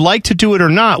would like to do it or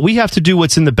not, we have to do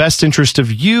what's in the best interest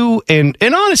of you. And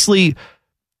honestly,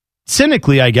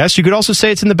 cynically, I guess, you could also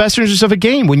say it's in the best interest of a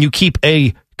game when you keep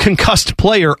a concussed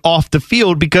player off the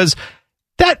field, because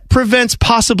that prevents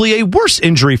possibly a worse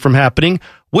injury from happening,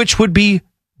 which would be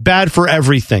bad for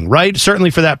everything, right? Certainly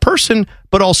for that person,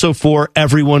 but also for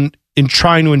everyone in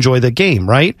trying to enjoy the game,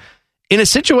 right? In a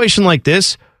situation like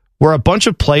this, where a bunch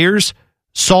of players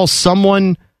saw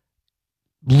someone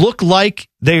look like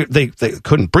they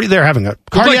couldn't breathe, they're having a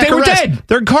cardiac arrest. Were dead.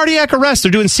 They're in cardiac arrest.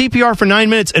 They're doing CPR for 9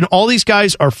 minutes, and all these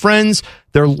guys are friends.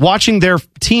 They're watching their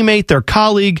teammate, their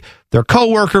colleague, their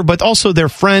coworker, but also their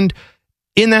friend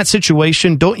in that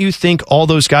situation. Don't you think all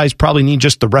those guys probably need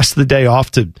just the rest of the day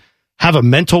off to have a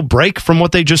mental break from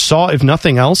what they just saw, if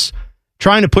nothing else?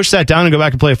 Trying to push that down and go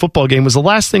back and play a football game was the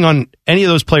last thing on any of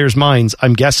those players' minds,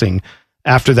 I'm guessing,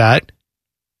 after that.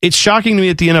 It's shocking to me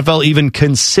that the NFL even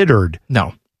considered,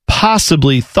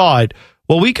 possibly thought,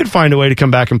 well, we could find a way to come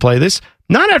back and play this.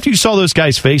 Not after you saw those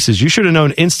guys' faces. You should have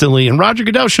known instantly, and Roger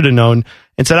Goodell should have known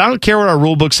and said, I don't care what our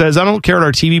rule book says. I don't care what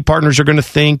our TV partners are going to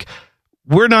think.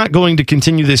 We're not going to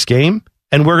continue this game,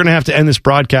 and we're going to have to end this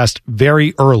broadcast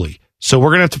very early. So we're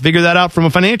going to have to figure that out from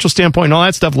a financial standpoint and all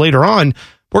that stuff later on.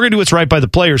 We're going to do what's right by the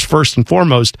players first and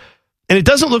foremost. And it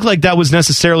doesn't look like that was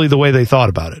necessarily the way they thought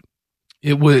about it.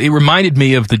 It reminded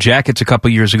me of the Jackets a couple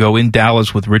years ago in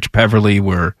Dallas with Rich Peverly,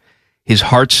 where his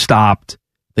heart stopped.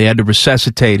 They had to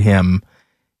resuscitate him.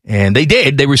 And they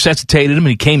did. They resuscitated him, and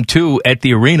he came to at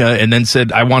the arena and then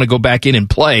said, I want to go back in and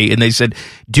play. And they said,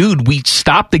 dude, we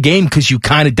stopped the game because you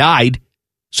kind of died,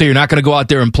 so you're not going to go out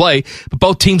there and play. But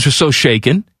both teams were so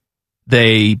shaken.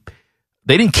 They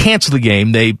didn't cancel the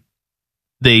game.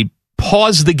 They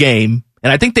paused the game,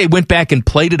 and I think they went back and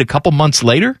played it a couple months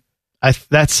later.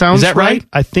 That sounds Is that right?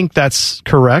 I think that's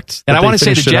correct. And I want to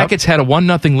say the Jackets had a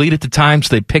 1-0 lead at the time,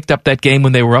 so they picked up that game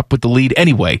when they were up with the lead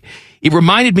anyway. It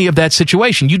reminded me of that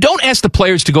situation. You don't ask the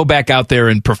players to go back out there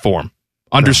and perform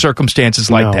under circumstances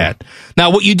like that.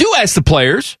 Now, what you do ask the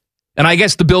players, and I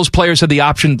guess the Bills players had the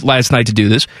option last night to do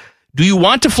this, do you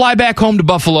want to fly back home to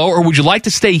Buffalo, or would you like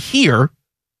to stay here?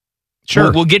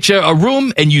 Sure. We'll get you a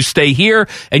room, and you stay here,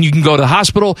 and you can go to the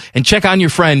hospital and check on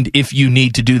your friend if you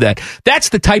need to do that. That's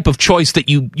the type of choice that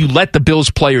you let the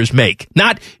Bills players make,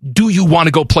 not do you want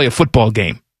to go play a football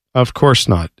game? Of course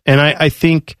not. And I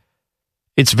think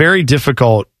it's very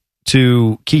difficult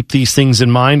to keep these things in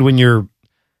mind when you're,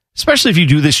 especially if you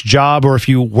do this job or if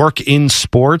you work in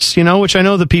sports, which I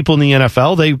know the people in the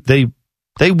NFL,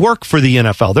 they work for the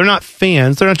NFL. They're not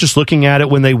fans. They're not just looking at it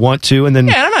when they want to. And then,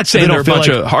 yeah, I'm not saying they're a bunch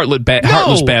of heartless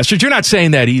bastards. You're not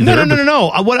saying that either.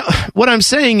 No. What I'm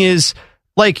saying is,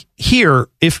 like, here,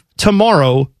 if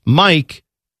tomorrow Mike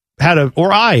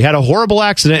or I had a horrible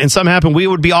accident and something happened, we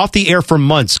would be off the air for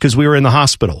months because we were in the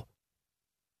hospital.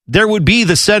 There would be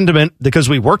the sentiment, because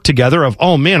we work together, of,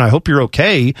 oh man, I hope you're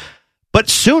okay. But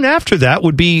soon after that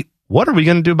would be, what are we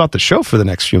going to do about the show for the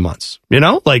next few months?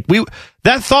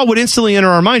 That thought would instantly enter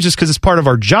our minds just because it's part of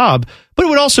our job. But it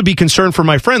would also be concern for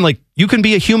my friend. Like, you can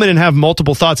be a human and have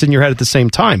multiple thoughts in your head at the same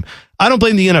time. I don't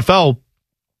blame the NFL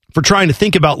for trying to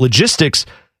think about logistics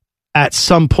at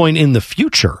some point in the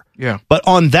future. Yeah. But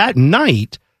on that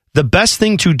night, the best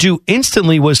thing to do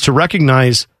instantly was to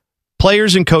recognize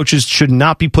players and coaches should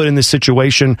not be put in this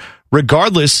situation,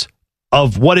 regardless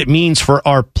of what it means for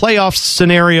our playoff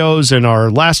scenarios and our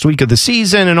last week of the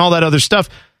season and all that other stuff.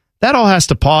 That all has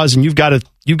to pause, and you've got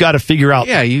to figure out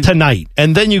tonight,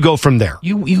 and then you go from there.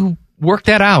 You work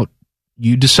that out.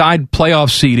 You decide playoff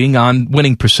seeding on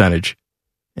winning percentage.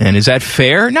 And is that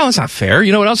fair? No, it's not fair.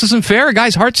 You know what else isn't fair? A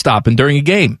guy's heart stopping during a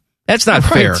game. That's not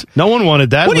fair. No one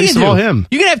wanted that. What at least of all him.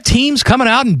 You can have teams coming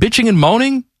out and bitching and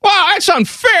moaning. Well, that's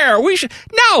unfair. We should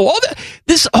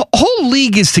this whole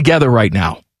league is together right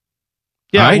now.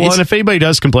 Yeah, right? Well, and if anybody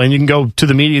does complain, you can go to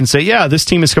the media and say, yeah, this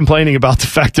team is complaining about the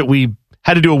fact that we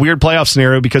had to do a weird playoff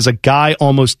scenario because a guy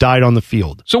almost died on the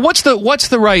field. So what's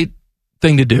the right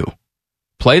thing to do?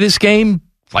 Play this game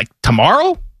like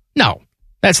tomorrow? No,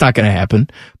 that's not going to happen.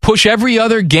 Push every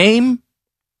other game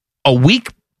a week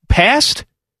past?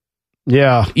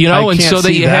 Yeah. And so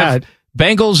that you have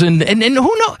Bengals and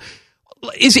who knows?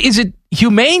 Is it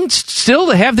humane still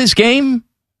to have this game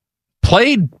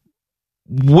played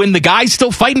when the guy's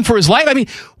still fighting for his life? I mean,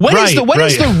 when is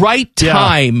the right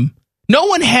time? Yeah. No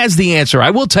one has the answer.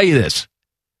 I will tell you this.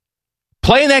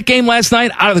 Playing that game last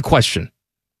night, out of the question.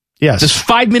 Yes. This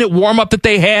 5-minute warm-up that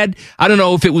they had, I don't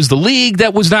know if it was the league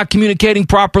that was not communicating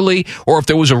properly or if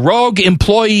there was a rogue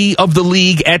employee of the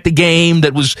league at the game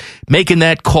that was making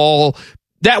that call.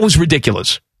 That was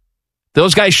ridiculous.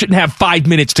 Those guys shouldn't have 5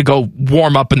 minutes to go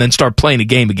warm up and then start playing a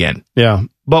game again. Yeah.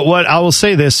 But what I will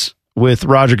say this with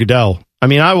Roger Goodell. I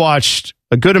mean, I watched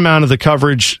a good amount of the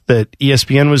coverage that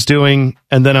ESPN was doing,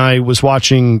 and then I was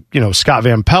watching, Scott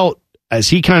Van Pelt as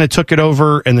he kind of took it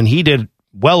over, and then he did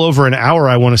well over an hour,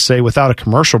 I want to say, without a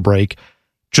commercial break,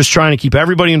 just trying to keep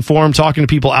everybody informed, talking to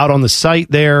people out on the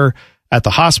site there at the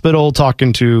hospital,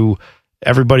 talking to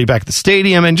everybody back at the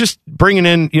stadium, and just bringing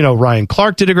in, Ryan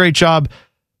Clark did a great job.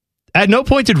 At no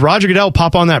point did Roger Goodell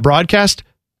pop on that broadcast.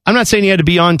 I'm not saying he had to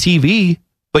be on TV,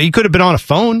 but he could have been on a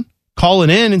phone calling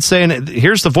in and saying,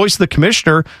 here's the voice of the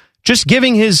commissioner, just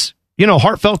giving his,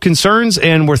 heartfelt concerns,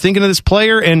 and we're thinking of this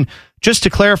player. And just to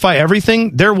clarify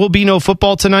everything, there will be no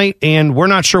football tonight, and we're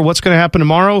not sure what's going to happen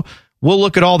tomorrow. We'll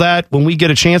look at all that when we get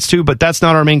a chance to, but that's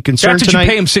not our main concern tonight. That's what you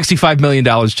pay him $65 million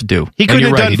to do. He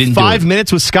couldn't have done 5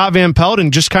 minutes with Scott Van Pelt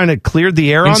and just kind of cleared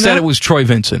the air on that. Instead, it was Troy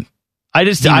Vincent. I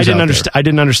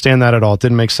didn't understand that at all. It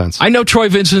didn't make sense. I know Troy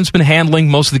Vincent's been handling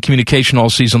most of the communication all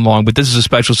season long, but this is a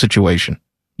special situation.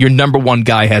 Your number one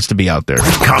guy has to be out there.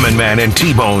 Common Man and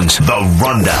T-Bone's The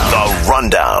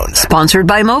Rundown. Sponsored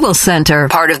by Mobile Center,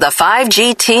 part of the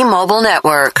 5G T-Mobile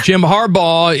network. Jim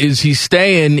Harbaugh, is he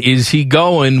staying? Is he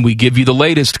going? We give you the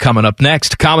latest coming up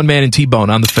next. Common Man and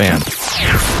T-Bone on the Fan.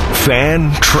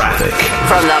 Fan traffic.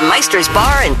 From the Meister's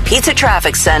Bar and Pizza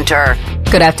Traffic Center.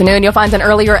 Good afternoon. You'll find an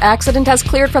earlier accident has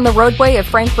cleared from the roadway of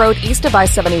Frank Road east of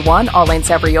I-71. All lanes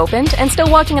have reopened. And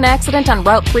still watching an accident on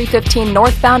Route 315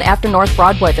 northbound after North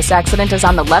Broadway. This accident is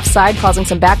on the left side, causing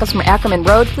some backups from Ackerman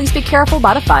Road. Please be careful,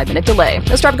 about a 5-minute delay.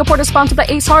 This traffic report is sponsored by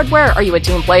Ace Hardware. Are you a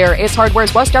team player? Ace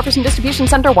Hardware's West Jefferson Distribution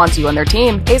Center wants you on their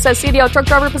team. Ace has CDL truck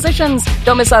driver positions.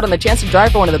 Don't miss out on the chance to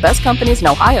drive for one of the best companies in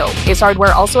Ohio. Ace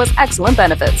Hardware also has excellent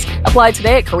benefits. Apply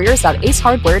today at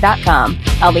careers.acehardware.com.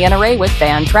 I'm Leanna Ray with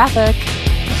Fan Traffic.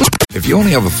 If you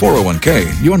only have a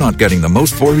 401k, you're not getting the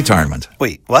most for retirement.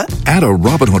 Wait, what? Add a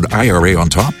Robinhood IRA on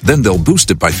top, then they'll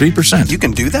boost it by 3%. You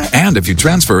can do that? And if you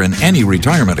transfer in any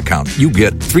retirement account, you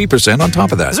get 3% on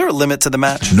top of that. Is there a limit to the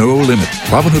match? No limit.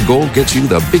 Robinhood Gold gets you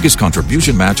the biggest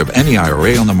contribution match of any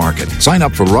IRA on the market. Sign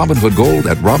up for Robinhood Gold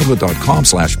at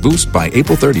Robinhood.com/boost by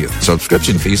April 30th.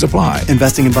 Subscription fees apply.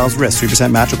 Investing involves risk.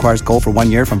 3% match requires gold for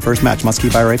 1 year from first match. Must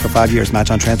keep IRA for 5 years.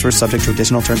 Match on transfers subject to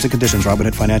additional terms and conditions.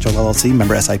 Robinhood Financial LLC,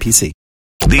 member SIPC.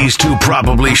 These two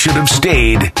probably should have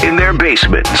stayed in their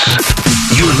basements.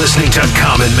 You're listening to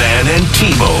Common Man and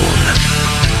T-Bone.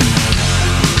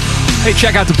 Hey,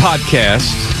 check out the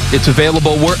podcast. It's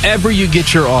available wherever you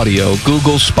get your audio.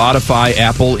 Google, Spotify,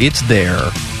 Apple, it's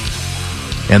there.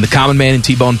 And the Common Man and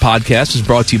T-Bone podcast is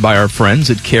brought to you by our friends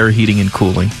at Care Heating and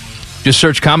Cooling. Just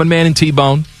search Common Man and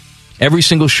T-Bone. Every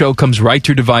single show comes right to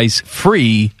your device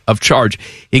free of charge,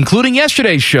 including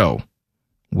yesterday's show,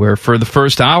 where for the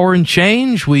first hour and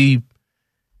change, we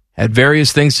had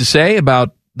various things to say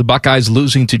about the Buckeyes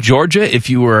losing to Georgia. If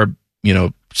you were,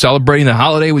 celebrating the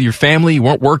holiday with your family, you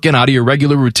weren't working out of your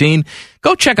regular routine,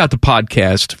 go check out the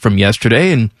podcast from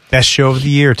yesterday. And best show of the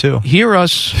year, too. Hear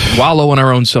us wallow in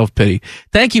our own self-pity.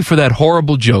 Thank you for that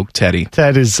horrible joke, Teddy.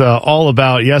 Ted is all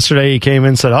about yesterday. He came in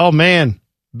and said, oh, man,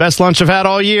 best lunch I've had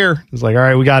all year. He's like, all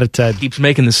right, we got it, Ted. Keeps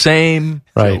making the same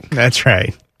joke. That's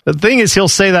right. The thing is, he'll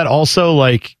say that also,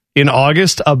 like, in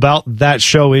August about that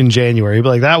show in January. He'll be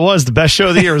like, that was the best show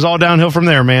of the year. It was all downhill from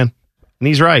there, man. And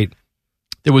he's right.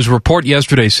 There was a report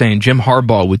yesterday saying Jim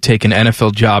Harbaugh would take an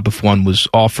NFL job if one was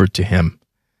offered to him.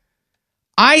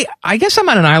 I guess I'm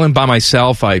on an island by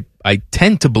myself. I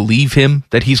tend to believe him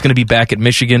that he's going to be back at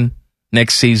Michigan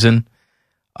next season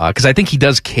because I think he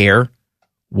does care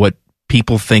what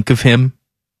people think of him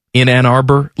in Ann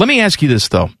Arbor. Let me ask you this,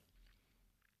 though.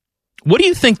 What do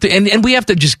you think, and we have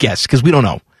to just guess because we don't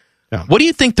know. Yeah. What do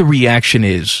you think the reaction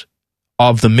is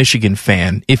of the Michigan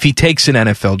fan if he takes an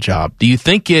NFL job? Do you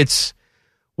think it's,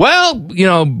 well,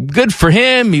 good for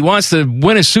him. He wants to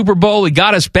win a Super Bowl. He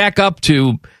got us back up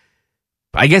to,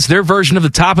 I guess, their version of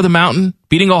the top of the mountain,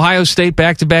 beating Ohio State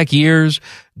back-to-back years,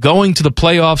 going to the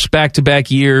playoffs back-to-back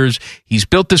years. He's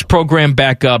built this program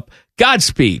back up.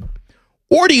 Godspeed.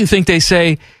 Or do you think they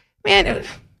say, man,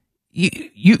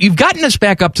 you've gotten us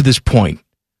back up to this point.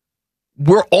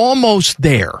 We're almost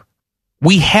there.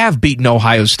 We have beaten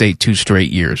Ohio State 2 straight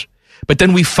years. But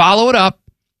then we follow it up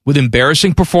with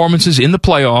embarrassing performances in the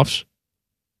playoffs.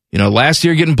 Last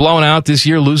year getting blown out, this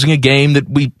year losing a game that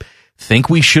we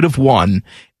think we should have won.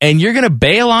 And you're going to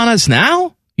bail on us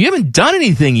now? You haven't done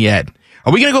anything yet.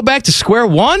 Are we going to go back to square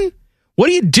one? What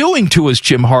are you doing to us,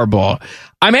 Jim Harbaugh?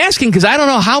 I'm asking because I don't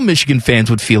know how Michigan fans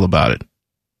would feel about it.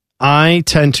 I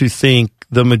tend to think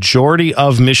the majority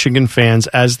of Michigan fans,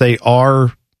 as they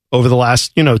are over the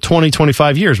last 20,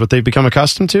 25 years, what they've become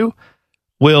accustomed to,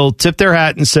 will tip their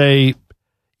hat and say,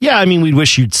 yeah, I mean, we'd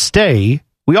wish you'd stay.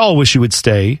 We all wish you would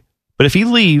stay. But if he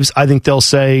leaves, I think they'll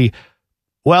say,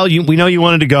 well, we know you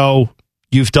wanted to go.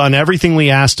 You've done everything we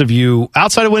asked of you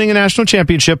outside of winning a national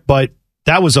championship, but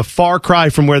that was a far cry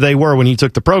from where they were when he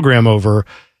took the program over.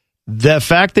 The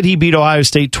fact that he beat Ohio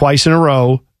State twice in a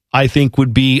row, I think,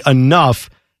 would be enough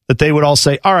that they would all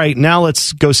say, all right, now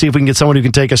let's go see if we can get someone who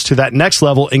can take us to that next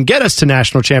level and get us to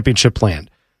national championship land.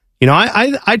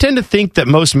 I tend to think that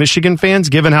most Michigan fans,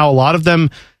 given how a lot of them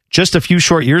just a few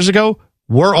short years ago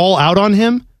were all out on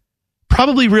him,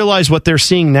 probably realize what they're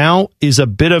seeing now is a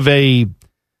bit of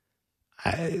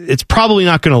it's probably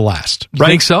not going to last. Right?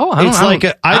 You think so? I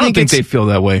don't think they feel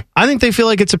that way. I think they feel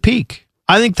like it's a peak.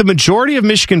 I think the majority of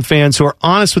Michigan fans who are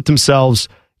honest with themselves,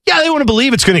 yeah, they want to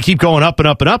believe it's going to keep going up and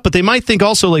up and up, but they might think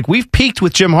also like we've peaked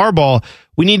with Jim Harbaugh.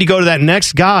 We need to go to that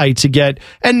next guy to get,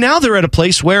 and now they're at a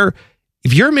place where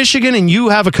if you're Michigan and you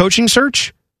have a coaching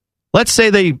search, let's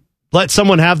say they let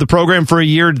someone have the program for a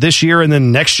year this year, and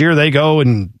then next year they go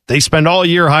and they spend all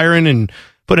year hiring and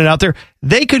putting it out there.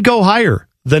 They could go hire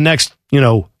the next,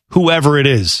 whoever it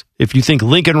is. If you think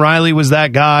Lincoln Riley was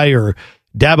that guy, or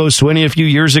Dabo Swinney a few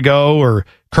years ago, or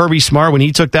Kirby Smart when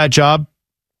he took that job,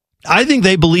 I think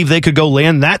they believe they could go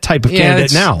land that type of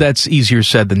candidate now. That's easier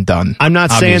said than done. I'm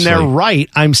not saying they're right.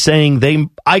 I'm saying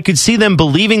I could see them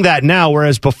believing that now,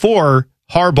 whereas before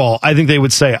Harbaugh, I think they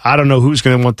would say, I don't know who's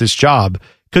going to want this job,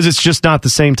 because it's just not the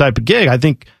same type of gig. I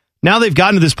think now they've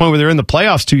gotten to this point where they're in the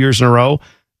playoffs 2 years in a row.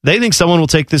 They think someone will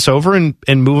take this over and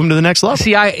move them to the next level.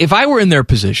 See, if I were in their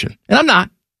position, and I'm not,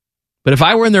 but if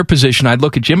I were in their position, I'd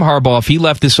look at Jim Harbaugh. If he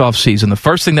left this offseason, the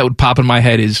first thing that would pop in my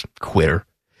head is quitter.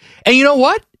 And you know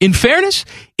what? In fairness,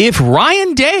 if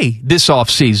Ryan Day this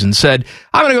offseason said,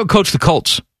 I'm going to go coach the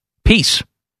Colts, peace.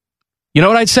 You know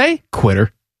what I'd say?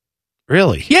 Quitter.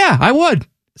 Really? Yeah, I would.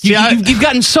 You've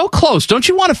gotten so close. Don't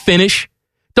you want to finish?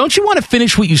 Don't you want to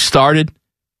finish what you started?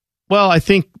 Well, I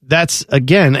think that's,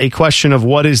 again, a question of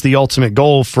what is the ultimate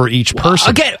goal for each person.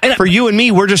 Again, for you and me,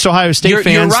 we're just Ohio State fans.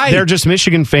 You're right. They're just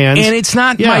Michigan fans. And it's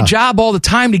not my job all the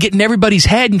time to get in everybody's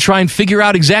head and try and figure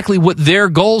out exactly what their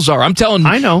goals are. I'm telling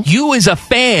you as a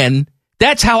fan,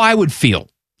 that's how I would feel.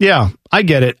 Yeah, I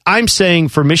get it. I'm saying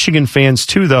for Michigan fans,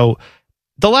 too, though,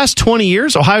 the last 20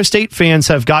 years, Ohio State fans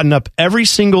have gotten up every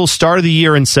single start of the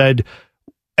year and said,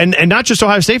 and not just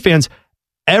Ohio State fans,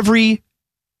 every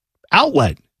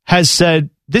outlet has said,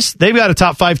 they've got a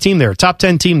top 5 team there, top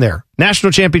 10 team there,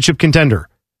 national championship contender.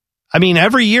 I mean,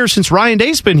 every year since Ryan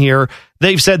Day's been here,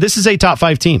 they've said this is a top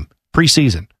 5 team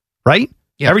preseason, right?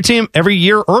 Yeah. Every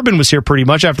year Urban was here pretty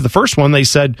much after the first one, they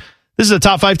said this is a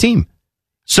top 5 team.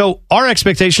 So our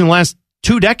expectation the last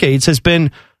 2 decades has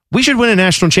been we should win a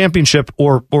national championship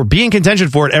or be in contention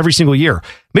for it every single year.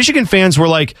 Michigan fans were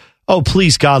like, oh,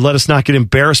 please, God, let us not get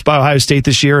embarrassed by Ohio State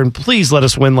this year, and please let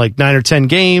us win like 9 or 10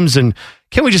 games, and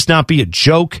can we just not be a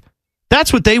joke?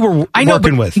 That's what they were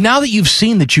working with. Now that you've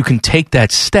seen that you can take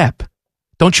that step,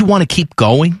 don't you want to keep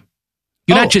going?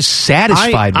 You're not just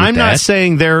satisfied with that. I'm not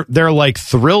saying they're like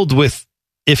thrilled with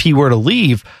if he were to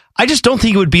leave. I just don't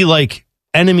think it would be like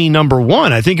enemy number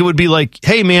one. I think it would be like,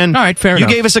 hey, man, all right, fair enough.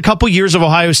 Gave us a couple years of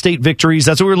Ohio State victories.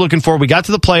 That's what we were looking for. We got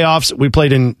to the playoffs. We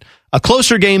played in a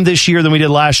closer game this year than we did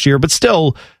last year, but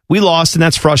still, we lost, and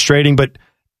that's frustrating. But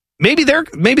maybe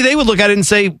they would look at it and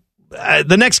say,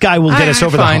 the next guy will get us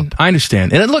over the hump. I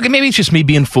understand. And look, maybe it's just me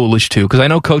being foolish, too, because I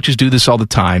know coaches do this all the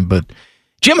time, but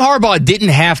Jim Harbaugh didn't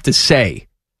have to say,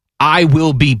 I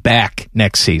will be back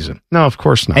next season. No, of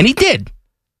course not. And he did.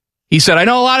 He said, I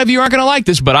know a lot of you aren't going to like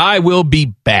this, but I will be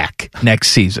back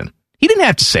next season. He didn't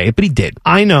have to say it, but he did.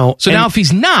 I know. So now if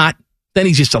he's not, then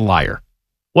he's just a liar.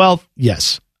 Well,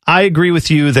 yes. I agree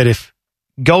with you that if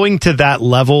going to that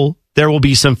level, there will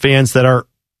be some fans that are,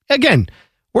 again,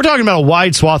 we're talking about a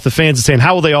wide swath of fans and saying,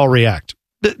 how will they all react?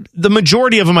 The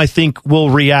majority of them, I think, will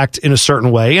react in a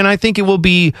certain way. And I think it will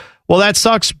be, well, that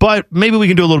sucks, but maybe we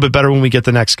can do a little bit better when we get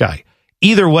the next guy.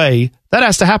 Either way, that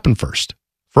has to happen first.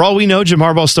 For all we know, Jim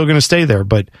Harbaugh is still going to stay there,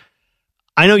 but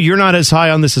I know you're not as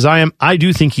high on this as I am. I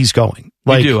do think he's going.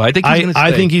 You do? I think he's going to stay.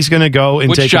 I think he's going to go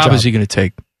and take a job. Which job is he going to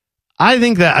take? I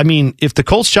think that, if the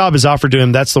Colts job is offered to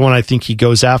him, that's the one I think he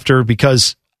goes after,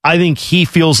 because I think he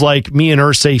feels like me and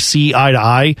Irsay see eye to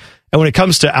eye. And when it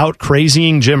comes to out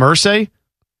crazying Jim Irsay,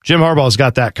 Jim Harbaugh's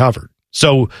got that covered.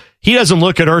 So he doesn't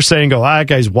look at Irsay and go, that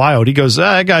guy's wild. He goes,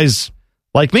 that guy's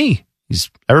like me.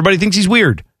 Everybody thinks he's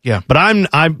weird. Yeah. But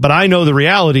I know the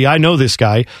reality. I know this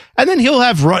guy. And then he'll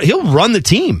run the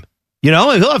team. You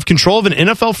know, he'll have control of an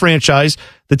NFL franchise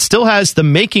that still has the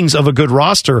makings of a good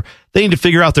roster. They need to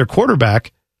figure out their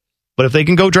quarterback. But if they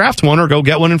can go draft one or go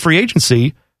get one in free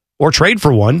agency or trade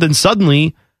for one, then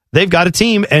suddenly they've got a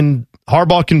team, and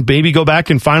Harbaugh can maybe go back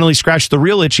and finally scratch the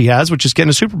real itch he has, which is getting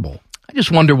a Super Bowl. I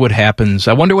just wonder what happens.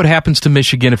 I wonder what happens to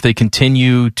Michigan if they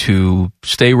continue to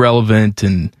stay relevant,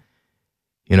 and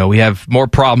we have more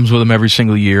problems with them every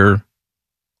single year,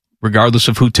 regardless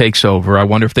of who takes over. I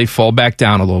wonder if they fall back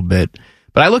down a little bit.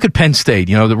 But I look at Penn State.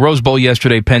 The Rose Bowl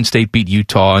yesterday, Penn State beat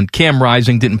Utah, and Cam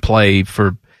Rising didn't play for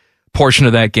a portion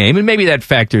of that game, and maybe that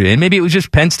factored in. Maybe it was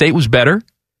just Penn State was better.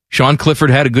 Sean Clifford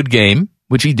had a good game,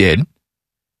 which he did.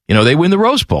 They win the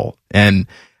Rose Bowl. And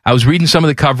I was reading some of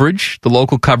the coverage, the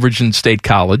local coverage in State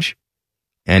College,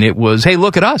 and it was, hey,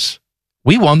 look at us.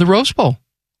 We won the Rose Bowl.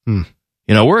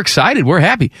 We're excited. We're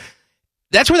happy.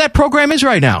 That's where that program is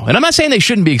right now. And I'm not saying they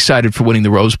shouldn't be excited for winning the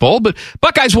Rose Bowl, but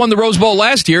Buckeyes won the Rose Bowl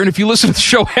last year, and if you listen to the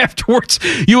show afterwards,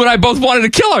 you and I both wanted to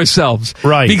kill ourselves.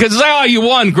 Right. Because, you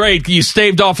won. Great. You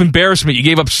staved off embarrassment. You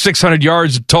gave up 600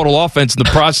 yards of total offense in the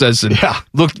process and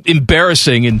looked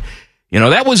embarrassing. And,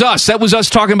 that was us. That was us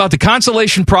talking about the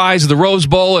consolation prize of the Rose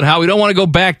Bowl and how we don't want to go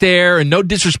back there, and no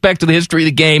disrespect to the history of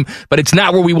the game, but it's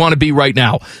not where we want to be right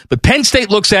now. But Penn State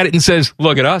looks at it and says,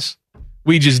 look at us.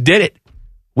 We just did it.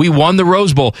 We won the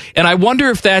Rose Bowl. And I wonder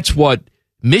if that's what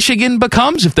Michigan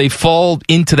becomes, if they fall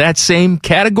into that same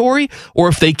category, or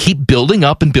if they keep building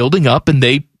up and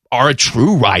they are a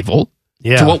true rival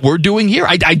to what we're doing here.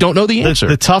 I don't know the answer.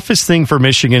 The toughest thing for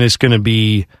Michigan is going to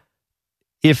be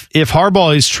if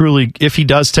Harbaugh is truly, if he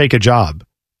does take a job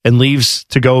and leaves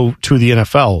to go to the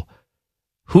NFL,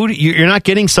 you're not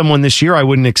getting someone this year. I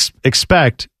wouldn't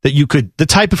expect that the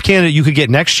type of candidate you could get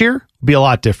next year would be a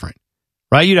lot different.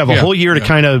 Right? You'd have a whole year to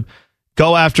kind of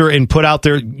go after and put out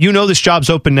there, this job's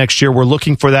open next year. We're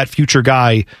looking for that future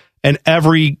guy. And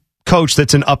every coach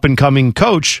that's an up-and-coming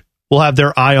coach will have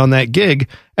their eye on that gig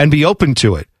and be open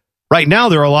to it. Right now,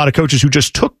 there are a lot of coaches who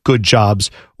just took good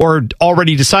jobs or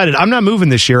already decided, I'm not moving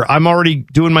this year. I'm already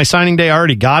doing my signing day. I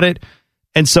already got it.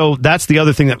 And so that's the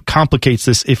other thing that complicates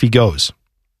this if he goes.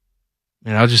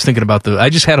 And I was just thinking about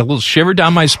I just had a little shiver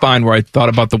down my spine where I thought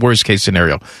about the worst case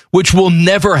scenario, which will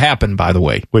never happen, by the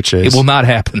way. Which is? It will not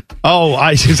happen.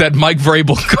 Is that Mike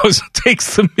Vrabel goes and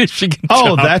takes the Michigan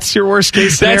job. That's your worst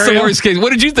case scenario? That's the worst case.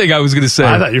 What did you think I was going to say?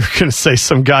 I thought you were going to say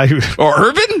some guy who... Or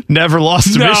Urban? Never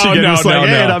lost to Michigan. No,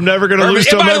 and I'm never going to lose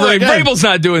to him ever again. Vrabel's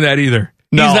not doing that either.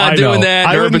 No, he's not doing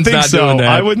that. Urban's not doing that.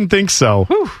 I wouldn't think so.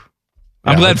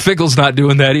 I'm glad Fickle's not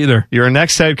doing that either. Your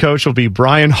next head coach will be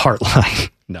Brian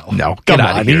Hartline. No, get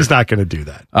out of here. He's not going to do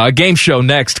that. Game show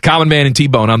next. Common Man and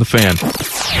T-Bone on the Fan.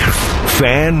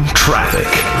 Fan traffic.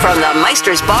 From the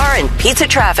Meister's Bar and Pizza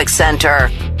Traffic Center.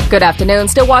 Good afternoon.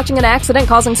 Still watching an accident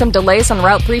causing some delays on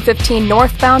Route 315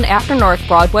 northbound after North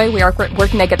Broadway. We are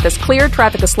working to get this cleared.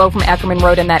 Traffic is slow from Ackerman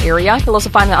Road in that area. You'll also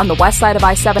find it on the west side of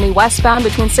I-70 westbound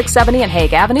between 670 and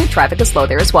Hague Avenue. Traffic is slow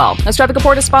there as well. This traffic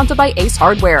report is sponsored by Ace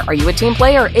Hardware. Are you a team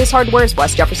player? Ace Hardware's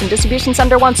West Jefferson Distribution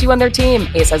Center wants you on their team.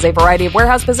 Ace has a variety of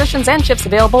warehouse positions and shifts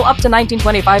available up to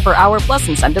 $19.25 per hour plus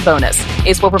incentive bonus.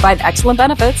 Ace will provide excellent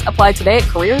benefits. Apply today at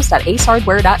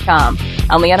careers.acehardware.com.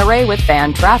 I'm Leanna Ray with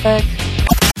Fan Traffic.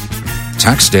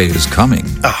 Tax day is coming.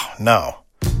 Oh, no.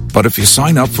 But if you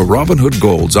sign up for Robinhood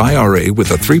Gold's IRA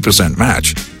with a 3%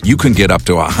 match, you can get up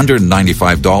to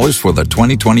 $195 for the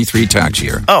 2023 tax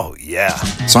year. Oh, yeah.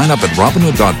 Sign up at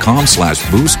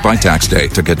Robinhood.com/boost by tax day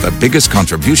to get the biggest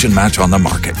contribution match on the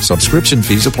market. Subscription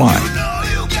fees apply.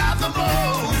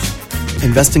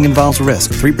 Investing involves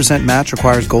risk. 3% match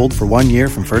requires gold for 1 year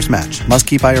from first match. Must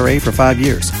keep IRA for 5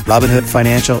 years. Robinhood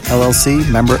Financial, LLC,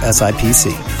 member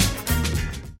SIPC.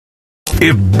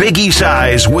 If Biggie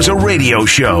Size was a radio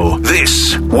show,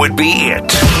 this would be it.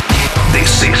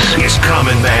 This is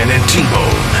Common Man and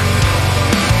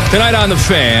T-Bone. Tonight on The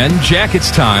Fan, Jackets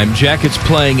time. Jackets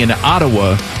playing in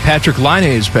Ottawa. Patrick Laine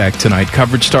is back tonight.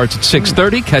 Coverage starts at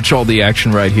 6:30. Catch all the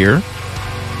action right here.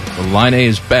 The Laine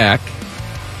is back.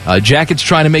 Jackets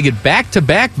trying to make it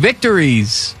back-to-back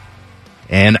victories.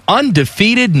 And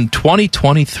undefeated in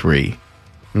 2023.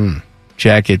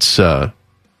 Jackets...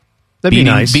 That'd be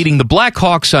nice. Beating the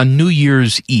Blackhawks on New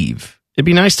Year's Eve. It'd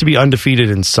be nice to be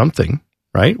undefeated in something,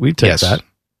 right? We'd take that.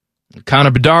 Connor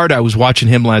Bedard, I was watching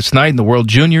him last night in the World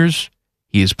Juniors.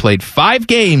 He has played 5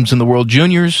 games in the World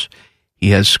Juniors. He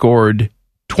has scored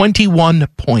 21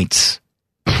 points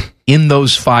in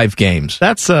those 5 games.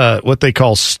 That's what they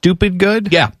call stupid good?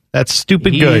 Yeah. That's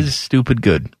stupid good. He is stupid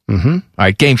good. Mm-hmm. All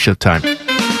right, game show time.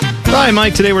 All right,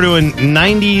 Mike, today we're doing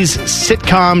 90s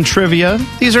sitcom trivia.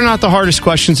 These are not the hardest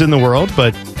questions in the world,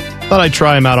 but thought I'd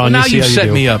try them out on you. Now see you how set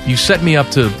do. me up. You set me up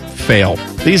to fail.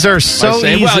 These are so By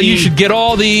saying, easy. well, you should get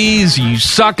all these. You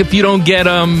suck if you don't get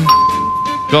them.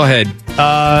 Go ahead.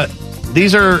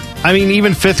 These are, I mean,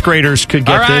 even fifth graders could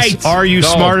get All right. this. Are you Go.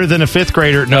 smarter than a fifth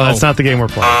grader? No, that's not the game we're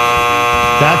playing.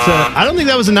 I don't think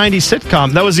that was a 90s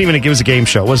sitcom. That wasn't even, it was a game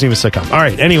show. It wasn't even a sitcom. All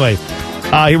right, anyway,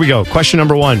 here we go. Question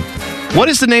number 1. What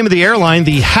is the name of the airline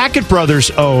the Hackett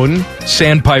brothers own?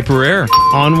 Sandpiper Air.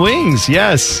 On Wings,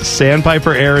 yes.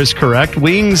 Sandpiper Air is correct.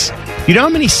 Wings, you know how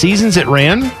many seasons it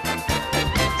ran?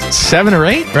 7 or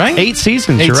 8, right? 8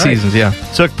 seasons, 8 you're right. seasons, yeah.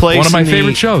 Took place One of my in the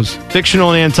favorite shows.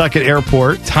 Fictional Nantucket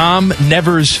Airport. Tom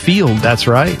Nevers Field. That's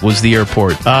right. Was the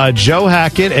airport. Joe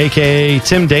Hackett, a.k.a.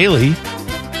 Tim Daly,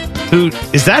 who,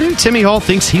 is that who Timmy Hall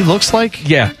thinks he looks like?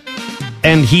 Yeah.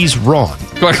 And he's wrong.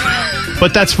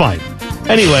 But that's fine.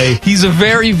 Anyway. He's a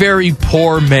very, very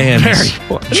poor man.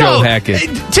 Joe Hackett.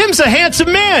 Tim's a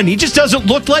handsome man. He just doesn't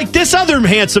look like this other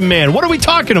handsome man. What are we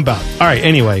talking about? All right,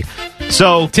 anyway.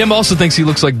 So Tim also thinks he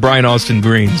looks like Brian Austin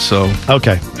Green, so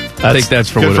okay. I think that's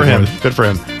for good what for it him. was. Good for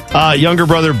him. Younger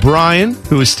brother Brian,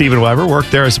 who is Steven Weber,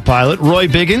 worked there as a pilot. Roy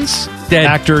Biggins, Dead.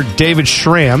 actor David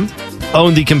Schramm,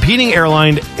 owned the competing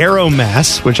airline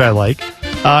Aeromass, which I like.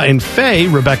 And Faye,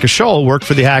 Rebecca Scholl, worked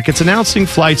for the Hacketts, announcing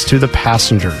flights to the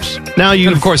passengers. Now you,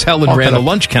 And of course, Helen ran the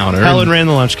lunch counter. Helen ran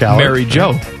the lunch counter. Mary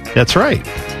Jo. That's right.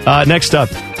 Next up,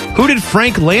 who did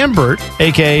Frank Lambert,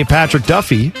 a.k.a. Patrick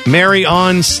Duffy, marry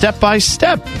on Step by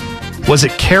Step? Was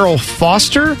it Carol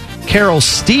Foster, Carol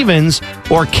Stevens,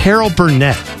 or Carol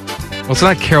Burnett? Well, it's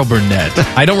not Carol Burnett.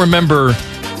 I don't remember.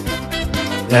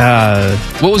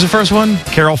 What was the first one?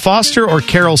 Carol Foster or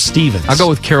Carol Stevens? I'll go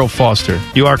with Carol Foster.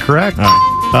 You are correct. All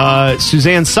right.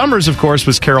 Suzanne Summers, of course,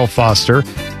 was Carol Foster.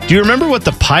 Do you remember what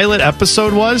the pilot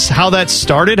episode was? How that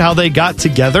started? How they got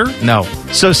together? No.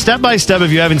 So Step by Step,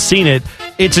 if you haven't seen it,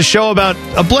 it's a show about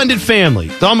a blended family.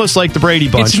 It's almost like the Brady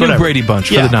Bunch. It's a new Brady Bunch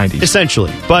for the 90s.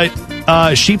 Essentially.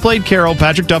 But she played Carol.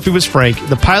 Patrick Duffy was Frank.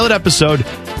 The pilot episode,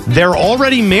 they're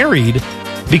already married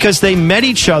because they met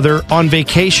each other on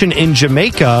vacation in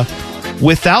Jamaica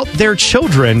without their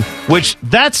children, which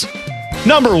that's,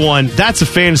 number one, that's a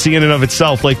fantasy in and of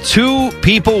itself. Like, two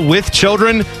people with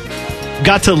children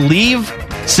got to leave,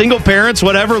 single parents,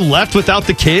 whatever, left without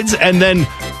the kids, and then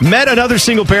met another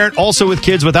single parent also with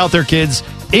kids without their kids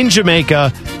in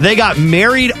Jamaica. They got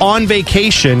married on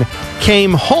vacation,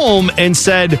 came home and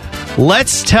said,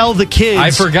 let's tell the kids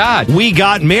I forgot we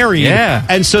got married. Yeah.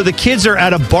 And so the kids are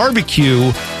at a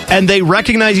barbecue and they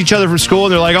recognize each other from school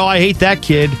and they're like, oh, I hate that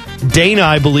kid. Dana,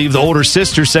 I believe, the older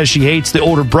sister, says she hates the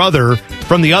older brother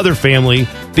from the other family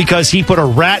because he put a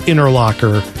rat in her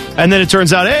locker. And then it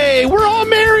turns out, hey, we're all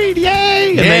married. Yay.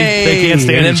 And they can't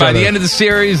stand And then each by other. the end of the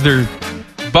series, they're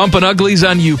bumping uglies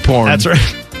on YouPorn. That's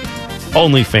right.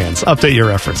 OnlyFans. Update your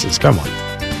references. Come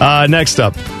on. Next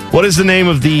up, what is the name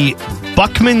of the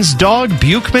Buckman's dog?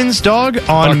 Buchman's dog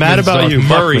on Mad About dog. You?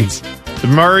 Murray. Buckman's.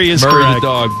 Murray is Murray correct. the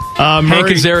dog. Hank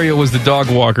Murray, Azaria was the dog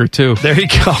walker, too. there you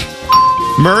go.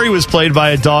 Murray was played by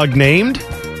a dog named?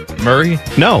 Murray?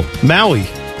 No, Maui.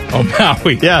 Oh,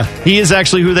 Maui. Yeah, he is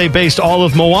actually who they based all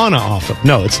of Moana off of.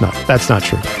 No, it's not. That's not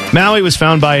true. Maui was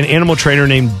found by an animal trainer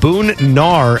named Boone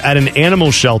Nar at an animal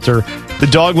shelter. The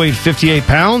dog weighed 58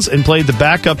 pounds and played the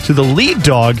backup to the lead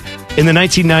dog in the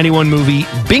 1991 movie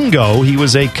Bingo. He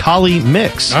was a collie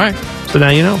mix. All right. So now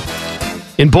you know.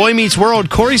 In Boy Meets World,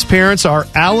 Corey's parents are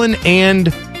Alan and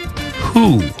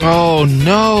who? Oh,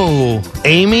 no.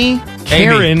 Amy,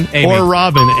 Karen, Amy. or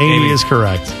Robin? Amy Amy. is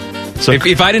correct. So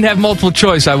If I didn't have multiple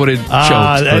choice, I would have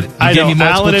choked. I know, me multiple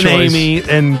Alan and choice. Amy,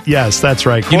 and yes, that's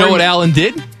right. You know Corey- what Alan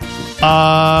did?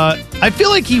 I feel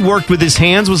like he worked with his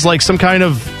hands, was like some kind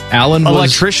of Alan was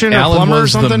electrician or Alan plumber or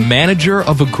was the something. manager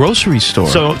of a grocery store.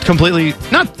 So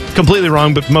not completely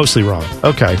wrong, but mostly wrong.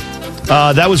 Okay.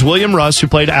 That was William Russ, who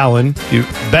played Alan.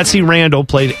 Betsy Randall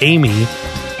played Amy.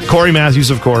 Corey Matthews,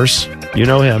 of course. You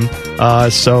know him.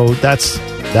 So that's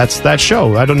that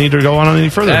show. I don't need to go on any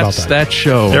further that's about that. that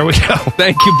show. There we go.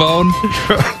 Thank you, Bone.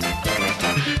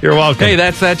 You're welcome. Hey,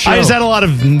 that's that show. I just had a lot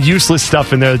of useless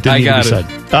stuff in there that didn't need to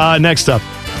be said. Next up.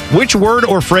 Which word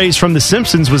or phrase from The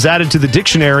Simpsons was added to the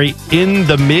dictionary in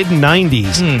the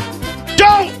mid-90s?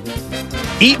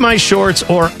 Don't eat my shorts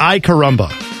or I carumba.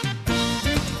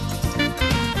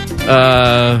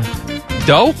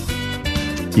 Dough?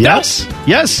 Yes.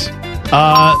 Yes.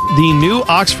 The new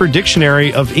Oxford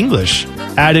Dictionary of English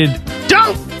added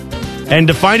don't and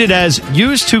defined it as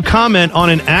used to comment on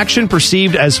an action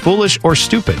perceived as foolish or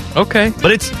stupid. Okay.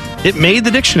 But it made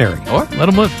the dictionary. Or let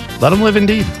them live. Let them live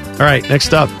indeed. All right,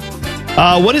 next up.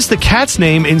 What is the cat's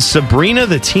name in Sabrina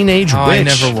the Teenage Witch? I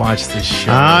never watched this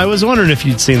show. I was wondering if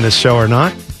you'd seen this show or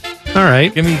not. All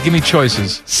right. Give me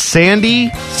choices. Sandy,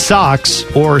 Socks,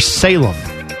 or Salem?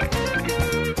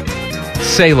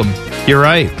 Salem. You're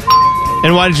right.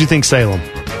 And why did you think Salem?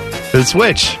 It's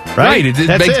which, right?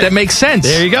 That makes sense.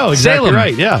 There you go. Exactly Salem.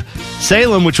 right. Yeah.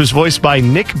 Salem, which was voiced by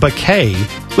Nick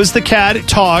Bakay, was the cat. It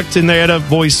talked, and they had a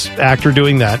voice actor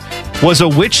doing that. Was a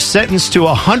witch sentenced to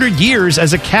 100 years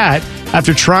as a cat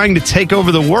after trying to take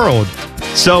over the world.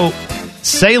 So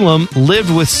Salem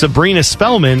lived with Sabrina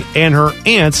Spellman and her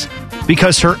aunts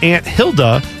because her Aunt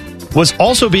Hilda was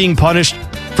also being punished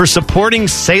for supporting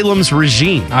Salem's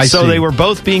regime. So they were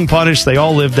both being punished. They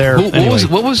all lived there.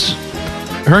 What was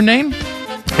her name?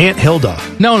 Aunt Hilda.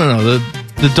 No.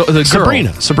 The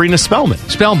girl. Sabrina Spellman.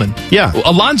 Spellman. Yeah. Well,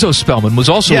 Alonzo Spellman was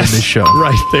also in this show.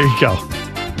 Right. There you go.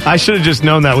 I should have just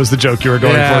known that was the joke you were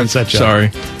going for and set you up.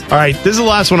 Sorry. All right. This is the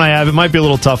last one I have. It might be a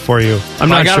little tough for you. I'm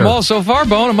not I got sure. them all so far,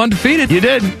 Bone. I'm undefeated. You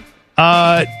did.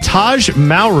 Taj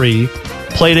Mowry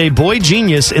played a boy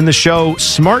genius in the show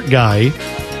Smart Guy.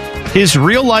 His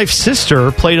real-life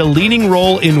sister played a leading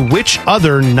role in which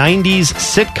other 90s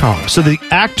sitcom? So the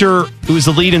actor who was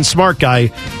the lead in Smart Guy,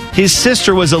 his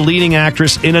sister was a leading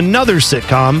actress in another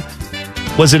sitcom.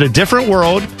 Was it A Different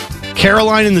World,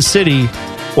 Caroline in the City,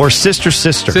 or Sister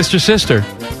Sister? Sister Sister.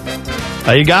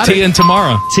 You got it. Tia and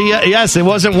Tamara. Tia, yes, it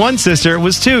wasn't one sister, it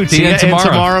was two. Tia and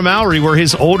Tamara Mowry were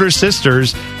his older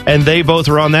sisters, and they both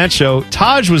were on that show.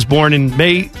 Taj was born in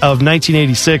May of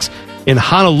 1986 in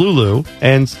Honolulu,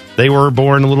 and they were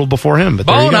born a little before him. But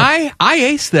Bone, I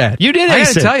aced that. You did I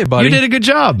ace gotta it. tell you, buddy. You did a good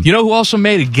job. You know who also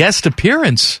made a guest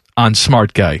appearance on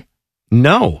Smart Guy?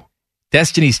 No.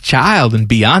 Destiny's Child and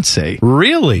Beyonce.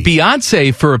 Really?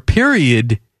 Beyonce, for a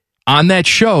period on that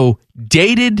show,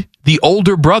 dated the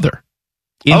older brother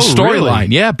in storyline.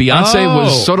 Really? Yeah, Beyonce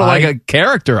was sort of like a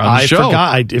character on the show.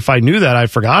 Forgot. If I knew that, I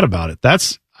forgot about it.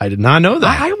 I did not know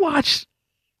that. I watched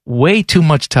way too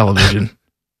much television.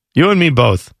 You and me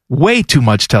both. Way too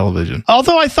much television.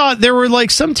 Although I thought there were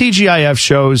like some TGIF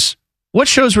shows. What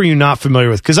shows were you not familiar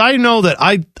with? Because I know that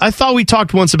I thought we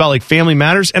talked once about like Family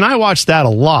Matters, and I watched that a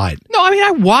lot. No, I mean,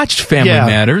 I watched Family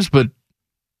Matters, but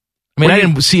I mean, I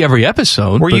didn't see every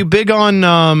episode. Were you big on,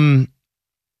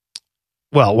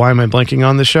 well, why am I blanking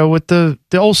on the show with the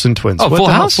Olsen twins? Oh, Full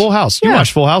House? Full House. Yeah. You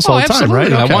watch Full House all the time, absolutely.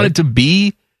 right? Okay. I wanted to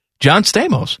be John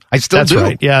Stamos. I still That's do.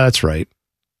 right. Yeah, that's right.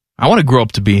 I want to grow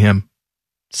up to be him.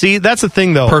 See, that's the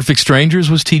thing, though. Perfect Strangers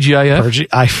was TGIF.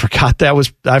 I forgot that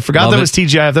was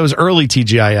TGIF. That was early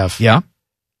TGIF. Yeah.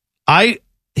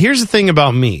 Here's the thing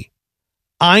about me.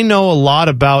 I know a lot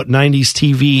about 90s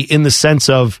TV in the sense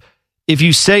of if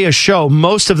you say a show,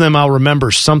 most of them I'll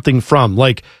remember something from.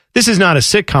 Like, this is not a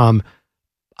sitcom.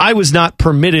 I was not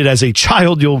permitted as a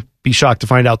child, you'll be shocked to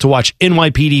find out, to watch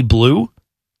NYPD Blue.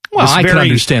 Well, I can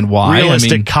understand why.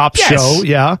 Realistic cop show,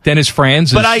 yeah. Dennis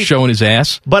Franz is showing his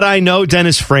ass. But I know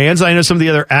Dennis Franz. I know some of the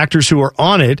other actors who were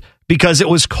on it because it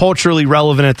was culturally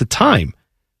relevant at the time,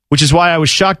 which is why I was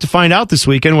shocked to find out this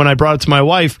weekend when I brought it to my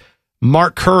wife,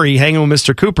 Mark Curry hanging with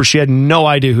Mr. Cooper. She had no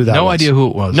idea who that was. No idea who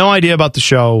it was. No idea about the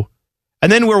show.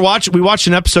 And then we watched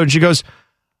an episode and she goes,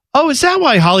 "Oh, is that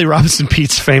why Holly Robinson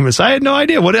Pete's famous?" I had no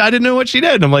idea. I didn't know what she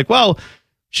did. And I'm like, well,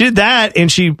 she did that,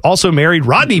 and she also married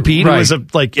Rodney Peete, who was a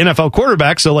NFL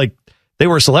quarterback. So like they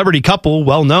were a celebrity couple,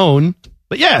 well known.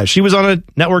 But yeah, she was on a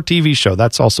network TV show.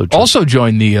 That's also true. Also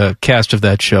joined the cast of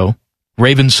that show,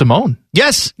 Raven Simone.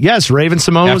 Yes, Raven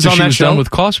Simone After was on she that was show. done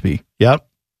with Cosby. Yep.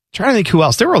 Trying to think who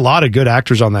else. There were a lot of good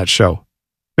actors on that show.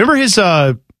 Remember his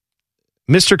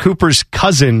Mr. Cooper's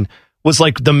cousin was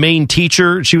like the main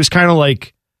teacher. She was kind of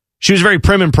like, she was very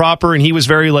prim and proper, and he was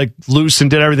very like loose and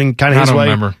did everything kind of his way. I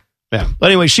don't remember. Yeah. But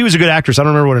anyway, she was a good actress. I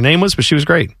don't remember what her name was, but she was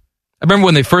great. I remember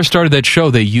when they first started that show,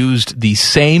 they used the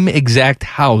same exact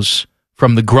house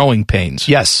from The Growing Pains.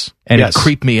 Yes. And it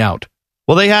creeped me out.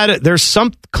 Well, there's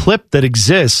some clip that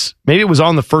exists, maybe it was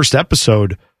on the first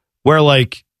episode, where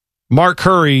like Mark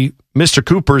Curry, Mr.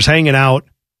 Cooper's hanging out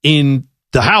in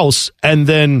the house, and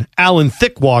then Alan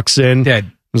Thicke walks in.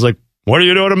 Dead. He's like, "What are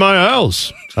you doing in my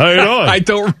house? How you doing?" I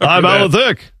don't remember I'm that. Alan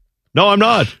Thicke. No, I'm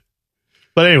not.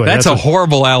 But anyway, that's a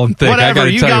horrible Alan Thicke. Whatever, I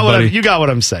gotta tell you, buddy. You got what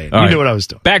I'm saying. All You right. knew what I was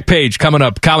doing. Back page coming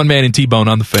up. Common Man and T-Bone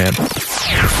on the Fan.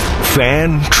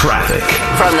 Fan traffic.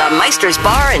 From the Meister's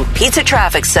Bar and Pizza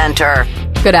Traffic Center.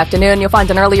 Good afternoon. You'll find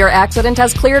an earlier accident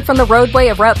has cleared from the roadway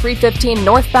of Route 315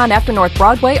 northbound after North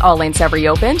Broadway. All lanes have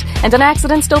reopened. And an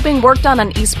accident still being worked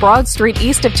on East Broad Street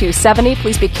east of 270.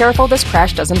 Please be careful. This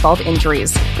crash does involve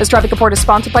injuries. This traffic report is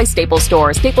sponsored by Staples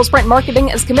Stores. Staples Print Marketing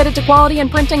is committed to quality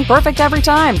and printing perfect every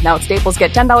time. Now at Staples,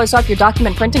 get $10 off your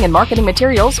document printing and marketing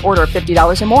materials. Order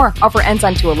 $50 or more. Offer ends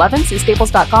on 2/11. See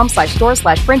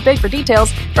staples.com/store/printbig for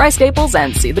details. Try Staples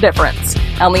and see the difference.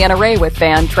 I'm Leanna Ray with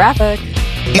Fan Traffic.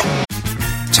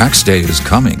 Tax day is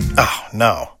coming. Oh,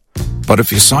 no. But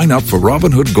if you sign up for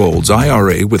Robinhood Gold's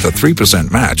IRA with a 3%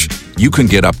 match, you can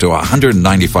get up to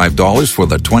 $195 for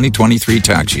the 2023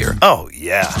 tax year. Oh,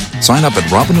 yeah. Sign up at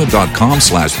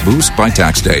Robinhood.com/boost by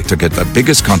tax day to get the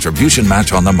biggest contribution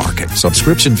match on the market.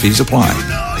 Subscription fees apply.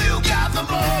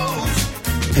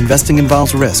 Investing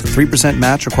involves risk. 3%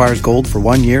 match requires gold for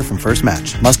 1 year from first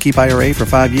match. Must keep IRA for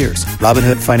 5 years.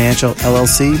 Robinhood Financial,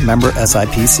 LLC, member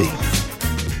SIPC.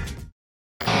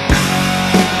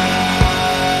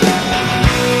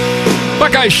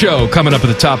 Buckeye Show coming up at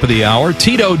the top of the hour.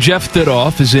 Tito Jeff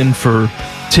Thidoff is in for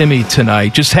Timmy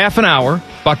tonight. Just half an hour,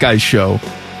 Buckeye Show.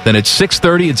 Then at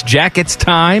 6:30, it's Jackets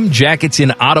time. Jackets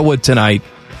in Ottawa tonight.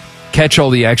 Catch all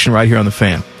the action right here on the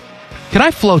Fan. Can I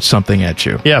float something at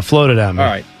you? Yeah, float it at me. All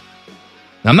right.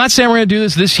 Now, I'm not saying we're going to do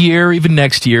this year, even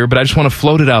next year, but I just want to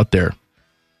float it out there.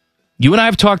 You and I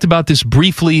have talked about this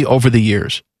briefly over the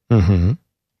years. Mm-hmm.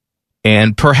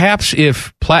 And perhaps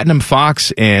if Platinum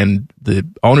Fox and the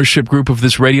ownership group of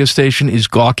this radio station is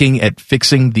gawking at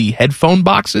fixing the headphone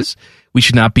boxes, we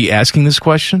should not be asking this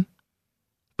question.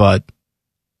 But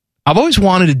I've always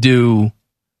wanted to do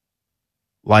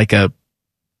like a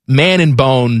Man and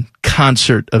Bone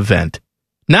concert event,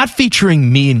 not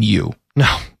featuring me and you.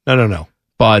 No.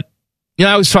 But, I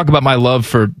always talk about my love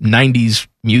for 90s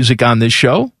music on this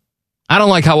show. I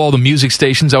don't like how all the music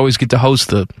stations always get to host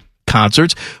the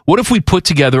concerts. What if we put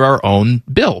together our own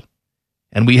bill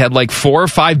and we had like 4 or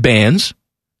 5 bands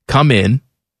come in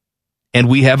and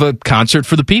we have a concert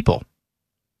for the people?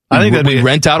 I think that we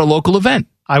rent out a local event.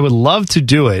 I would love to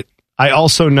do it. I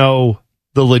also know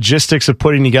the logistics of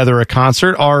putting together a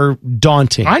concert are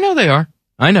daunting. I know they are.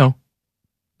 I know.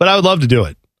 But I would love to do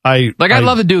it. I'd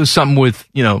love to do something with,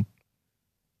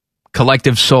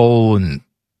 Collective Soul and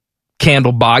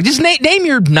Candlebox. Just name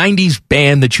your 90s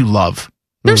band that you love.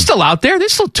 They're still out there. They're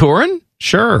still touring.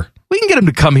 Sure. We can get them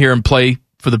to come here and play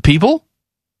for the people.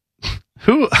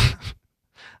 Who?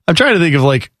 I'm trying to think of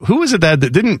who was it that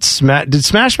didn't did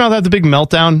Smash Mouth have the big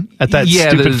meltdown at that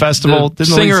stupid festival? The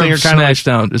singer of Smash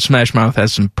Mouth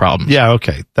has some problems. Yeah,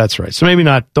 okay. That's right. So maybe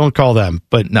not, don't call them,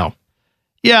 but no.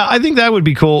 Yeah, I think that would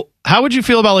be cool. How would you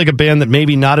feel about a band that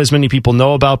maybe not as many people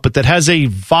know about, but that has a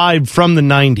vibe from the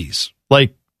 90s?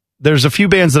 There's a few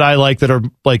bands that I like that are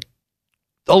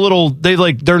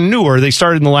they're newer. They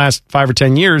started in the last 5 or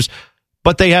 10 years,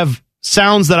 but they have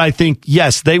sounds that I think,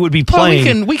 yes, they would be playing.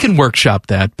 Well, we can workshop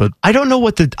that, but I don't know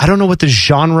what the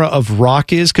genre of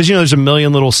rock is, because there's a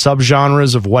million little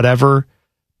subgenres of whatever.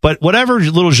 But whatever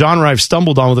little genre I've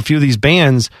stumbled on with a few of these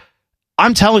bands,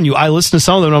 I'm telling you, I listen to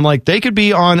some of them and I'm like, they could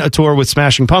be on a tour with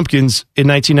Smashing Pumpkins in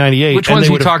 1998. Which ones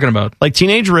are you talking about?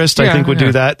 Teenage Wrist, I think, would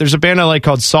do that. There's a band I like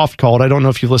called Soft Called. I don't know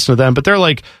if you've listened to them, but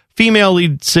they're female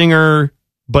lead singer,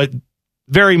 but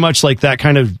very much that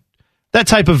kind of, that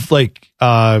type of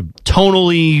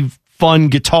tonally fun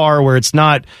guitar where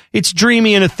it's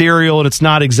dreamy and ethereal, and it's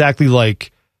not exactly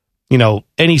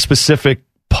any specific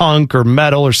punk or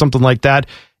metal or something like that.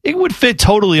 It would fit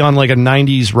totally on a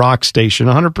 90s rock station,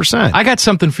 100%. I got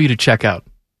something for you to check out.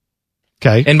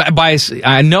 Okay. And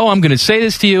I know I'm going to say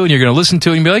this to you, and you're going to listen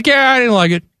to it and be like, yeah, I didn't like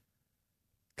it.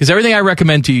 Because everything I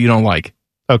recommend to you, you don't like.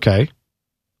 Okay.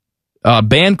 A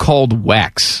band called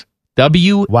Wax.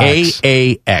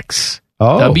 WAAX.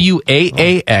 Oh.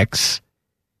 WAAX.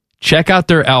 Check out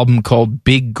their album called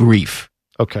Big Grief.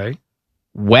 Okay.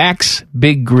 Wax,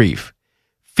 Big Grief.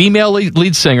 Female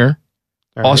lead singer,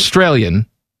 right. Australian.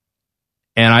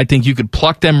 And I think you could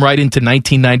pluck them right into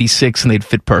 1996 and they'd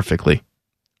fit perfectly.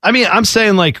 I mean, I'm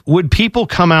saying, would people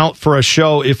come out for a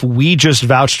show if we just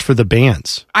vouched for the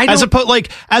bands? As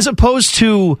opposed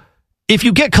to, if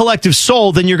you get Collective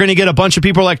Soul, then you're going to get a bunch of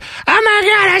people oh my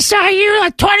God, I saw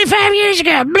you 25 years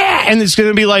ago. Blah. And it's going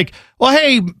to be well,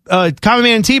 hey, Common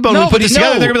Man and T-Bone, we put this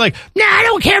together. They're going to be no, I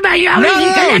don't care about you.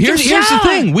 No. Here's the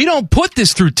thing. We don't put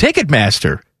this through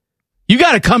Ticketmaster. You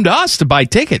got to come to us to buy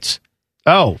tickets.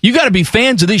 Oh. You got to be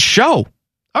fans of this show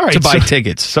to buy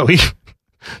tickets.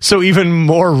 So even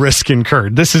more risk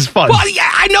incurred. This is fun. Well, yeah,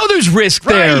 I know there's risk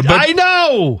there, but I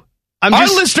know. Our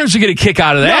listeners are going to kick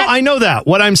out of that. No, I know that.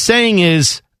 What I'm saying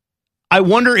is, I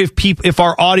wonder if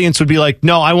our audience would be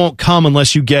no, I won't come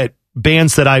unless you get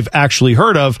bands that I've actually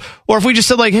heard of, or if we just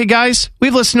said like, hey guys,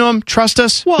 we've listened to them, trust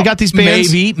us, we got these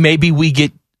bands. Maybe we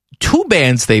get 2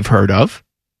 bands they've heard of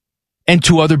and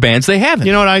 2 other bands they haven't.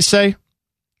 You know what I say?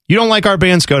 You don't like our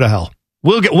bands, go to hell.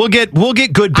 We'll get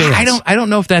good bands. I don't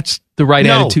know if that's the right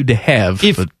attitude to have.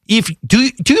 Do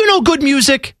you know good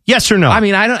music? Yes or no? I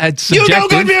mean, I don't. It's subjective. You know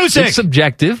good music. It's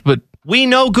subjective, but we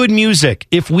know good music.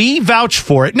 If we vouch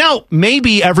for it, now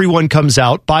maybe everyone comes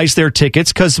out, buys their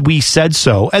tickets because we said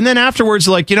so, and then afterwards,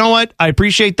 like, you know what? I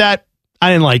appreciate that.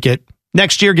 I didn't like it.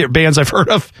 Next year, get bands I've heard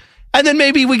of, and then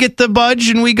maybe we get the budge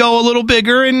and we go a little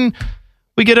bigger and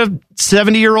we get a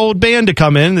 70-year-old band to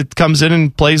come in that comes in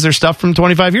and plays their stuff from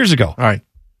 25 years ago. All right.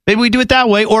 Maybe we do it that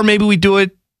way, or maybe we do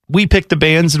it. We pick the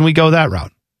bands and we go that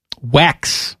route.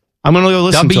 Wax. I'm going to go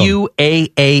listen to them.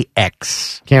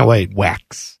 WAAX. Can't wait.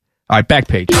 Wax. All right, back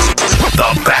page.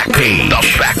 The back page.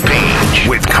 The back page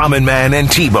with Common Man and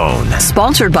T-Bone.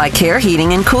 Sponsored by Care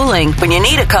Heating and Cooling. When you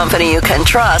need a company you can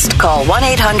trust, call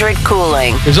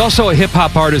 1-800-COOLING. There's also a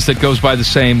hip-hop artist that goes by the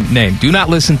same name. Do not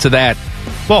listen to that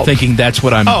thinking that's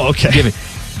what I'm giving.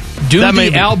 Do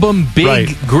the album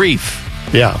Big Grief.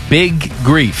 Yeah. Big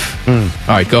Grief. All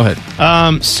right, go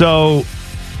ahead. So,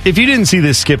 if you didn't see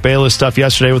this Skip Bayless stuff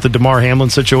yesterday with the DeMar Hamlin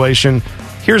situation,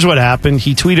 here's what happened.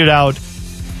 He tweeted out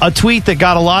a tweet that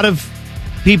got a lot of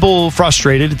people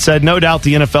frustrated. It said, no doubt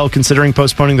the NFL considering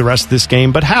postponing the rest of this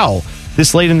game, but how?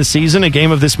 This late in the season, a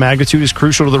game of this magnitude is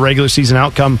crucial to the regular season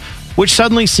outcome, which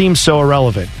suddenly seems so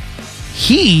irrelevant.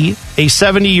 He, a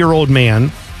 70-year-old man,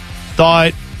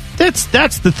 thought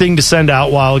that's the thing to send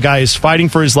out while a guy is fighting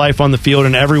for his life on the field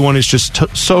and everyone is just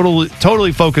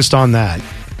totally focused on that.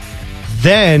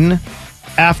 Then,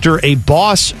 after a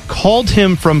boss called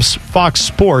him from Fox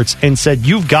Sports and said,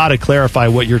 you've got to clarify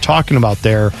what you're talking about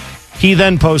there, he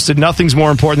then posted, nothing's more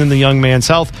important than the young man's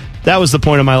health. That was the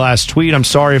point of my last tweet. I'm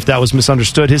sorry if that was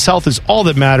misunderstood. His health is all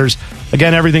that matters.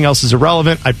 Again, everything else is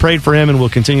irrelevant. I prayed for him and will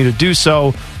continue to do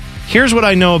so. Here's what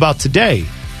I know about today.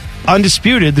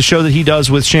 Undisputed, the show that he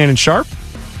does with Shannon Sharp,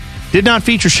 did not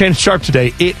feature Shannon Sharp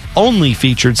today. It only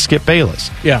featured Skip Bayless.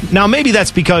 Yeah. Now, maybe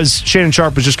that's because Shannon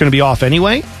Sharp was just going to be off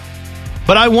anyway.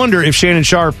 But I wonder if Shannon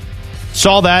Sharp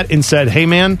saw that and said, hey,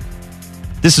 man,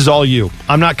 this is all you.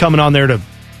 I'm not coming on there to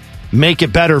make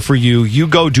it better for you. You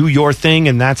go do your thing,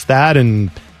 and that's that. And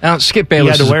now, Skip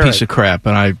Bayless is a piece of crap,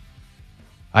 and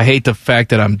I hate the fact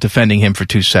that I'm defending him for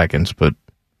 2 seconds, but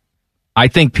I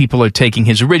think people are taking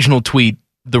his original tweet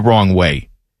the wrong way.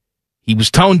 He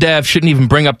was tone deaf, shouldn't even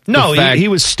bring up the fact. He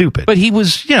was stupid. But he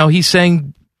was, he's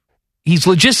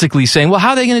logistically saying, well,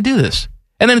 how are they going to do this?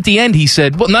 And then at the end, he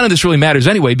said, well, none of this really matters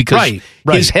anyway because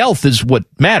his health is what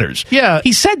matters. Yeah.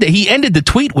 He said that. He ended the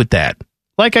tweet with that.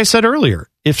 Like I said earlier,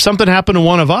 if something happened to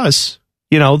one of us,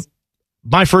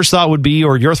 my first thought would be,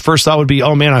 or your first thought would be,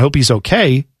 oh, man, I hope he's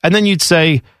okay. And then you'd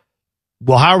say,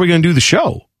 well, how are we going to do the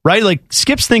show? Right? Like,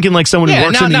 Skip's thinking like someone who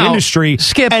works in the industry,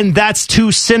 Skip, and that's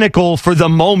too cynical for the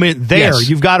moment there. Yes.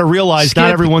 You've got to realize Skip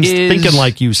not everyone's thinking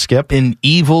like you, Skip. An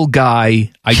evil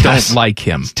guy. I don't like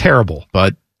him. It's terrible.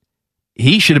 But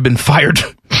he should have been fired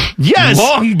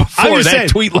long before that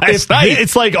tweet last night.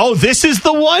 It's like, oh, this is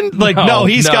the one? Like, no,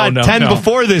 he's got 10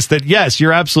 before this that, yes,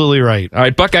 you're absolutely right. All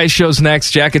right, Buckeye show's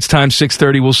next. Jackets time,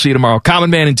 6:30. We'll see you tomorrow.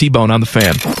 Common Man and T-Bone on the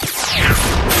Fan.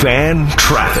 Fan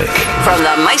traffic. From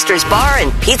the Meister's Bar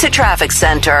and Pizza Traffic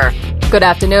Center. Good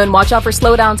afternoon. Watch out for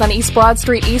slowdowns on East Broad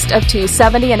Street east of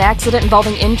 270. An accident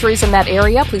involving injuries in that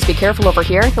area. Please be careful over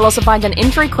here. You'll also find an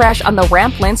injury crash on the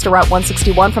ramp lanes to Route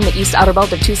 161 from the East Outer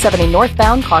Belt of 270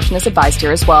 northbound. Caution is advised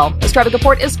here as well. This traffic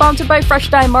report is sponsored by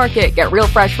Fresh Dye Market. Get real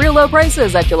fresh, real low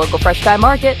prices at your local Fresh Dye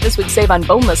Market. This week save on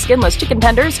boneless, skinless chicken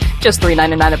tenders. Just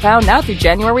 $3.99 a pound now through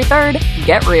January 3rd.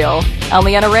 Get real. I'm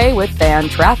Leanna Ray with Fan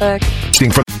Traffic.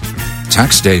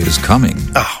 Tax day is coming.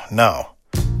 Oh, no.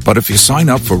 But if you sign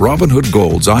up for Robinhood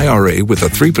Gold's IRA with a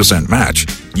 3% match,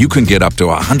 you can get up to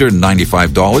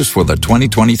 $195 for the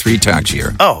 2023 tax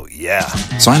year. Oh, yeah.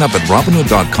 Sign up at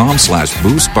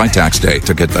Robinhood.com/boost by tax day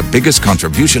to get the biggest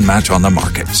contribution match on the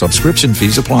market. Subscription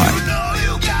fees apply.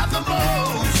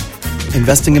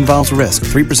 Investing involves risk.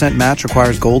 3% match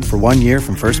requires gold for 1 year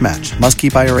from first match. Must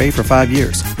keep IRA for 5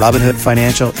 years. Robinhood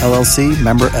Financial, LLC,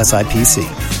 member SIPC.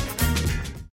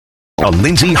 The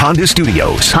Lindsay Honda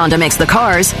Studios. Honda makes the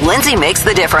cars. Lindsay makes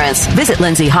the difference. Visit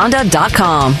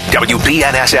lindsayhonda.com.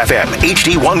 WBNS-FM,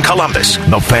 HD1 Columbus,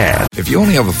 The Fan. If you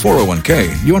only have a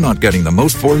 401k, you're not getting the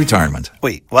most for retirement.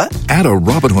 Wait, what? Add a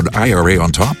Robinhood IRA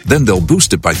on top, then they'll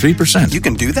boost it by 3%. You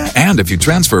can do that? And if you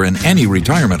transfer in any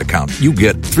retirement account, you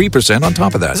get 3% on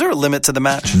top of that. Is there a limit to the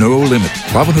match? No limit.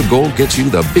 Robinhood Gold gets you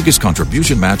the biggest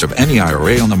contribution match of any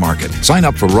IRA on the market. Sign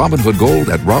up for Robinhood Gold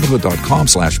at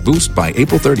Robinhood.com/boost by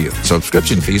April 30th.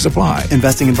 Subscription fees apply.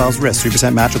 Investing involves risk.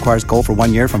 3% match requires gold for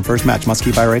 1 year from first match. Must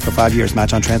keep IRA for 5 years.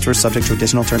 Match on transfers subject to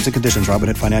additional terms and conditions.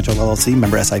 Robinhood Financial LLC,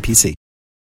 member SIPC.